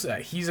goes.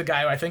 He's a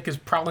guy who I think is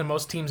probably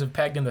most teams have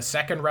pegged in the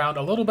 2nd round,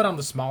 a little bit on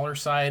the smaller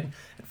side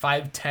at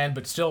 5'10",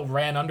 but still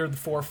ran under the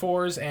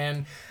 4.4s,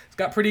 and he's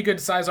got pretty good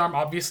size arm,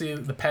 obviously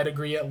the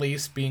pedigree at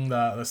least, being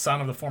the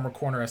son of the former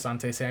corner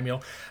Asante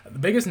Samuel. The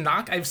biggest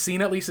knock I've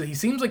seen, at least, is he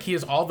seems like he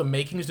has all the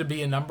makings to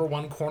be a number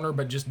 1 corner,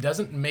 but just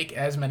doesn't make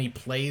as many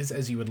plays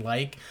as you would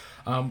like.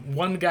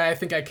 One guy I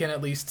think I can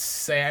at least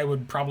say I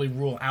would probably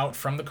rule out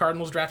from the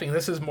Cardinals drafting,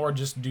 this is more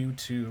just due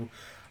to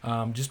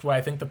just what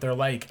I think that they're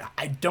like.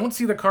 I don't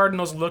see the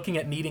Cardinals looking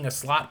at needing a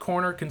slot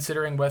corner,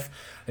 considering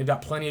they've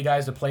got plenty of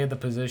guys to play at the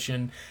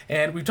position.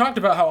 And we've talked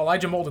about how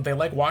Elijah Molden, they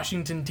like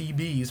Washington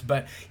DBs,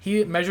 but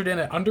he measured in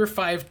at under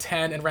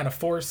 5'10" and ran a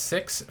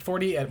 4.6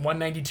 40 at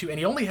 192, and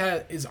he only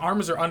had, his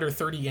arms are under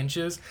 30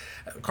 inches.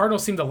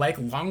 Cardinals seem to like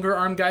longer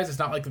arm guys. It's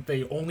not like that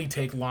they only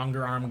take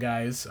longer arm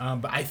guys,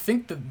 but I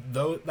think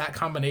that that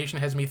combination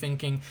has me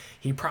thinking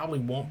he probably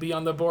won't be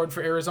on the board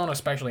for Arizona,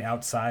 especially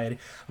outside.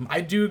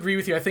 I do agree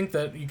with you. I think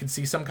that you can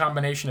see some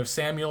combination of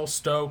Samuel,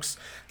 Stokes,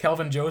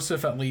 Kelvin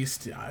Joseph at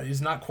least.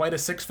 He's not quite a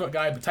 6-foot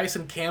guy, but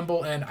Tyson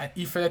Campbell and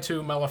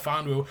Ifeatu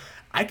Melifonwu,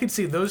 I could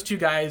see those two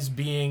guys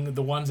being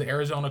the ones that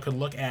Arizona could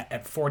look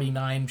at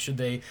 49 should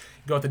they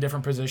go at a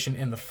different position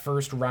in the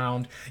 1st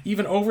round,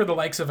 even over the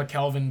likes of a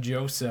Kelvin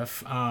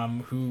Joseph,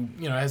 who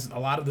has a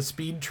lot of the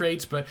speed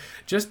traits, but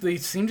just they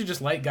seem to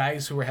just like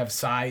guys who have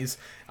size.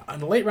 In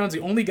the late rounds,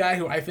 the only guy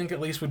who I think at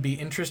least would be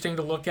interesting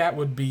to look at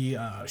would be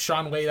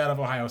Sean Wade out of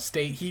Ohio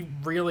State. He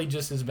really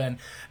just has been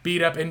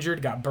beat up,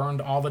 injured, got burned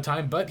all the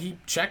time, but he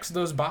checks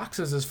those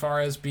boxes as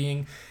far as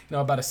being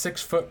about a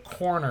 6-foot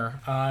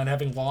corner and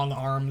having long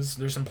arms.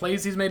 There's some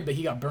plays he's made, but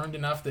he got burned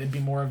enough that it'd be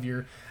more of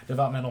your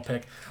developmental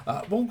pick.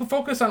 We'll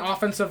focus on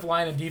offensive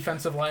line and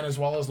defensive line as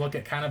well as look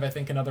at I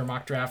think another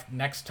mock draft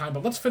next time.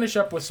 But let's finish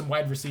up with some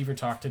wide receiver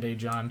talk today,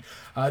 John.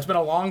 It's been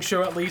a long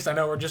show at least. I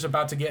know we're just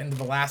about to get into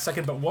the last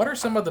second, but what are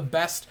some of the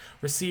best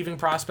receiving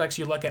prospects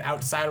you look at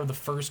outside of the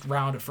 1st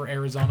round for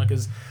Arizona?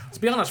 Because let's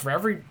be honest, for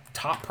every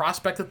top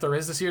prospect that there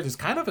is this year, there's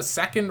kind of a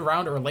 2nd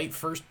round or a late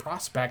 1st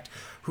prospect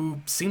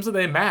who seems that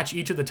they match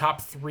each of the top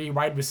 3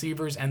 wide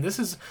receivers, and this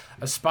is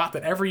a spot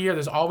that every year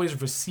there's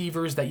always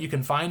receivers that you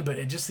can find, but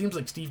it just seems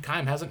like Steve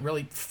Keim hasn't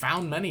really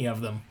found many of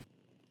them.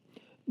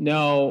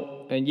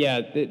 No, and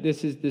yeah,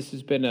 this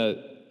has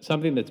been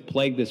something that's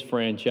plagued this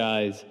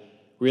franchise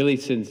really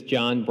since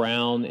John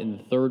Brown in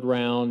the 3rd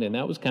round, and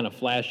that was kind of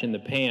flash in the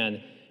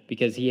pan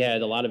because he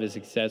had a lot of his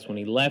success when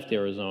he left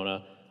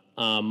Arizona.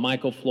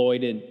 Michael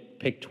Floyd in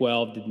pick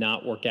 12 did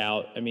not work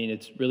out. I mean,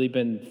 it's really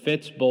been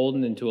Fitz,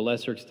 Bolden, and to a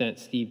lesser extent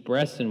Steve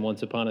Breston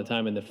once upon a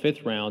time in the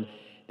 5th round.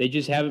 They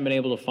just haven't been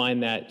able to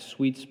find that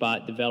sweet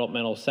spot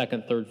developmental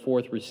 2nd, 3rd,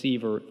 4th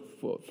receiver,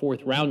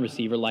 4th round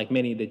receiver like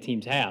many of the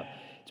teams have.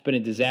 It's been a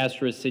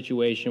disastrous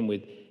situation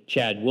with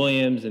Chad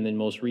Williams and then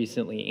most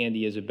recently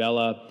Andy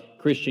Isabella.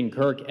 Christian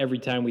Kirk, every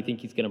time we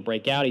think he's going to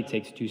break out, he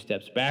takes 2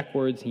 steps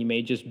backwards. He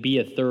may just be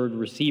a 3rd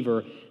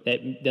receiver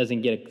that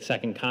doesn't get a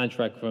 2nd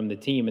contract from the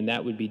team, and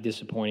that would be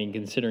disappointing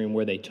considering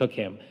where they took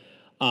him.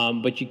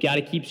 But you got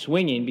to keep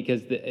swinging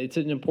because it's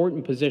an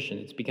important position.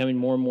 It's becoming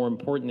more and more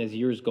important as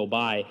years go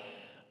by.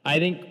 I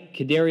think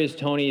Kadarius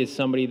Toney is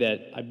somebody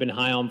that I've been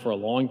high on for a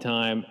long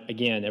time.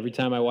 Again, every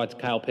time I watch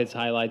Kyle Pitts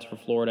highlights for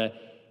Florida,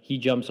 he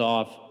jumps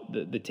off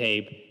the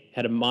tape,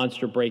 had a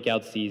monster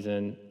breakout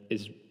season,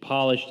 is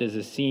polished as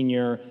a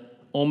senior,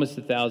 almost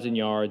 1,000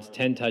 yards,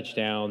 10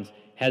 touchdowns,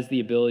 has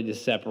the ability to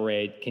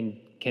separate,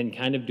 can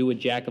kind of do a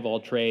jack of all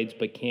trades,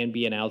 but can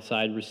be an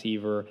outside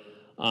receiver.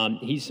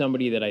 He's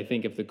somebody that I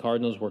think if the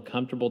Cardinals were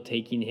comfortable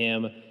taking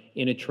him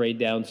in a trade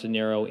down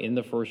scenario in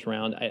the first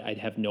round, I'd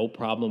have no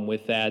problem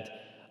with that.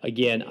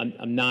 Again,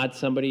 I'm not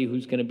somebody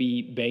who's going to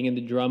be banging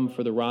the drum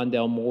for the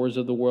Rondale Moores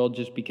of the world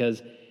just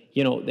because,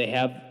 they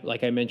have,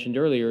 like I mentioned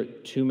earlier,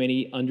 too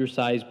many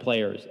undersized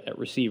players at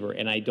receiver.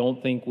 And I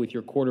don't think with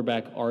your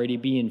quarterback already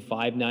being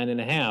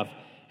 5'9.5",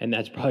 and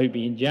that's probably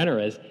being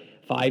generous,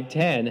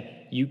 5'10",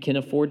 you can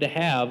afford to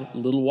have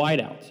little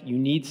wideouts. You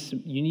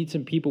need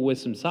some people with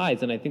some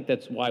size, and I think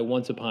that's why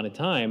once upon a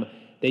time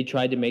they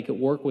tried to make it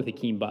work with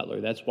Hakeem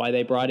Butler. That's why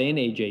they brought in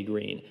A.J.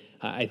 Green.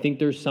 I think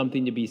there's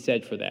something to be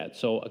said for that.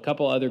 So a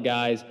couple other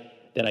guys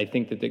that I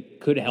think that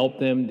could help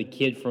them, the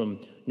kid from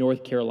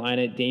North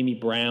Carolina, Damie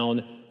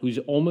Brown, who's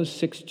almost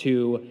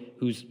 6'2",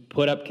 who's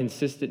put up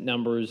consistent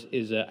numbers,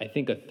 is I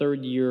think a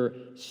third-year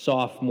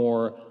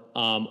sophomore.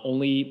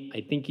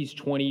 I think he's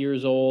 20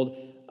 years old.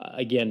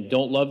 Again,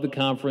 don't love the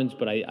conference,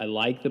 but I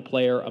like the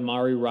player.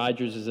 Amari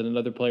Rodgers is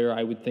another player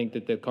I would think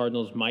that the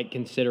Cardinals might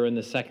consider in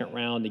the second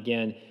round.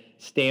 Again,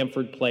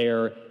 Stanford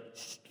player,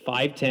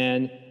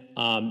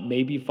 5'10",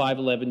 maybe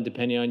 5'11",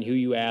 depending on who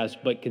you ask,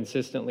 but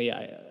consistently,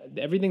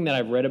 everything that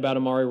I've read about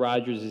Amari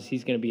Rodgers is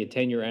he's going to be a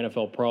 10-year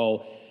NFL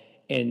pro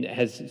and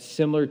has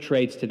similar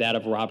traits to that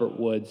of Robert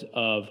Woods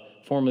of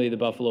formerly the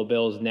Buffalo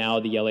Bills, now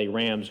the LA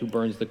Rams, who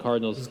burns the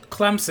Cardinals.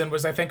 Clemson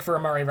was, I think, for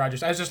Amari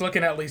Rodgers. I was just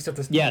looking at least at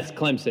this. Yes,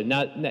 Clemson.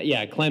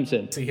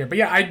 Clemson. See here. But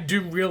yeah, I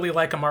do really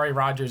like Amari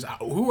Rodgers.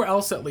 Who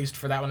else, at least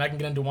for that one? I can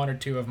get into one or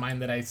two of mine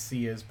that I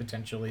see as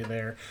potentially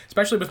there,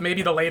 especially with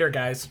maybe the later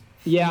guys.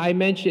 Yeah, I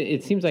mentioned,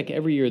 it seems like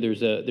every year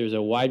there's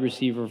a wide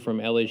receiver from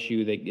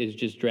LSU that is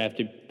just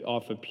drafted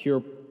off of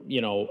pure,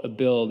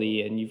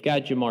 ability, and you've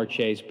got Jamar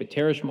Chase, but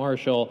Terrace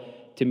Marshall,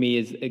 to me,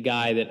 is a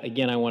guy that,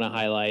 again, I want to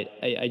highlight.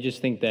 I just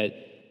think that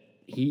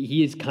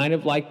he is kind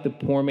of like the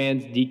poor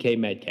man's DK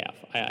Metcalf.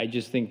 I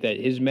just think that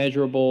his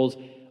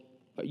measurables,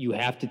 you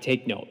have to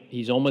take note.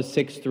 He's almost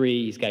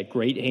 6'3". He's got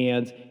great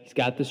hands. He's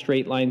got the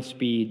straight line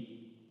speed.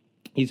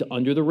 He's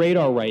under the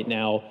radar right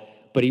now,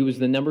 but he was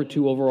the number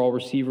 2 overall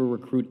receiver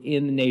recruit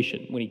in the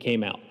nation when he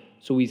came out.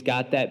 So he's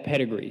got that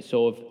pedigree.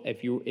 So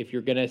if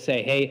you're going to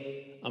say,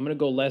 hey, I'm going to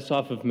go less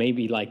off of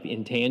maybe like the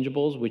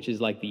intangibles, which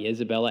is like the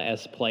Isabella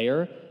S.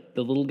 player,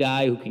 the little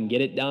guy who can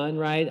get it done,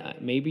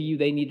 right? Maybe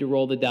they need to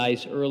roll the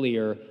dice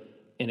earlier.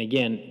 And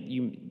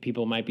again,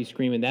 people might be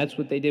screaming, that's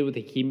what they did with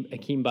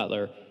Hakeem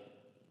Butler.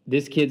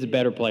 This kid's a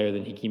better player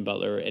than Hakeem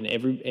Butler, and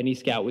any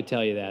scout would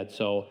tell you that.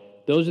 So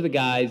those are the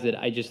guys that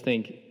I just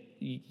think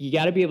you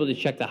got to be able to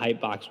check the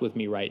hype box with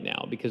me right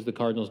now because the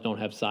Cardinals don't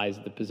have size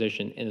at the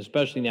position, and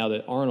especially now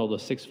that Arnold, a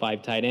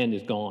 6'5" tight end,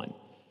 is gone.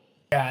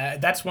 Yeah,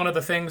 that's one of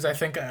the things I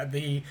think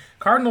the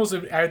Cardinals,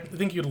 I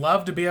think you'd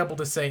love to be able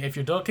to say, if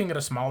you're looking at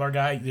a smaller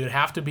guy, you'd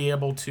have to be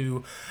able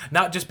to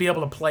not just be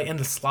able to play in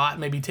the slot,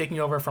 maybe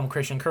taking over from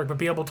Christian Kirk, but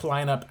be able to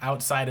line up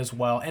outside as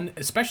well. And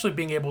especially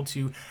being able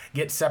to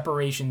get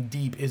separation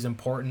deep is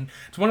important.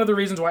 It's one of the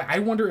reasons why I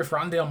wonder if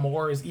Rondale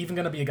Moore is even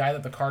going to be a guy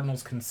that the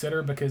Cardinals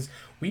consider, because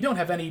we don't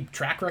have any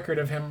track record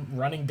of him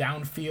running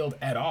downfield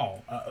at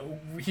all.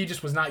 He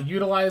just was not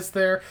utilized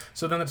there.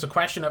 So then it's a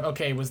question of,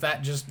 okay, was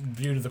that just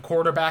due to the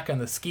quarterback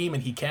and the scheme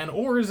and he can,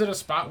 or is it a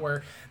spot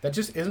where that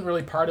just isn't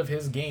really part of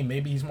his game?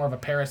 Maybe he's more of a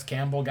Paris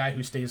Campbell guy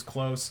who stays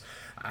close.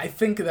 I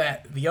think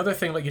that the other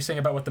thing, like you're saying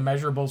about what the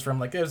measurables from,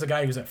 like there's a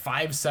guy who's at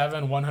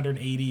 5'7",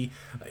 180.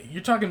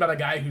 You're talking about a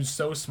guy who's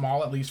so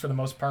small, at least for the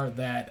most part,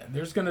 that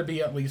there's going to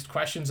be at least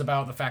questions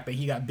about the fact that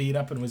he got beat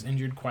up and was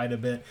injured quite a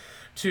bit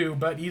too,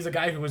 but he's a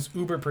guy who was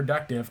uber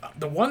productive.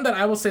 The one that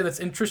I will say that's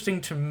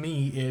interesting to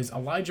me is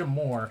Elijah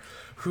Moore,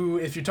 who,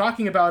 if you're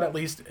talking about, at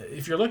least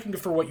if you're looking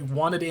for what you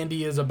wanted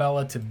Andy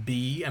Isabella to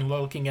be and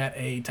looking at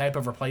a type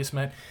of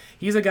replacement,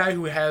 he's a guy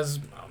who has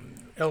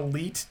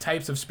elite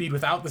types of speed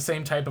without the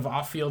same type of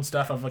off-field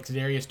stuff of like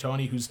Kadarius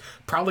Toney, who's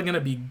probably going to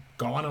be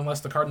gone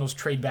unless the Cardinals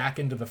trade back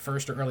into the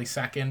first or early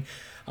second.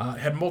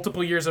 Had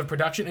multiple years of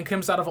production and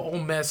comes out of Ole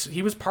Miss.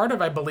 He was part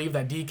of, I believe,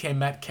 that DK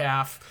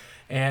Metcalf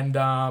and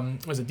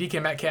was it DK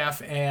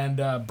Metcalf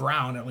and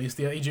Brown, at least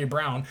the A.J.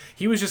 Brown.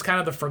 He was just kind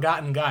of the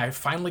forgotten guy.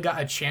 Finally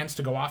got a chance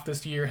to go off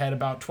this year, had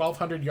about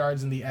 1,200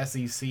 yards in the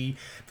SEC.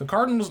 The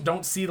Cardinals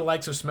don't see the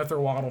likes of Smith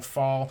or Waddle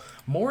fall.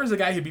 Moore is a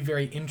guy who'd be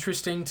very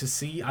interesting to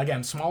see.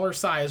 Again, smaller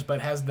size,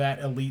 but has that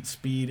elite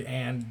speed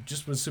and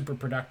just was super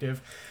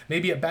productive.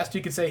 Maybe at best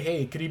you could say,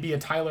 hey, could he be a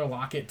Tyler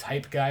Lockett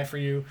type guy for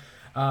you?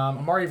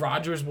 Amari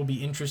Rodgers will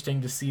be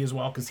interesting to see as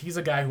well because he's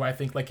a guy who I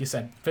think, like you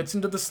said, fits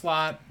into the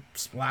slot,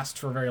 last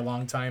for a very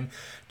long time.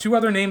 Two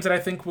other names that I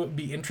think would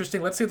be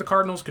interesting. Let's say the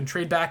Cardinals can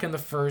trade back in the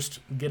first,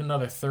 get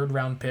another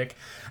third-round pick.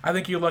 I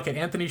think you look at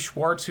Anthony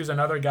Schwartz, who's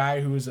another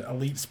guy who's an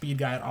elite speed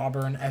guy at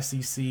Auburn,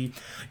 SEC.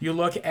 You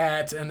look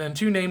at, and then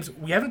two names,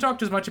 we haven't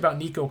talked as much about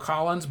Nico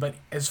Collins, but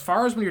as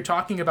far as when you're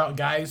talking about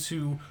guys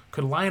who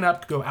could line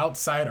up, go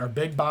outside, our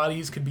big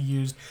bodies could be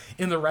used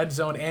in the red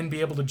zone and be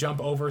able to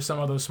jump over some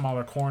of those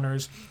smaller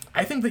corners.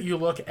 I think that you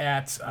look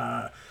at...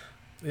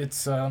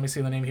 let me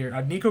see the name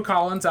here. Nico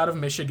Collins out of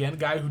Michigan,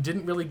 guy who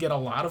didn't really get a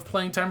lot of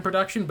playing time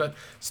production, but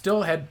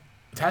still had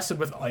tested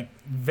with like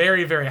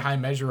very, very high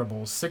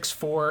measurables.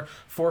 6'4",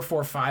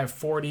 4.45,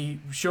 40.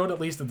 Showed at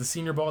least at the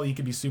Senior Bowl he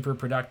could be super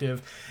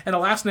productive. And the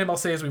last name I'll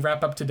say as we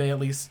wrap up today at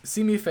least,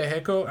 Simi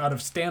Feheko out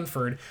of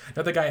Stanford.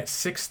 Another guy at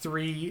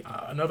 6'3",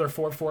 another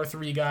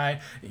 4.43 guy.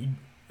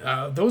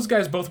 Those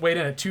guys both weighed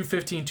in at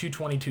 215,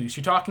 222. So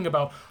you're talking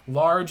about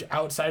large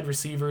outside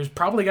receivers,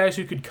 probably guys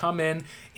who could come in